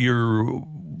people that you're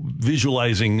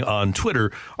visualizing on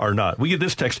Twitter are not. We get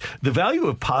this text: the value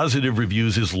of positive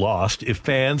reviews is lost if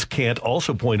fans can't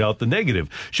also point out the negative.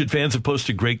 Should fans have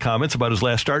posted great comments about his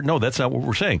last start? No, that's not what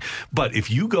we're saying. But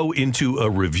if you go into a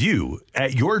review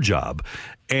at your job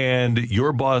and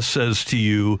your boss says to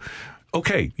you,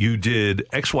 okay, you did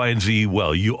X, Y, and Z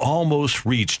well. You almost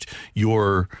reached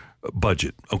your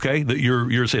budget, okay?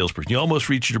 You're a salesperson. You almost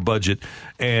reached your budget,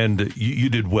 and you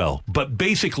did well. But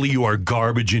basically, you are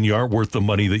garbage, and you aren't worth the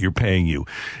money that you're paying you.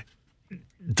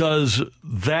 Does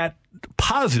that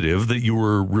positive that you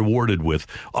were rewarded with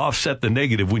offset the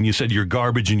negative when you said you're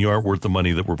garbage and you aren't worth the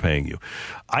money that we're paying you?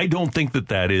 I don't think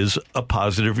that is a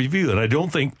positive review, and I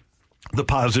don't think the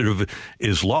positive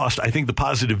is lost. I think the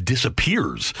positive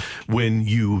disappears when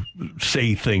you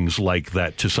say things like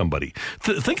that to somebody.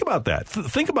 Think about that.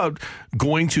 Think about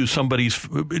going to somebody's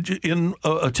in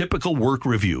a typical work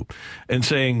review and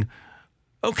saying,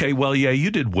 okay, well, yeah,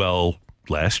 you did well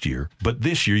last year, but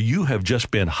this year you have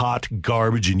just been hot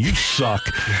garbage and you suck.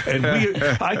 And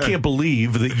I can't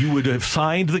believe that you would have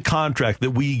signed the contract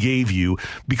that we gave you,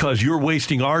 because you're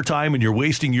wasting our time and you're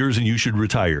wasting yours and you should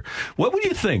retire. What would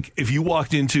you think if you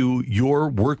walked into your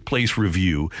workplace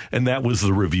review and that was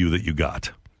the review that you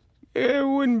got? It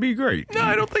wouldn't be great. No,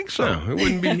 I don't think so. No, it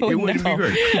wouldn't be. It wouldn't be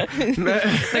great.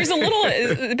 There's a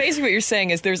little. Basically, what you're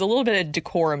saying is there's a little bit of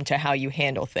decorum to how you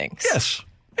handle things. Yes.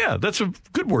 Yeah, that's a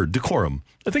good word, decorum.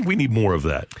 I think we need more of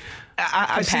that.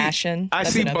 Compassion. I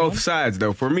see both sides,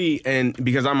 though. For me, and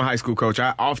because I'm a high school coach,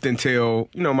 I often tell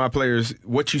my players,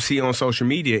 what you see on social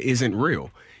media isn't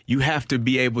real. You have to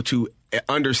be able to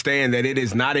understand that it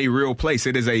is not a real place.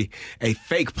 It is a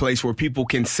fake place where people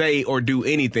can say or do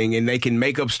anything, and they can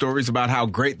make up stories about how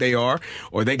great they are,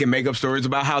 or they can make up stories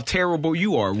about how terrible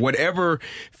you are. Whatever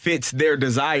fits their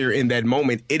desire in that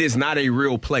moment, it is not a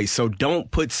real place. So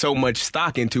don't put so much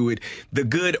stock into it, the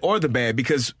good or the bad,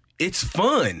 because it's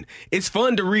fun. It's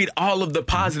fun to read all of the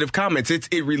positive comments.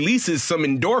 It releases some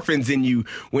endorphins in you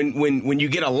when you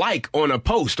get a like on a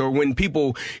post, or when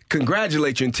people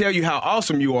congratulate you and tell you how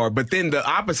awesome you are. But then the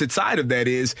opposite side of that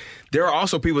is there are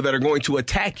also people that are going to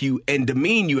attack you and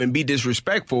demean you and be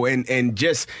disrespectful and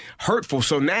just hurtful.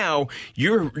 So now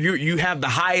you have the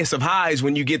highest of highs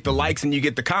when you get the likes and you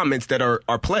get the comments that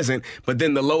are pleasant, but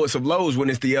then the lowest of lows when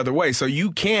it's the other way. So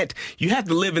you have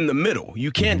to live in the middle.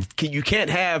 You can't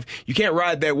have You can't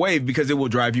ride that wave because it will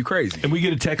drive you crazy. And we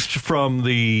get a text from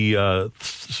the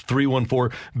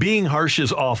 314. Being harsh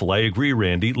is awful. I agree,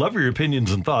 Randy. Love your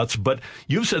opinions and thoughts, but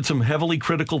you've said some heavily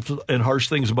critical and harsh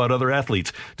things about other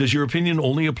athletes. Does your opinion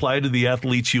only apply to the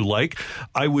athletes you like?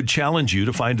 I would challenge you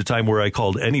to find a time where I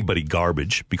called anybody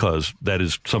garbage, because that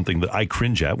is something that I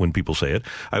cringe at when people say it.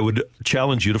 I would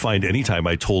challenge you to find any time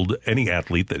I told any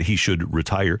athlete that he should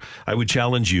retire. I would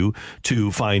challenge you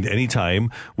to find any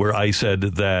time where I said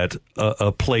that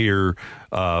a player,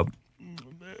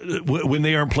 when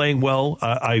they aren't playing well,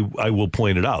 I will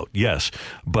point it out, yes.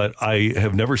 But I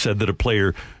have never said that a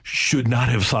player should not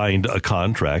have signed a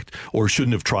contract, or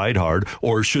shouldn't have tried hard,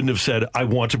 or shouldn't have said, I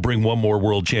want to bring one more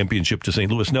world championship to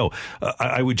St. Louis. No,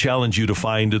 I would challenge you to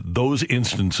find those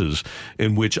instances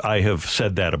in which I have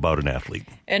said that about an athlete.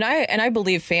 And I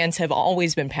believe fans have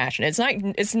always been passionate.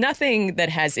 It's nothing that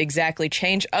has exactly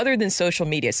changed other than social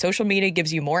media. Social media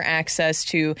gives you more access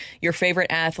to your favorite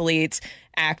athletes,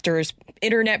 actors,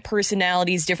 internet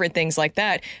personalities, different things like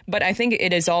that. But I think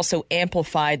it has also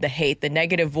amplified the hate, the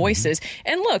negative voices.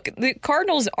 And look, the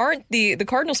Cardinals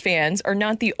fans are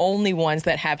not the only ones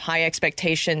that have high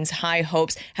expectations, high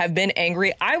hopes, have been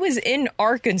angry. I was in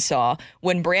Arkansas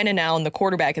when Brandon Allen, the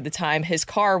quarterback at the time, his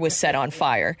car was set on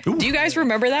fire. Ooh. Do you guys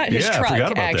remember that? His truck, I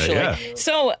forgot about actually. That, yeah.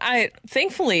 So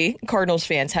thankfully, Cardinals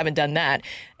fans haven't done that.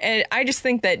 And I just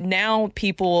think that now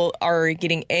people are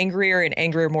getting angrier and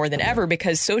angrier more than ever,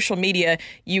 because social media,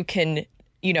 you can,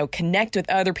 connect with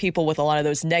other people with a lot of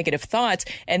those negative thoughts.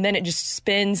 And then it just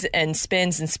spins and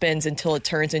spins and spins until it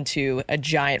turns into a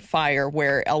giant fire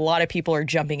where a lot of people are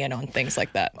jumping in on things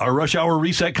like that. Our Rush Hour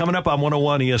Reset coming up on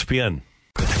 101 ESPN.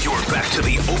 You're back to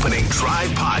the Opening Drive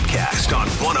podcast on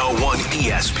 101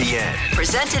 ESPN.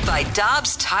 Presented by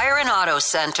Dobbs Tire and Auto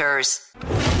Centers.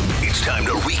 It's time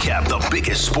to recap the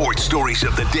biggest sports stories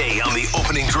of the day on the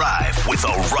Opening Drive with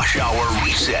a Rush Hour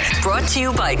Reset. Brought to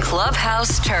you by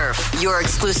Clubhouse Turf, your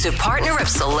exclusive partner of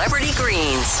Celebrity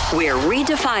Greens. We're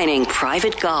redefining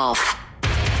private golf.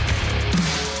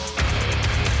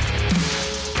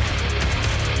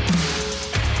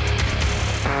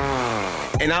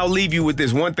 And I'll leave you with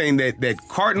this one thing that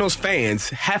Cardinals fans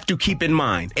have to keep in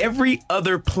mind. Every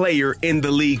other player in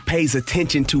the league pays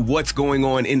attention to what's going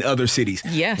on in other cities.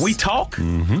 Yes. We talk.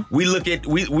 Mm-hmm. We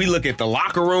look at the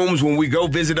locker rooms when we go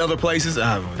visit other places.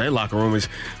 Their locker room is,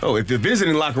 if the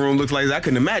visiting locker room looks like this, I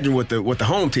couldn't imagine what the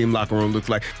home team locker room looks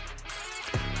like.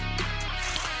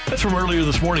 That's from earlier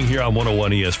this morning here on 101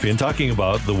 ESPN, talking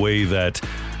about the way that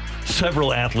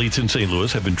several athletes in St.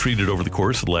 Louis have been treated over the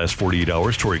course of the last 48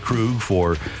 hours. Torrey Krug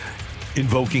for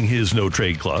invoking his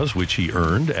no-trade clause, which he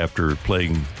earned after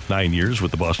playing 9 years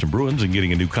with the Boston Bruins and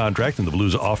getting a new contract, and the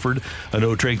Blues offered a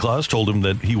no-trade clause, told him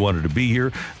that he wanted to be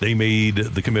here. They made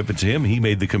the commitment to him. He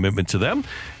made the commitment to them,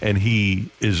 and he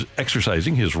is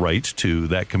exercising his right to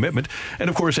that commitment. And,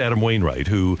 of course, Adam Wainwright,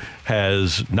 who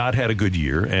has not had a good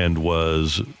year and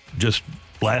was just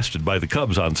blasted by the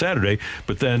Cubs on Saturday,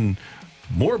 but then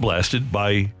more blasted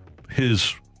by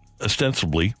his,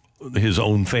 ostensibly, his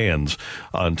own fans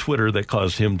on Twitter that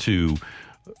caused him to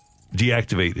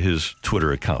deactivate his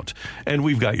Twitter account. And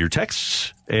we've got your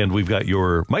texts and we've got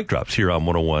your mic drops here on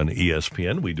 101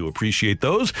 ESPN. We do appreciate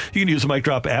those. You can use the Mic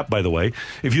Drop app, by the way,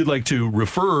 if you'd like to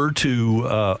refer to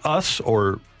us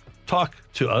or talk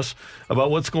to us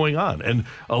about what's going on. And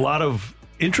a lot of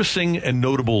interesting and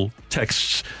notable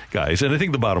texts, guys. And I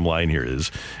think the bottom line here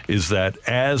is that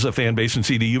as a fan base, and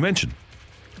CD, you mentioned,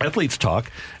 athletes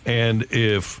talk, and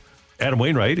if Adam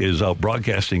Wainwright is out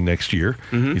broadcasting next year,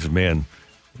 he said, man,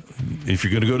 if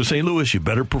you're going to go to St. Louis, you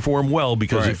better perform well,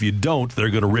 because if you don't, they're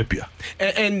going to rip you.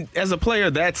 And as a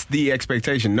player, that's the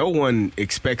expectation. No one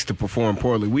expects to perform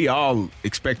poorly. We all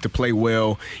expect to play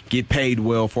well, get paid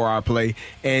well for our play,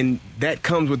 and that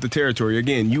comes with the territory.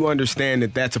 Again, you understand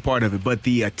that that's a part of it, but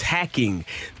the attacking,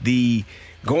 the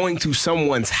going to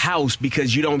someone's house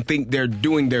because you don't think they're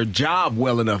doing their job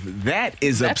well enough,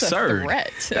 that's absurd. A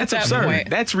threat. That's absurd. Point.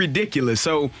 That's ridiculous.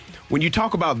 So when you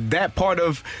talk about that part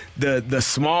of the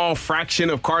small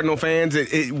fraction of Cardinal fans,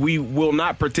 we will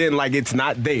not pretend like it's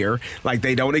not there, like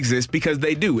they don't exist, because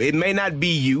they do. It may not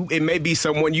be you. It may be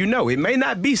someone you know. It may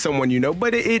not be someone you know,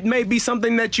 but it may be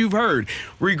something that you've heard.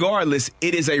 Regardless,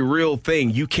 it is a real thing.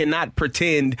 You cannot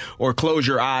pretend or close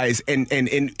your eyes and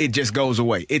it just goes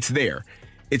away. It's there.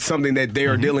 It's something that they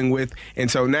are dealing with. And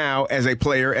so now, as a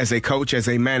player, as a coach, as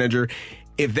a manager,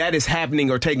 if that is happening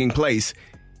or taking place,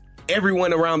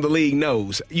 everyone around the league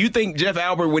knows. You think Jeff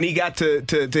Albert, when he got to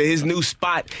his new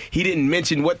spot, he didn't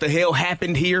mention what the hell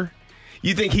happened here?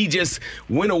 You think he just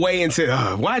went away and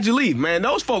said, why'd you leave, man?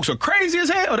 Those folks are crazy as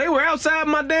hell. They were outside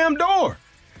my damn door.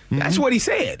 That's what he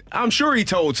said. I'm sure he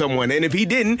told someone. And if he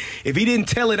didn't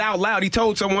tell it out loud, he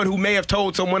told someone who may have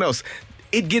told someone else.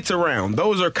 It gets around.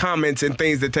 Those are comments and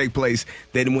things that take place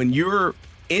that when you're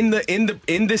in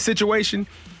this situation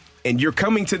and you're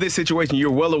coming to this situation,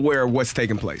 you're well aware of what's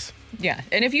taking place. Yeah,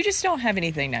 and if you just don't have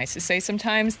anything nice to say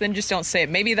sometimes, then just don't say it.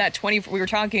 Maybe that we were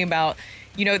talking about,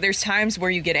 there's times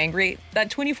where you get angry, that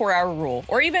 24-hour rule,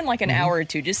 or even like an hour or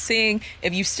two, just seeing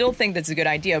if you still think that's a good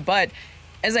idea. But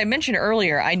as I mentioned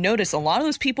earlier, I noticed a lot of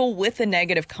those people with the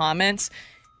negative comments,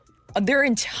 their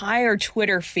entire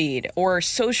Twitter feed or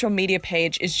social media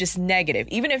page is just negative.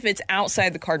 Even if it's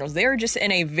outside the Cardinals, they're just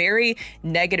in a very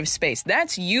negative space.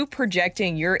 That's you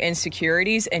projecting your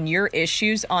insecurities and your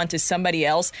issues onto somebody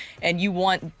else, and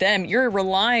you're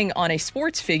relying on a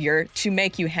sports figure to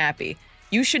make you happy.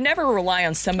 You should never rely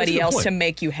on somebody else to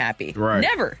make you happy. Right.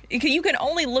 Never. You can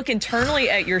only look internally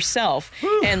at yourself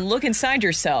and look inside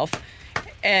yourself.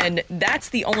 And that's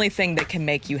the only thing that can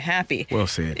make you happy. Well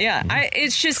said. Yeah,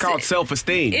 it's called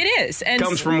self-esteem. It is. And it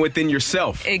comes from within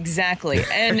yourself. Exactly.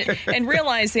 And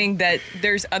realizing that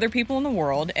there's other people in the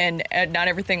world and not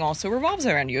everything also revolves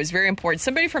around you is very important.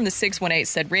 Somebody from the 618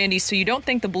 said, Randy, so you don't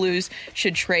think the Blues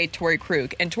should trade Torrey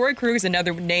Krug? And Torrey Krug is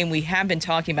another name we have been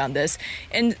talking about this.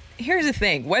 And here's the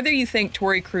thing. Whether you think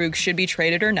Torrey Krug should be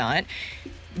traded or not,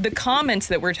 the comments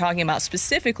that we're talking about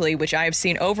specifically, which I have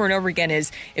seen over and over again,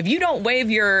 is if you don't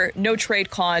waive your no trade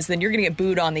clause, then you're going to get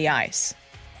booed on the ice.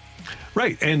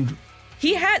 Right. And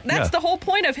that's the whole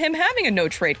point of him having a no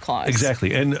trade clause.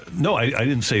 Exactly. And no, I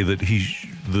didn't say that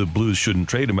the Blues shouldn't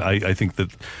trade him. I think that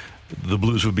the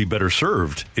Blues would be better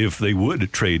served if they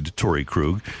would trade Torrey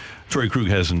Krug. Torrey Krug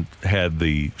hasn't had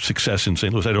the success in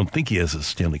St. Louis. I don't think he has a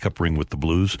Stanley Cup ring with the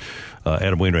Blues.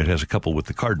 Adam Wainwright has a couple with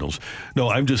the Cardinals. No,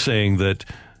 I'm just saying that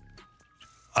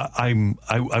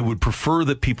I would prefer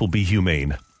that people be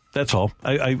humane. That's all.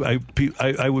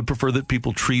 I would prefer that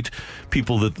people treat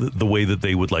people the way that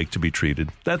they would like to be treated.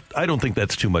 I don't think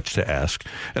that's too much to ask.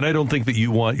 And I don't think that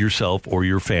you want yourself or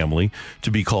your family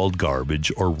to be called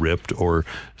garbage or ripped or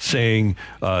saying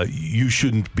you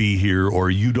shouldn't be here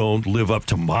or you don't live up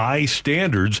to my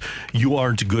standards. You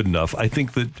aren't good enough. I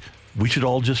think that we should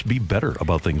all just be better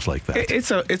about things like that. It's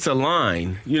a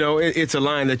line. It's a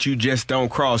line that you just don't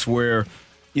cross where,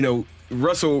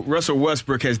 Russell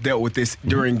Westbrook has dealt with this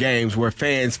during games where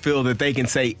fans feel that they can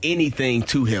say anything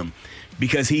to him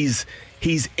because he's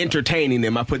entertaining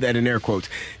them. I put that in air quotes.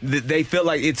 They feel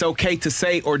like it's okay to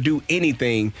say or do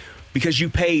anything because you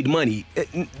paid money.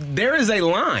 There is a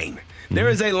line. There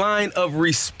is a line of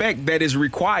respect that is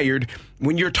required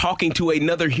when you're talking to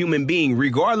another human being,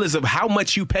 regardless of how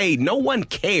much you paid. No one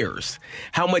cares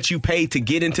how much you paid to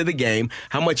get into the game,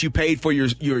 how much you paid for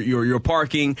your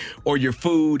parking or your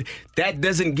food. That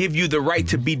doesn't give you the right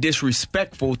to be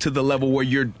disrespectful to the level where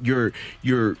you're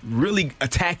really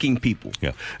attacking people.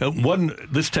 Yeah.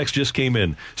 This text just came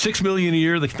in. $6 million a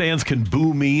year. The fans can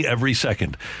boo me every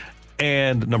second.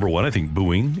 And number one, I think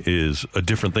booing is a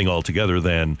different thing altogether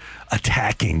than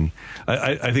attacking.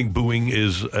 I think booing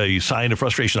is a sign of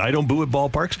frustration. I don't boo at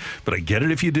ballparks, but I get it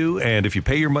if you do. And if you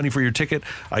pay your money for your ticket,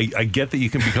 I get that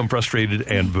you can become frustrated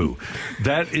and boo.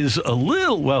 That is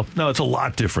it's a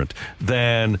lot different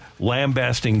than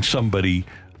lambasting somebody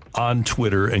on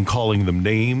Twitter and calling them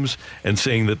names and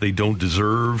saying that they don't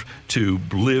deserve to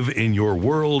live in your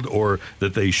world or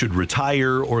that they should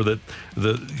retire or that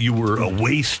you were a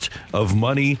waste of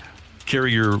money.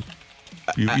 Carry your...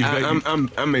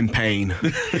 I'm in pain.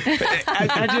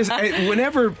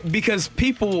 Because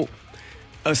people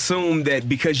assume that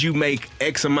because you make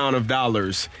X amount of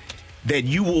dollars that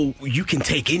you can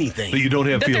take anything. That you don't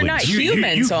have feelings. They're not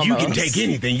humans, you can take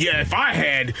anything. Yeah, if I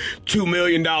had $2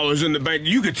 million in the bank,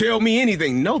 you could tell me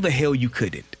anything. No, the hell you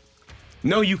couldn't.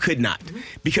 No, you could not.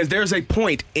 Because there's a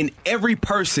point in every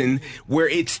person where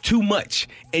it's too much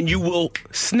and you will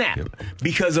snap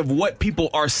because of what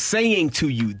people are saying to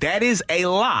you. That is a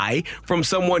lie from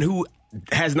someone who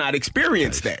has not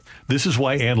experienced that. This is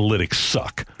why analytics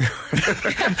suck.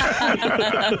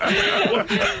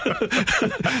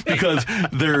 Because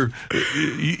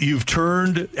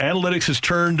analytics has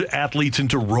turned athletes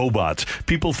into robots.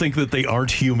 People think that they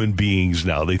aren't human beings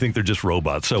now. They think they're just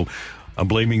robots. So I'm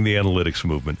blaming the analytics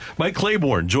movement. Mike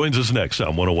Claiborne joins us next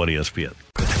on 101 ESPN.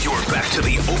 You're back to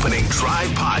the Opening Drive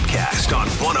podcast on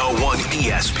 101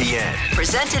 ESPN.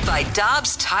 Presented by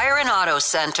Dobbs Tire and Auto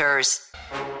Centers.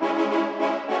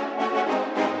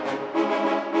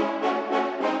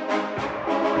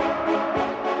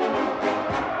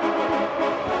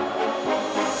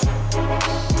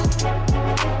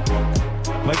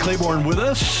 Mike Claiborne with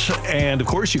us. And, of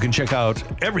course, you can check out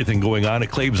everything going on at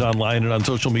Claibs Online and on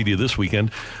social media this weekend.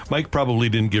 Mike probably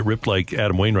didn't get ripped like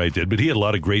Adam Wainwright did, but he had a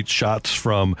lot of great shots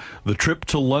from the trip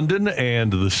to London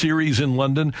and the series in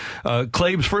London.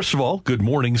 Claibs, first of all, good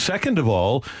morning. Second of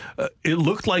all, it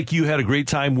looked like you had a great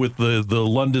time with the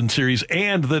London series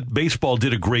and that baseball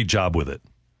did a great job with it.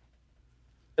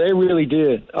 They really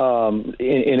did,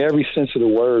 in every sense of the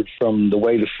word, from the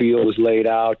way the field was laid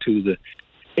out to the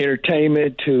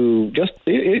entertainment to just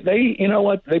they you know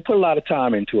what, they put a lot of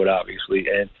time into it, obviously,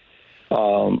 and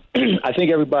I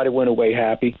think everybody went away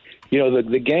happy. You know,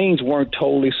 the games weren't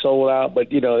totally sold out,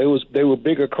 but you know they were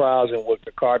bigger crowds than what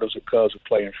the Cardinals and Cubs would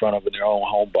play in front of in their own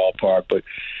home ballpark. But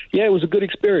yeah, it was a good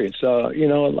experience. You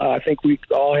know, I think we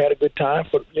all had a good time.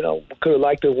 But you know, we could have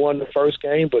liked to have won the first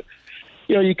game, but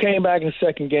you know, you came back in the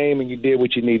second game and you did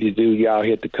what you needed to do. You out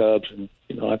hit the Cubs, and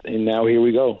you know, and now here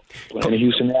we go playing the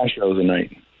Houston Astros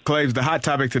tonight. Claves, the hot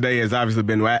topic today has obviously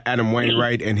been Adam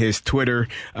Wainwright and his Twitter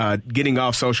getting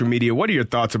off social media. What are your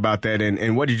thoughts about that,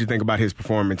 and what did you think about his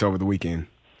performance over the weekend?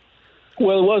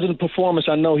 Well, it wasn't a performance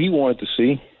I know he wanted to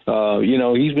see. You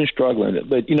know, he's been struggling.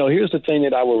 But, you know, here's the thing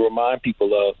that I will remind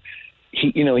people of.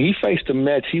 He faced the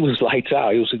Mets. He was lights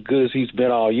out. He was as good as he's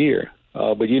been all year.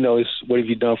 But, you know, it's what have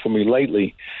you done for me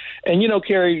lately? And, you know,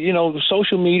 Kerry, you know,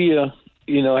 social media,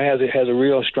 you know, has a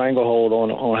real stranglehold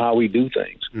on how we do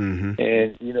things. Mm-hmm.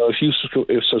 And, you know, if you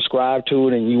subscribe to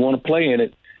it and you want to play in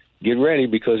it, get ready,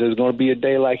 because there's going to be a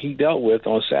day like he dealt with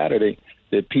on Saturday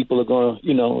that people are going to,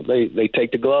 you know, they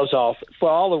take the gloves off for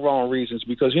all the wrong reasons,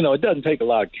 because, you know, it doesn't take a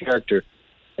lot of character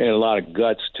and a lot of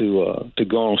guts to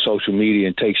go on social media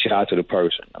and take shots at a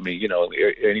person. I mean, you know,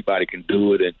 anybody can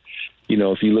do it. And, you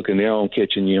know, if you look in their own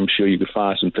kitchen, I'm sure you could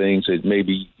find some things that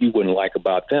maybe you wouldn't like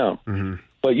about them. Mm-hmm.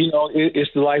 But, you know, it's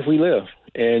the life we live.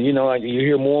 And, you know, you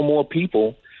hear more and more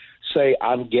people say,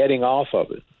 I'm getting off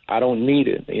of it. I don't need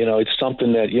it. You know, it's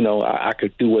something that, you know, I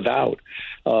could do without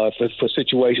for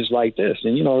situations like this.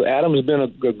 And, you know, Adam has been a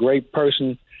great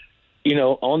person, you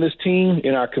know, on this team,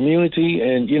 in our community.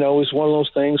 And, you know, it's one of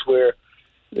those things where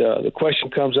the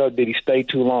question comes up, did he stay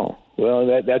too long? Well,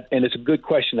 and it's a good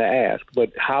question to ask,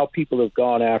 but how people have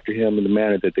gone after him in the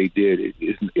manner that they did,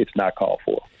 it's not called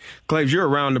for. Claves, you're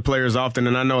around the players often,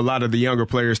 and I know a lot of the younger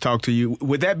players talk to you.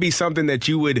 Would that be something that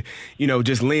you would, you know,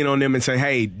 just lean on them and say,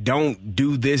 hey, don't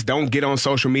do this, don't get on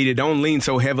social media, don't lean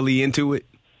so heavily into it?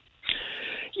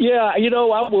 Yeah, you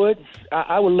know, I would.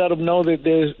 I would let them know that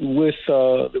there's, with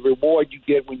the reward you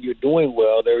get when you're doing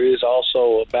well, there is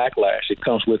also a backlash that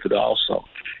comes with it also.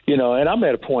 You know, and I'm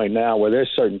at a point now where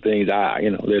there's certain things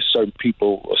there's certain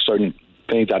people or certain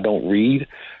things I don't read.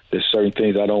 There's certain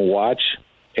things I don't watch,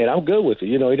 and I'm good with it.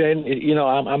 You know,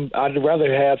 I'd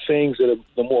rather have things that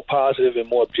are more positive and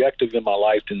more objective in my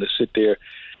life than to sit there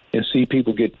and see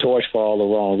people get torched for all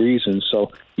the wrong reasons.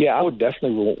 So, yeah, I would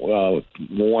definitely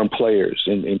warn players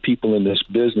and people in this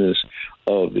business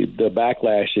of the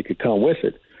backlash that could come with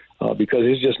it, because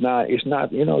it's not,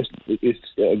 you know,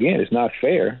 it's not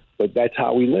fair, but that's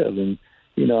how we live. And,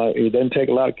 you know, it doesn't take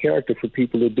a lot of character for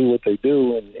people to do what they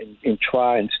do and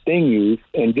try and sting you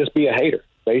and just be a hater.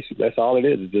 Basically, that's all it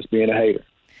is just being a hater.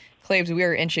 Claves, we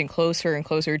are inching closer and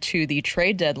closer to the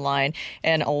trade deadline,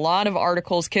 and a lot of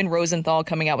articles. Ken Rosenthal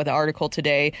coming out with an article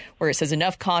today where it says,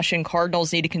 enough caution,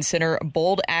 Cardinals need to consider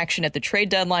bold action at the trade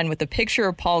deadline, with a picture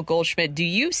of Paul Goldschmidt. Do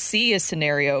you see a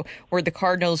scenario where the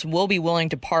Cardinals will be willing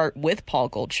to part with Paul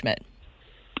Goldschmidt?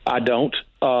 I don't.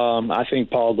 I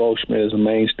think Paul Goldschmidt is a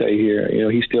mainstay here. You know,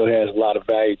 he still has a lot of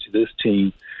value to this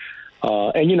team.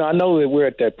 And, you know, I know that we're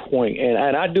at that point, and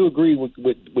I do agree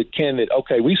with Ken that,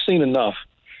 okay, we've seen enough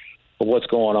of what's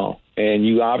going on, and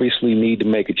you obviously need to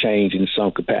make a change in some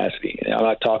capacity. And I'm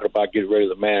not talking about getting rid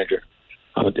of the manager.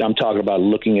 I'm talking about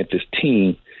looking at this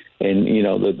team. And, you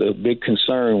know, the big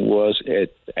concern was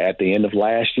at the end of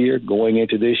last year, going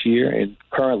into this year, and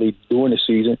currently during the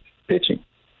season, pitching.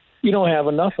 You don't have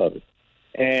enough of it.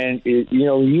 And, you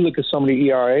know, you look at some of the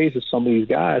ERAs of some of these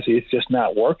guys, it's just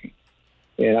not working.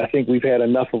 And I think we've had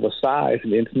enough of a size,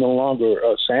 and it's no longer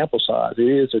a sample size. It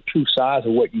is a true size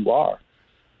of what you are.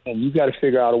 And you've got to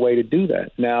figure out a way to do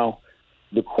that. Now,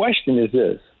 the question is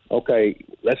this. Okay,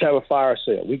 let's have a fire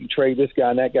sale. We can trade this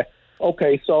guy and that guy.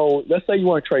 Okay, so let's say you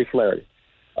want to trade Flaherty,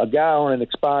 a guy on an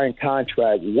expiring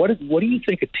contract. What do you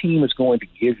think a team is going to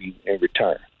give you in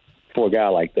return for a guy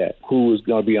like that, who is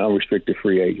going to be an unrestricted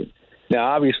free agent? Now,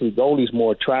 obviously, Goldie's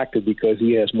more attractive because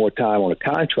he has more time on a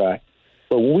contract.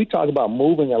 But when we talk about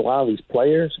moving a lot of these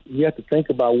players, you have to think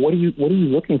about what are you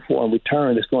looking for in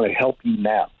return that's going to help you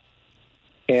now?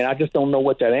 And I just don't know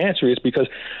what that answer is, because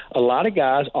a lot of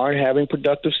guys aren't having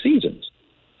productive seasons.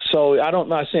 So I'm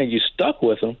not saying you're stuck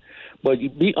with them, But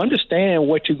understand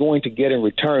what you're going to get in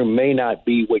return may not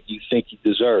be what you think you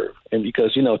deserve. And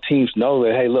because, teams know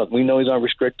that, hey, look, we know he's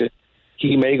unrestricted.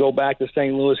 He may go back to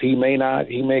St. Louis. He may not.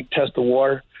 He may test the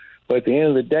water. But at the end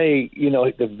of the day,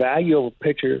 the value of a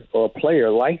pitcher or a player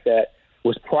like that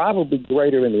was probably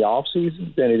greater in the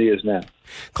offseason than it is now.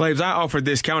 Claves, I offered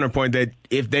this counterpoint that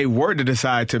if they were to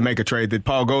decide to make a trade, that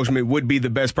Paul Goldschmidt would be the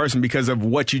best person because of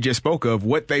what you just spoke of,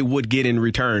 what they would get in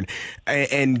return.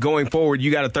 And going forward,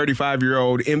 you got a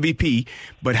 35-year-old MVP,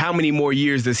 but how many more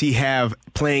years does he have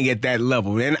playing at that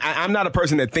level? And I'm not a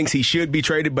person that thinks he should be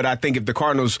traded, but I think if the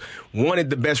Cardinals wanted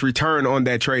the best return on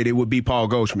that trade, it would be Paul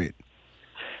Goldschmidt.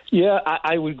 Yeah,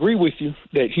 I would agree with you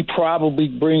that he probably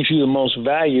brings you the most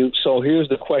value. So here's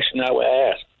the question I would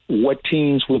ask. What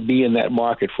teams would be in that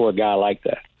market for a guy like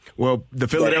that? Well, the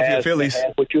Philadelphia Phillies.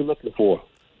 What you're looking for.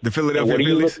 The Philadelphia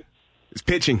Phillies is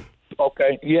pitching.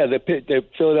 Okay, yeah, the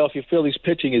Philadelphia Phillies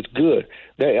pitching is good.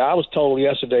 I was told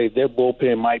yesterday their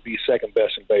bullpen might be second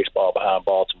best in baseball behind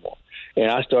Baltimore. And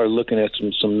I started looking at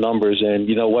some numbers, and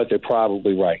you know what? They're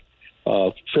probably right.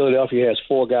 Philadelphia has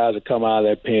 4 guys that come out of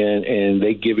that pen, and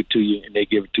they give it to you, and they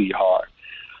give it to you hard.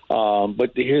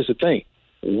 But here's the thing.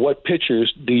 What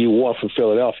pitchers do you want from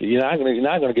Philadelphia? You're not going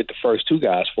to get the first 2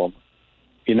 guys from them.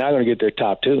 You're not going to get their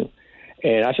top 2.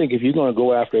 And I think if you're going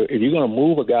to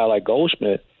move a guy like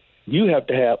Goldschmidt, you have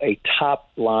to have a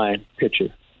top-line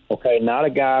pitcher, okay? Not a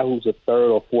guy who's a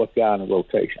 3rd or 4th guy in the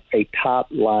rotation, a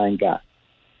top-line guy.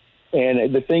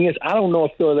 And the thing is, I don't know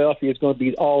if Philadelphia is going to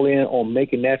be all in on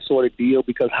making that sort of deal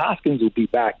because Hoskins will be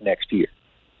back next year,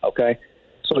 okay?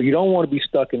 So you don't want to be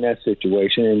stuck in that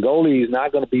situation. And Goldie is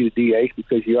not going to be the DH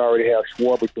because you already have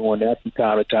Schwarber doing that from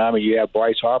time to time, and you have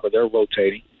Bryce Harper. They're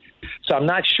rotating. So I'm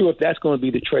not sure if that's going to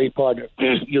be the trade partner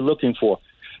you're looking for.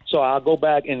 So I'll go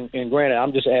back, and granted,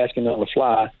 I'm just asking on the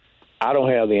fly. I don't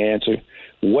have the answer.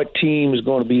 What team is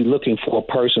going to be looking for a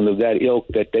person of that ilk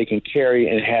that they can carry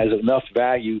and has enough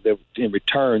value that in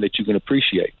return that you can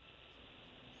appreciate?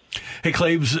 Hey,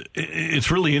 Claves,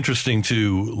 it's really interesting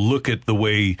to look at the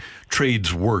way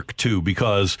trades work, too,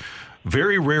 because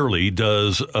very rarely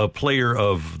does a player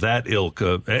of that ilk,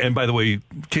 and by the way,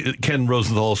 Ken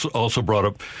Rosenthal also brought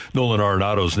up Nolan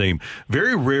Arenado's name,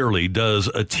 very rarely does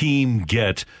a team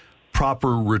get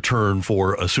proper return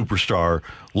for a superstar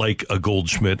like a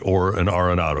Goldschmidt or an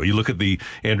Arenado. You look at the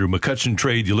Andrew McCutchen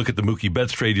trade, you look at the Mookie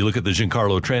Betts trade, you look at the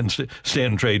Giancarlo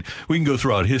Stanton trade. We can go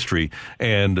throughout history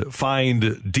and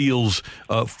find deals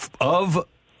of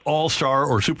all-star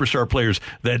or superstar players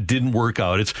that didn't work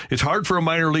out. It's hard for a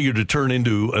minor leaguer to turn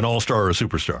into an all-star or a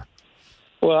superstar.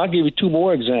 Well, I'll give you 2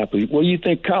 more examples. What do you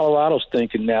think Colorado's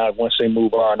thinking now once they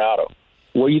move Arenado?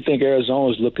 What do you think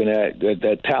Arizona's looking at,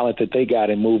 that talent that they got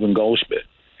in moving Goldschmidt?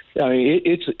 I mean,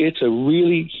 it's a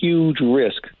really huge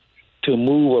risk to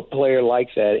move a player like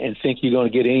that and think you're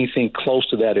going to get anything close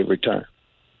to that in return.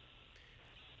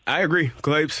 I agree,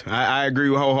 Claves. I agree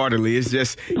wholeheartedly. It's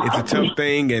a tough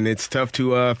thing, and it's tough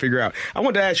to figure out. I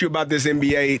want to ask you about this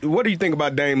NBA. What do you think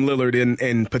about Dame Lillard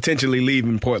and potentially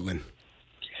leaving Portland?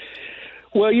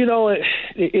 Well,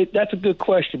 that's a good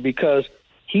question because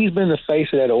he's been the face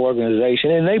of that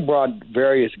organization, and they brought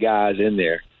various guys in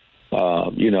there,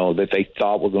 that they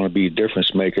thought were going to be a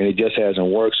difference maker, and it just hasn't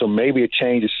worked. So maybe a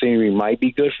change of scenery might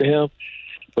be good for him.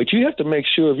 But you have to make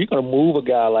sure if you're going to move a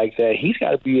guy like that, he's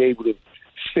got to be able to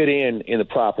fit in the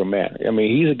proper manner. I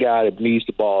mean, he's a guy that needs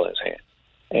the ball in his hand.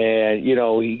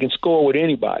 And, he can score with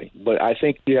anybody. But I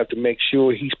think you have to make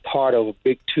sure he's part of a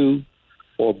big 2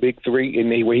 or a big 3,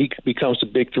 and where he becomes the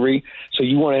big 3. So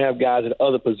you want to have guys at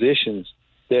other positions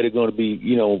that are going to be,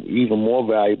 even more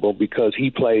valuable because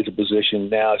he plays a position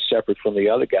now separate from the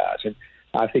other guys. And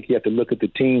I think you have to look at the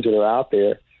teams that are out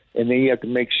there, and then you have to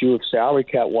make sure if salary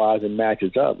cap-wise it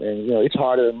matches up. And, it's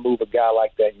harder to move a guy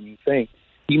like that than you think.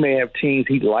 He may have teams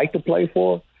he'd like to play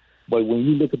for, but when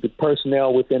you look at the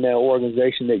personnel within that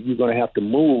organization that you're going to have to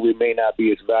move, it may not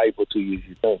be as valuable to you as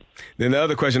you think. Then the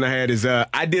other question I had is,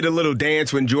 I did a little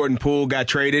dance when Jordan Poole got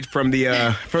traded from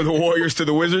the Warriors to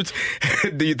the Wizards.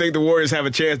 Do you think the Warriors have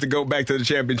a chance to go back to the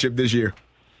championship this year?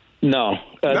 No,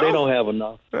 they don't have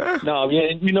enough. No,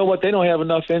 you know what? They don't have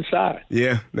enough inside.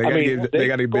 Yeah, they got to get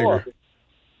bigger.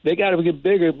 They got to get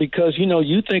bigger because,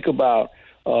 you think about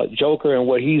Joker and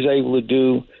what he's able to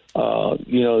do.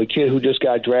 The kid who just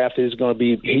got drafted he's going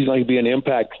to be an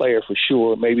impact player for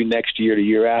sure, maybe next year, the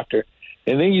year after.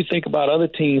 And then you think about other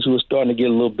teams who are starting to get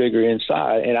a little bigger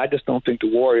inside, and I just don't think the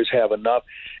Warriors have enough.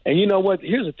 And you know what?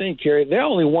 Here's the thing, Kerry. They're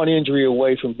only one injury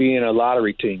away from being a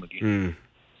lottery team again.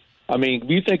 I mean,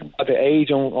 you think about the age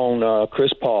on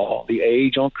Chris Paul, the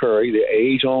age on Curry, the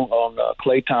age on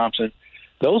Klay Thompson.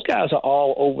 Those guys are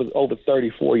all over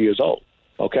 34 years old.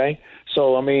 Okay?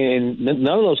 So, I mean, and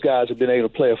none of those guys have been able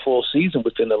to play a full season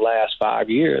within the last 5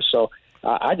 years. So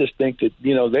I just think that,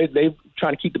 they're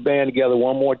trying to keep the band together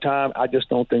one more time. I just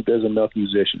don't think there's enough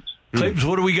musicians. Claves,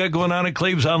 what do we got going on at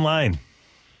Claves Online?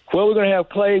 Well, we're going to have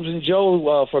Claves and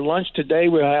Joe for lunch today.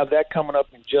 We'll have that coming up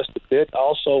in just a bit.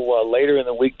 Also, later in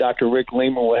the week, Dr. Rick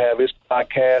Lehman will have his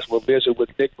podcast. We'll visit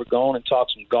with Nick Ragone and talk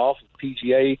some golf,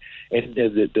 PGA, and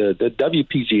the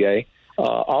WPGA.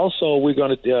 Also, we're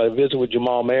going to visit with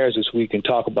Jamal Mayers this week and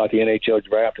talk about the NHL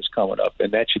draft that's coming up,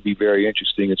 and that should be very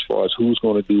interesting as far as who's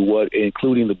going to do what,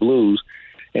 including the Blues.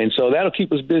 And so that'll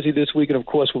keep us busy this week, and, of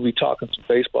course, we'll be talking some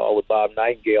baseball with Bob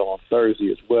Nightingale on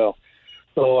Thursday as well.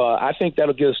 So I think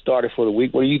that'll get us started for the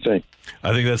week. What do you think?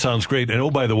 I think that sounds great. And,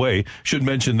 oh, by the way, should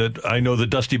mention that I know that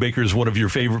Dusty Baker is one of your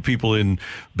favorite people in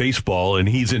baseball, and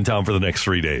he's in town for the next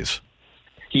 3 days.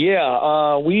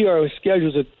 Yeah, we are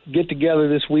scheduled to get together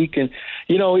this week. And,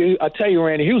 I tell you,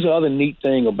 Randy, here's the other neat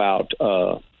thing about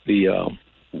the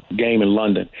game in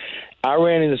London. I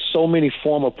ran into so many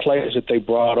former players that they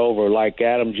brought over, like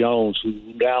Adam Jones, who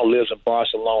now lives in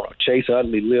Barcelona. Chase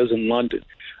Utley lives in London.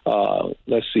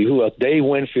 Let's see, who else? Dave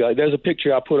Winfield. There's a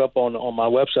picture I put up on my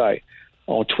website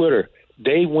on Twitter.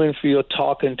 Dave Winfield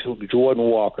talking to Jordan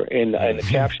Walker, and the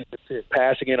caption said,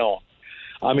 "Passing it on."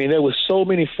 I mean, there was so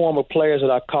many former players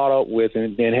that I caught up with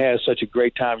and had such a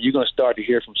great time. You're going to start to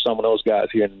hear from some of those guys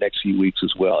here in the next few weeks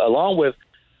as well, along with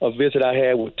a visit I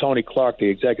had with Tony Clark, the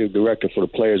executive director for the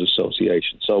Players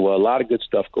Association. So a lot of good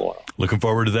stuff going on. Looking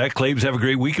forward to that. Claves, have a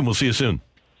great week, and we'll see you soon.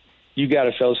 You got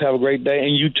it, fellas. Have a great day.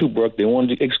 And you too, Brooke. They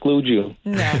wanted to exclude you.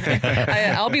 No.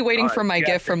 I'll be waiting for my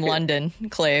gift from London,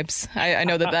 Claves. I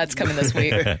know that's coming this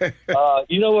week.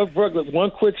 You know what, Brooke?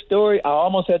 One quick story. I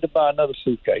almost had to buy another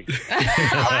suitcase.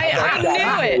 I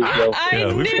knew it. I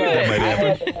knew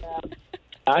it.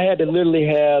 I had to literally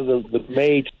have the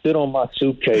maid sit on my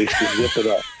suitcase to zip it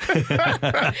up.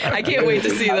 I can't wait to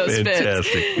see those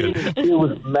Fantastic. fits. It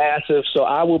was massive, so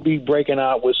I will be breaking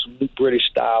out with some new British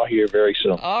style here very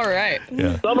soon. All right.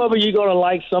 Yeah. Some of it you're going to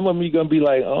like, some of them you're going to be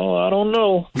like, oh, I don't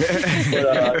know.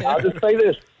 But I'll just say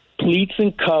this. Pleats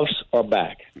and cuffs are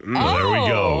back. There we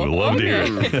go. Love to hear.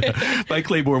 Mike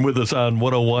Claiborne with us on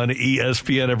 101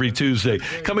 ESPN every Tuesday.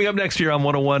 Coming up next year on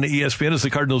 101 ESPN as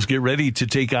the Cardinals get ready to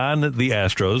take on the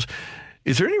Astros.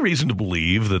 Is there any reason to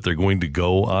believe that they're going to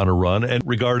go on a run? And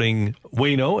regarding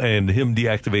Waino and him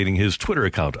deactivating his Twitter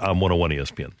account on 101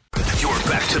 ESPN. You're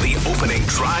back to the Opening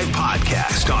Drive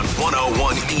podcast on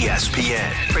 101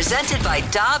 ESPN. Presented by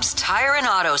Dobbs Tire and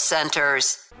Auto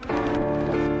Centers.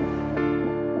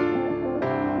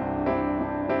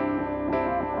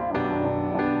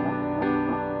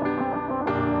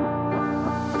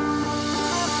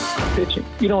 Pitching.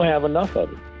 You don't have enough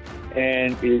of it.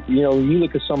 And, you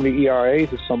look at some of the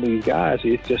ERAs of some of these guys,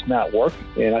 it's just not working.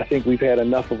 And I think we've had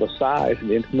enough of a size,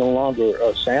 and it's no longer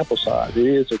a sample size. It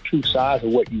is a true size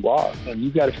of what you are. And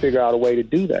you've got to figure out a way to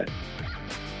do that.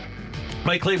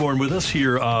 Mike Claiborne with us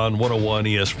here on 101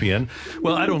 ESPN.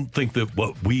 Well, I don't think that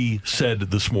what we said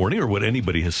this morning or what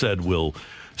anybody has said will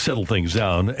settle things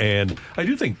down. And I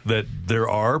do think that there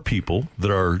are people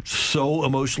that are so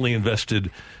emotionally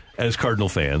invested as Cardinal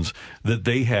fans that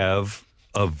they have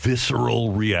a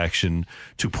visceral reaction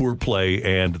to poor play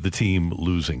and the team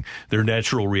losing. Their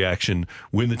natural reaction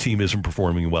when the team isn't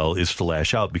performing well is to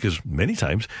lash out because many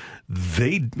times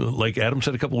they, like Adam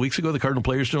said a couple of weeks ago, the Cardinal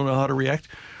players don't know how to react.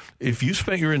 If you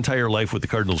spent your entire life with the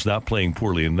Cardinals not playing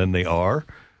poorly and then they are,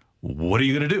 what are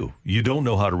you going to do? You don't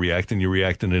know how to react, and you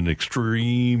react in an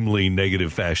extremely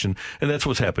negative fashion, and that's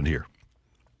what's happened here.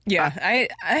 Yeah,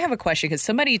 I have a question because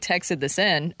somebody texted this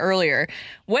in earlier.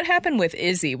 What happened with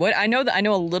Izzy? I know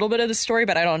a little bit of the story,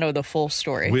 but I don't know the full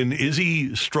story. When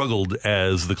Izzy struggled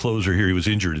as the closer here, he was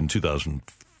injured in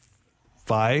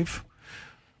 2005.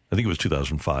 I think it was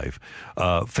 2005.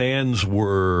 Fans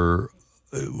were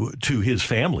to his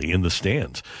family in the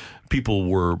stands. People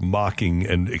were mocking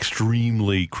and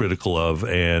extremely critical of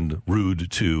and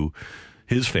rude to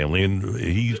his family, and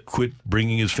he quit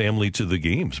bringing his family to the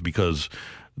games because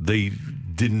they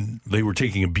were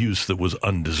taking abuse that was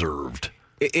undeserved.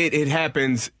 It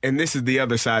happens, and this is the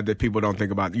other side that people don't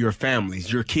think about. Your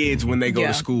families, your kids when they go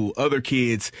to school, other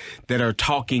kids that are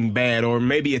talking bad, or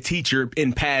maybe a teacher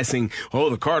in passing,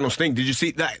 oh, the Cardinals stink. Did you see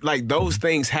that? Like, those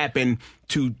things happen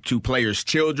to players'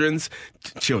 children,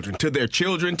 to their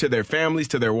children, to their families,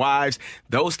 to their wives.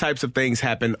 Those types of things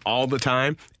happen all the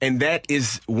time, and that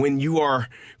is when you are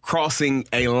crossing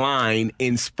a line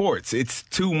in sports. It's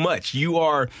too much. You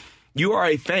are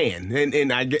a fan, and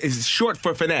it's short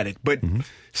for fanatic, but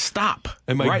stop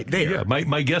right there. Yeah,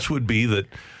 my guess would be that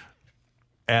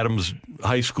Adam's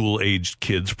high school aged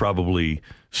kids probably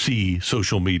see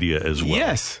social media as well.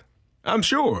 Yes, I'm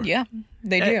sure. Yeah,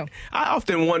 they do. I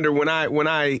often wonder when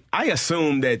I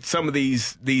assume that some of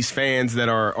these fans that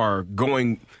are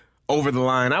going over the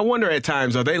line, I wonder at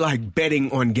times, are they like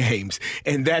betting on games?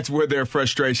 And that's where their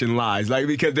frustration lies. Like,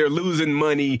 because they're losing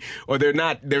money or they're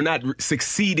not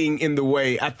succeeding in the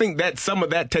way. I think that some of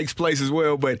that takes place as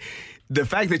well. But the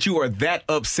fact that you are that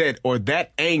upset or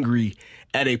that angry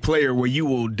at a player where you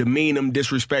will demean them,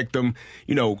 disrespect them,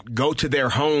 go to their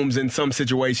homes in some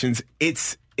situations,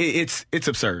 it's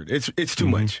absurd. It's too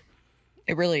much.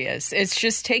 It really is. It's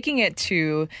just taking it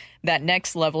to that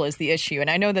next level is the issue. And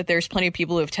I know that there's plenty of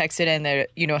people who have texted in that,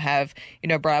 have,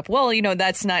 brought up, well,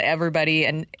 that's not everybody.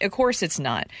 And of course it's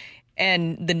not.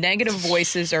 And the negative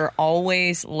voices are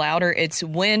always louder. It's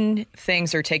when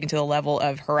things are taken to the level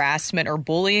of harassment or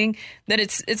bullying that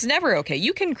it's never okay.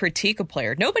 You can critique a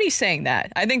player. Nobody's saying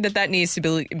that. I think that needs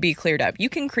to be cleared up. You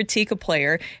can critique a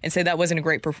player and say that wasn't a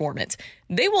great performance.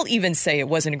 They will even say it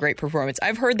wasn't a great performance.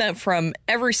 I've heard that from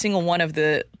every single one of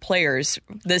the players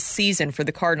this season for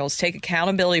the Cardinals, take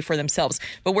accountability for themselves.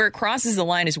 But where it crosses the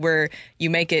line is where you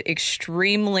make it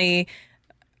extremely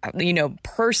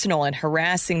personal and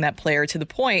harassing that player to the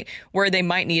point where they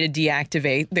might need to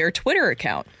deactivate their Twitter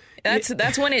account.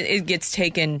 That's when it gets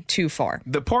taken too far.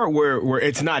 The part where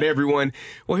it's not everyone.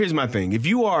 Well, here's my thing. If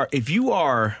you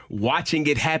are watching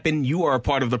it happen, you are a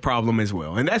part of the problem as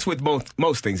well. And that's with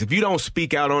most things. If you don't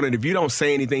speak out on it, if you don't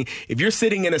say anything, if you're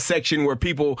sitting in a section where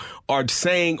people are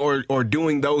saying or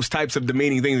doing those types of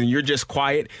demeaning things and you're just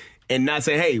quiet and not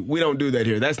saying, hey, we don't do that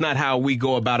here. That's not how we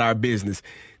go about our business.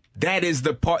 That is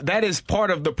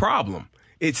part of the problem.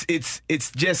 It's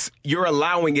just you're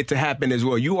allowing it to happen as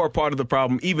well. You are part of the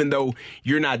problem, even though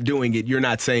you're not doing it, you're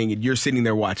not saying it, you're sitting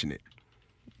there watching it.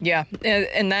 Yeah,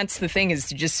 and that's the thing, is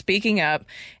just speaking up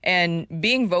and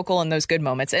being vocal in those good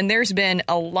moments. And there's been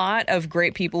a lot of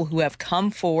great people who have come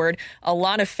forward, a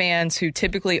lot of fans who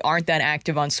typically aren't that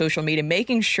active on social media,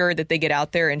 making sure that they get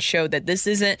out there and show that this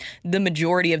isn't the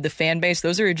majority of the fan base.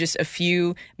 Those are just a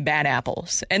few bad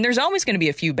apples. And there's always going to be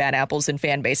a few bad apples in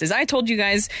fan bases. I told you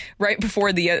guys right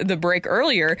before the break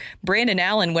earlier, Brandon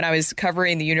Allen, when I was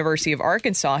covering the University of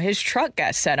Arkansas, his truck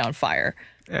got set on fire.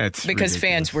 That's because ridiculous.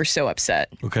 Fans were so upset.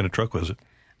 What kind of truck was it?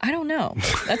 I don't know.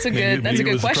 That's a good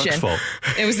question.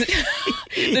 It was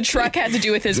the truck had to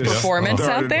do with his performance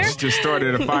out there. Just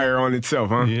started a fire on itself,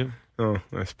 huh? Yeah. Oh,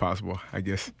 that's possible, I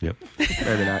guess. Yep.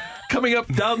 Maybe not. Coming up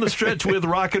down the stretch with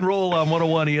Rock and Roll on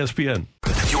 101 ESPN.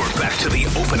 You're back to the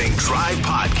Opening Drive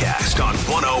podcast on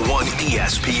 101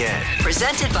 ESPN.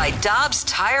 Presented by Dobbs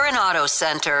Tire and Auto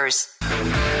Centers.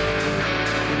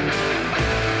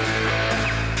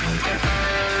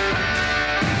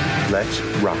 Let's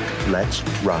rock. Let's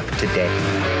rock today.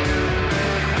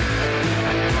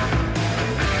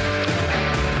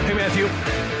 Hey, Matthew.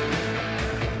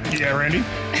 Yeah, Randy?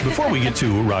 Before we get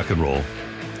to rock and roll,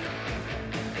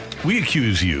 we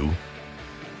accuse you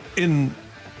in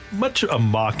much a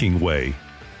mocking way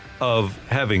of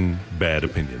having bad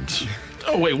opinions.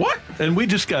 Oh, wait, what? And we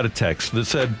just got a text that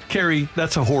said, Carrie,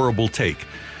 that's a horrible take.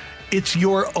 It's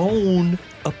your own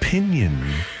opinion.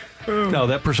 Now,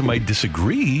 that person might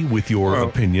disagree with your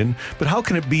opinion, but how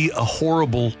can it be a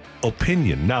horrible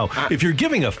opinion? Now, if you're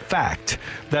giving a fact,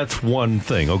 that's one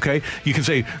thing, okay? You can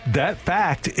say, that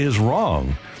fact is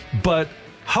wrong, but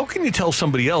how can you tell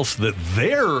somebody else that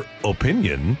their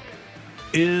opinion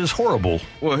is horrible?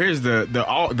 Well, here's the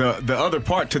other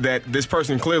part to that. This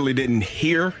person clearly didn't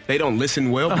hear. They don't listen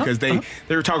well because they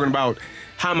were talking about,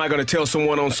 how am I going to tell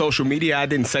someone on social media? I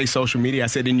didn't say social media. I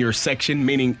said in your section,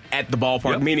 meaning at the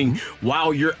ballpark, meaning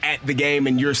while you're at the game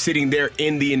and you're sitting there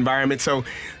in the environment. So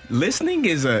listening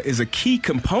is a key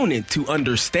component to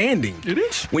understanding. It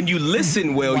is. When you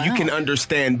listen well, you can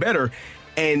understand better.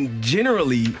 And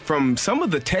generally, from some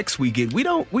of the texts we get,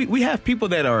 we have people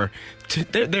that are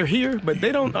they're here, but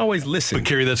they don't always listen. But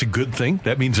Kerry, that's a good thing.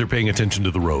 That means they're paying attention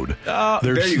to the road.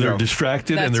 There you go. They're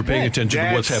distracted and they're paying attention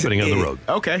to what's happening on the road.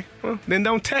 Okay, well, then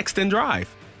don't text and drive,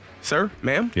 sir,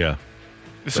 ma'am. Yeah.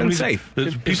 It's unsafe.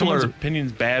 Is someone's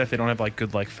opinion's bad if they don't have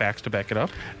good facts to back it up?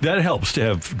 That helps to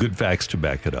have good facts to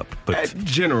back it up. But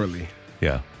generally.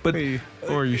 Yeah. But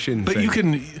or you shouldn't. But say you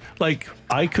can,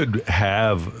 I could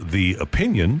have the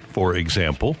opinion, for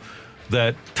example,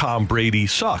 that Tom Brady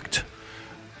sucked.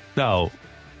 Now,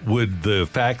 would the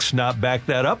facts not back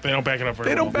that up? They don't back it up.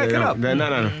 They don't back it up.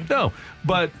 No,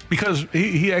 but because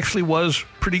he actually was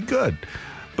pretty good.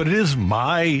 But it is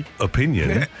my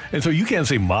opinion. And so you can't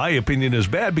say my opinion is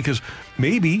bad because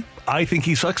maybe I think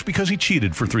he sucks because he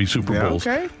cheated for 3 Super Bowls.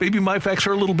 Okay. Maybe my facts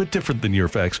are a little bit different than your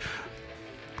facts.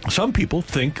 Some people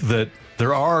think that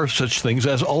there are such things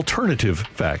as alternative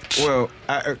facts. Well,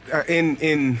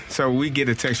 so we get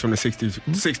a text from the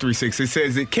 636. It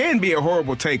says it can be a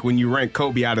horrible take when you rank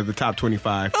Kobe out of the top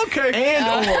 25. Okay. And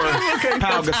or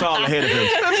Pau Gasol ahead of him.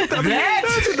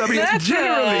 That's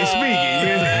generally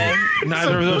speaking.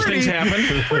 Neither of those things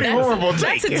happen. Pretty horrible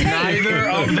take. That's a take. Neither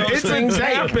of those things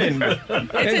happen.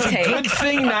 It's a good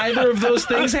thing neither of those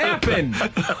things happen.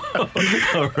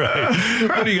 All right.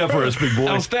 What do you got for us, big boy?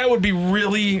 Else that would be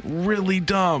really, really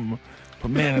dumb.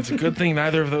 But man, it's a good thing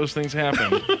neither of those things happen.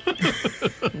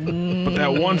 But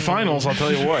that one finals, I'll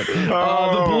tell you what.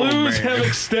 The Blues have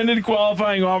extended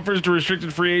qualifying offers to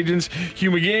restricted free agents Hugh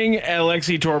McGing,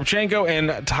 Alexei Toropchenko,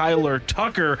 and Tyler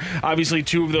Tucker. Obviously,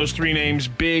 two of those three names,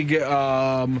 big,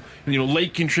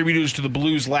 late contributors to the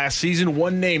Blues last season.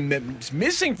 One name that's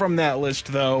missing from that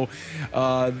list, though,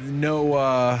 Brownie.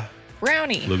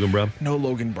 Logan Brown? No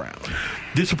Logan Brown.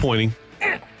 Disappointing.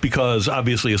 Because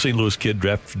obviously a St. Louis kid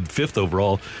drafted 5th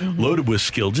overall, loaded with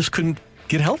skill, just couldn't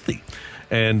get healthy.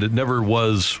 And it never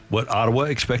was what Ottawa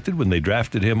expected when they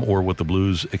drafted him or what the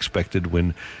Blues expected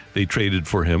when they traded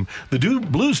for him. The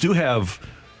Blues do have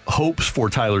hopes for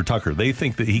Tyler Tucker. They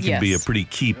think that he can be a pretty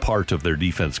key part of their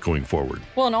defense going forward.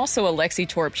 Well, and also Alexei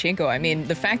Toropchenko. I mean,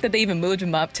 the fact that they even moved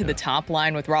him up to the top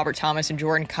line with Robert Thomas and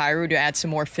Jordan Kyrou to add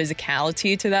some more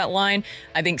physicality to that line,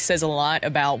 I think says a lot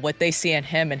about what they see in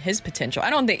him and his potential. I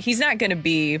don't think he's not going to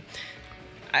be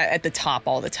at the top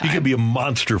all the time. He could be a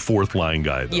monster fourth line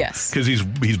guy, though. Yes. Because he's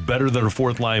better than a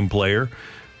fourth line player.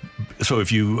 So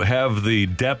if you have the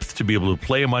depth to be able to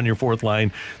play him on your fourth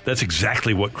line, that's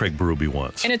exactly what Craig Berube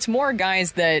wants. And it's more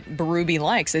guys that Berube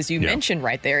likes, as you mentioned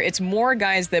right there. It's more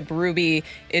guys that Berube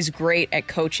is great at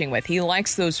coaching with. He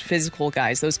likes those physical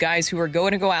guys, those guys who are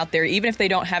going to go out there, even if they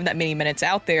don't have that many minutes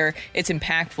out there, it's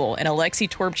impactful. And Alexei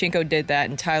Toropchenko did that,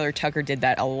 and Tyler Tucker did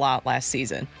that a lot last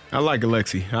season. I like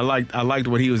Alexei. I liked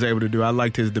what he was able to do. I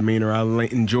liked his demeanor. I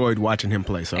enjoyed watching him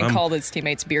play. So and called his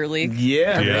teammates beer league.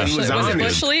 Yeah. He was honest. it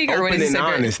Bush League or open what is and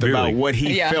honest about what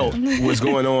he felt was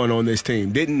going on this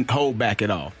team. Didn't hold back at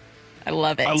all. I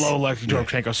love it. I love Alexei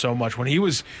Toropchenko so much. When he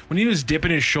was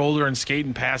dipping his shoulder and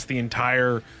skating past the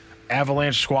entire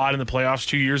Avalanche squad in the playoffs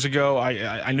 2 years ago,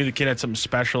 I knew the kid had something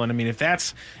special. And I mean,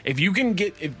 that's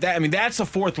a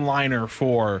fourth liner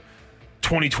for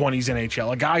 2020's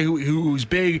NHL. A guy who's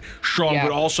big, strong,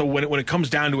 but also when it comes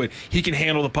down to it, he can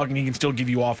handle the puck and he can still give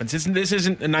you offense. This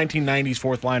isn't a 1990s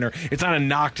fourth liner. It's not a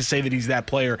knock to say that he's that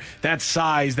player. That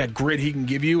size, that grit he can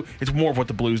give you, it's more of what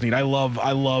the Blues need. I love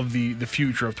the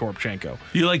future of Toropchenko.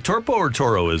 You like Torpo or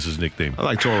Toro is his nickname? I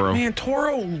like Toro. Man,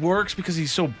 Toro works because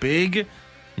he's so big.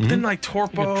 But then like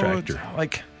Torpo,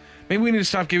 like maybe we need to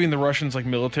stop giving the Russians like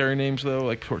military names though,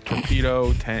 like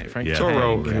Torpedo, Frank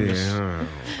Toro.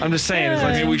 I'm just saying, it's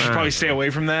like maybe we should probably stay away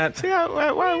from that. See,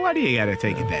 why do you got to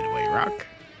take it that way, Rock?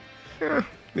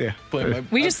 Yeah.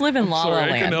 We just live in La La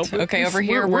Land. Okay, over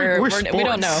here we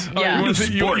don't know. Yeah.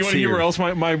 You want to hear where else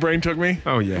my brain took me?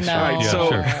 Oh yes. No.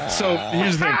 Right. So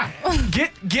here's the thing.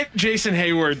 Get Jason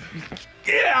Hayward.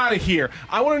 Get out of here.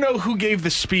 I want to know who gave the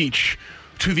speech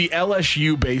to the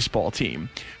LSU baseball team.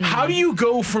 How do you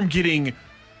go from getting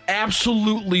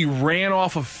absolutely ran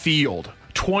off a field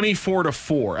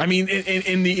 24-4? I mean,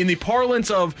 in the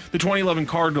parlance of the 2011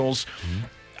 Cardinals,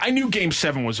 I knew Game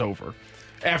 7 was over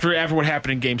after what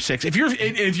happened in Game 6. If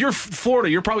you're Florida,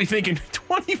 you're probably thinking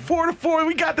 24-4.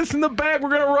 We got this in the bag.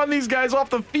 We're gonna run these guys off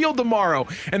the field tomorrow,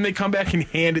 and they come back and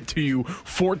hand it to you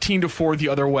 14-4 the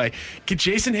other way. Get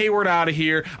Jason Hayward out of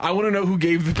here. I want to know who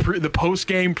gave the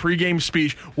post-game, pre-game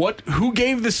speech. Who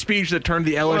gave the speech that turned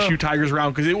the LSU Tigers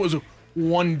around? Because it was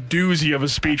one doozy of a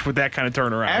speech with that kind of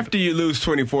turnaround. After you lose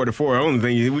 24-4, only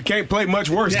thing is we can't play much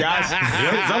worse, guys.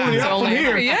 It's only up from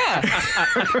here. Yeah.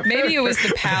 Maybe it was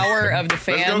the power of the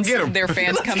fans. Their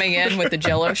fans coming in with the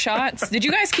Jell-O shots. Did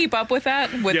you guys keep up with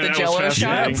that? With the Jell-O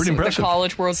shots, pretty impressive. The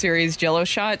College World Series Jell-O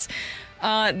shots.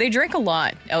 They drink a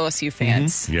lot. LSU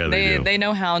fans. Yeah, they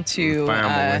know how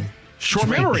to. Short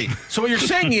memory. So what you're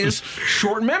saying is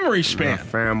short memory span.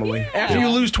 Family. After you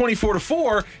lose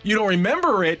 24-4, you don't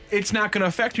remember it. It's not going to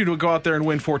affect you to go out there and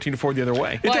win 14-4 the other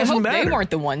way. Well, It doesn't I hope matter. They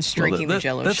weren't the ones drinking the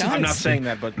Jell-O shots. I'm not saying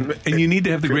that, but And you need to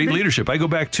have the great leadership. I go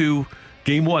back to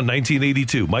Game 1,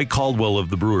 1982. Mike Caldwell of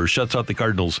the Brewers shuts out the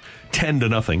Cardinals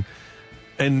 10-0.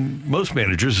 And most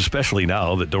managers, especially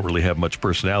now that don't really have much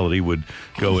personality, would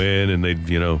go in and they'd,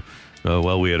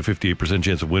 we had a 58%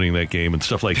 chance of winning that game and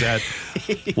stuff like that.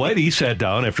 Whitey sat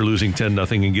down after losing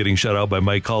 10-0 and getting shut out by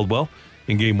Mike Caldwell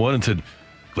in Game 1 and said,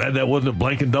 glad that wasn't a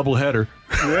blanking doubleheader.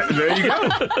 There you go.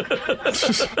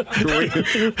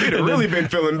 We'd have really been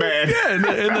feeling bad. Yeah,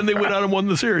 and then they went out and won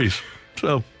the series.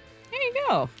 So there you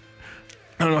go.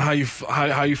 I don't know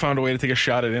how you found a way to take a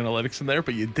shot at analytics in there,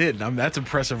 but you did. That's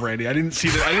impressive, Randy. I didn't see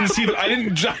the road. I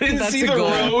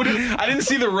didn't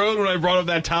see the road when I brought up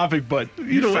that topic, but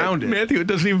you found it, Matthew. It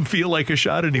doesn't even feel like a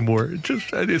shot anymore.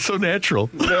 It's so natural.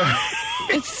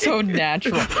 It's so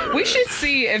natural. We should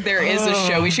see if there is a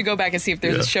show. We should go back and see if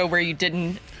there's a show where you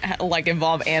didn't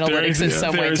involve analytics in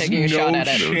some way, taking a shot at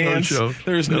it.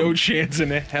 There's no chance in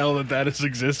hell that has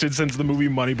existed since the movie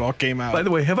Moneyball came out. By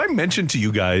the way, have I mentioned to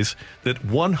you guys that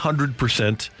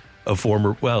 100% of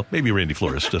former, well, maybe Randy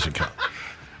Flores doesn't count,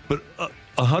 but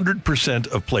 100%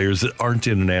 of players that aren't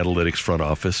in an analytics front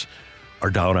office are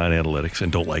down on analytics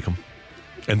and don't like them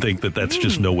and think that that's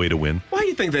just no way to win. Why do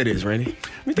you think that is, Randy?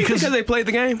 You think because they played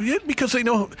the game? Yeah, because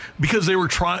they were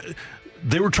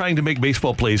trying to make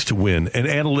baseball plays to win, and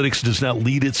analytics does not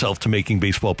lead itself to making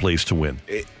baseball plays to win.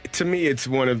 To me, it's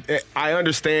I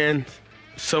understand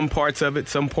some parts of it,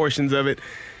 some portions of it.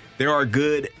 There are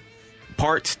good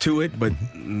parts to it, but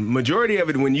majority of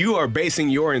it, when you are basing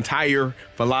your entire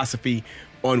philosophy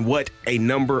on what a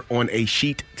number on a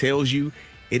sheet tells you,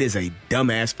 it is a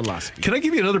dumbass philosophy. Can I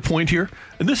give you another point here?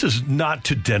 And this is not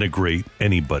to denigrate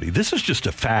anybody. This is just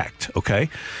a fact, okay?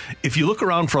 If you look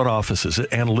around front offices at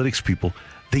analytics people,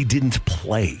 they didn't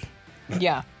play.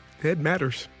 Yeah. It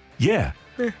matters. Yeah.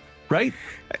 Right?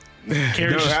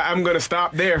 I'm going to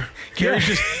stop there.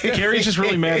 Carrie's just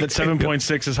really mad that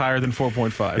 7.6 is higher than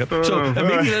 4.5. Yep. So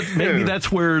maybe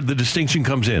that's where the distinction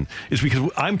comes in, is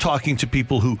because I'm talking to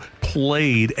people who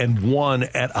played and won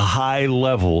at a high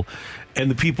level, and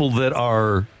the people that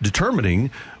are determining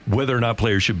whether or not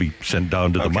players should be sent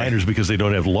down to the minors because they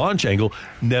don't have launch angle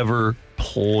never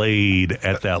played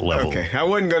at that level. Okay, I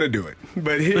wasn't going to do it,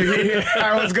 but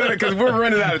I was going to, because we're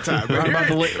running out of time. But about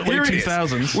the late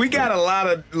 2000s. We got a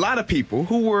lot of people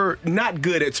who were not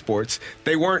good at sports.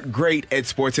 They weren't great at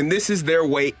sports, and this is their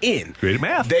way in. Great at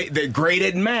math. They're great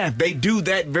at math. They do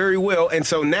that very well, and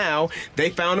so now they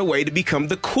found a way to become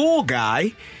the cool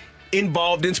guy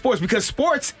involved in sports, because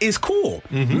sports is cool.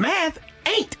 Math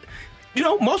ain't. You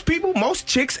know, most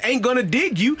chicks ain't gonna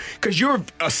dig you because you're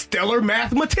a stellar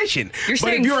mathematician. You're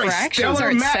saying fractions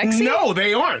aren't sexy? No,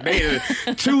 they aren't.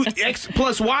 2x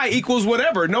plus y equals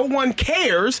whatever. No one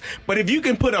cares. But if you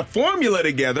can put a formula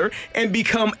together and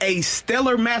become a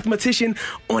stellar mathematician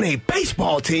on a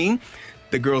baseball team,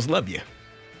 the girls love you.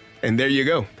 And there you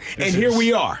go. And here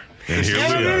we are.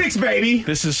 Analytics, baby.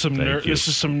 This is some nerd. This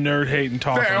is some nerd hating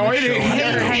talk.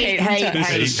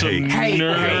 This is some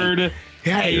nerd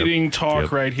hating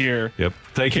talk right here. Yep.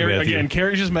 Thank you, Matthew. Again,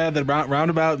 Carrie's just mad that round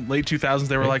about late 2000s,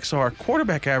 they were like, so our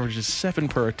quarterback average is 7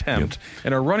 per attempt,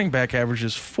 and our running back average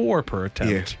is 4 per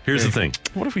attempt. Yeah. Here's the thing.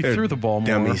 What if we threw the ball more?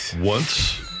 Dummies.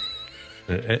 Once,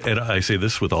 and I say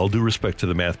this with all due respect to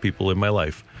the math people in my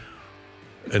life,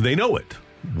 and they know it.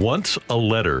 Once a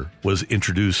letter was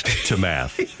introduced to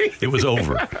math, it was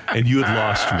over, and you had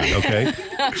lost me, okay?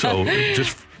 So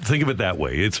just think of it that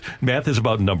way. Math is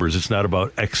about numbers. It's not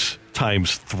about X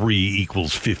times 3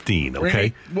 equals 15, okay?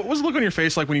 Randy, what was the look on your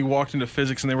face like when you walked into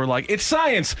physics and they were like, it's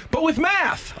science, but with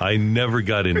math? I never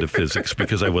got into physics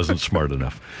because I wasn't smart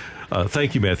enough.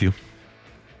 Thank you, Matthew.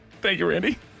 Thank you,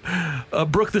 Randy.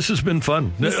 Brooke, this has been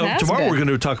fun. Tomorrow we're going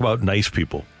to talk about nice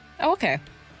people. Oh, okay.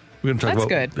 We're going to talk That's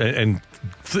about good. And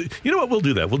you know what? We'll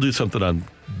do that. We'll do something on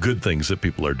good things that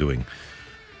people are doing.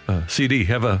 CD,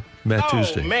 have a Matt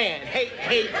Tuesday. Oh, man. Hey.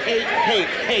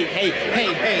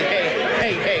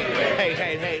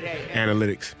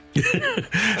 Analytics.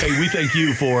 Hey, we thank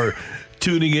you for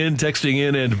tuning in, texting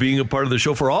in, and being a part of the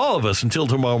show for all of us until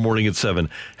tomorrow morning at 7.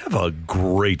 Have a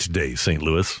great day, St.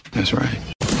 Louis. That's right.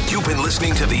 You've been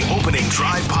listening to the Opening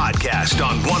Drive podcast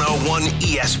on 101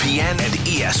 ESPN and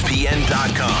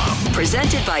ESPN.com.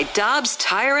 Presented by Dobbs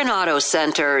Tire and Auto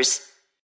Centers.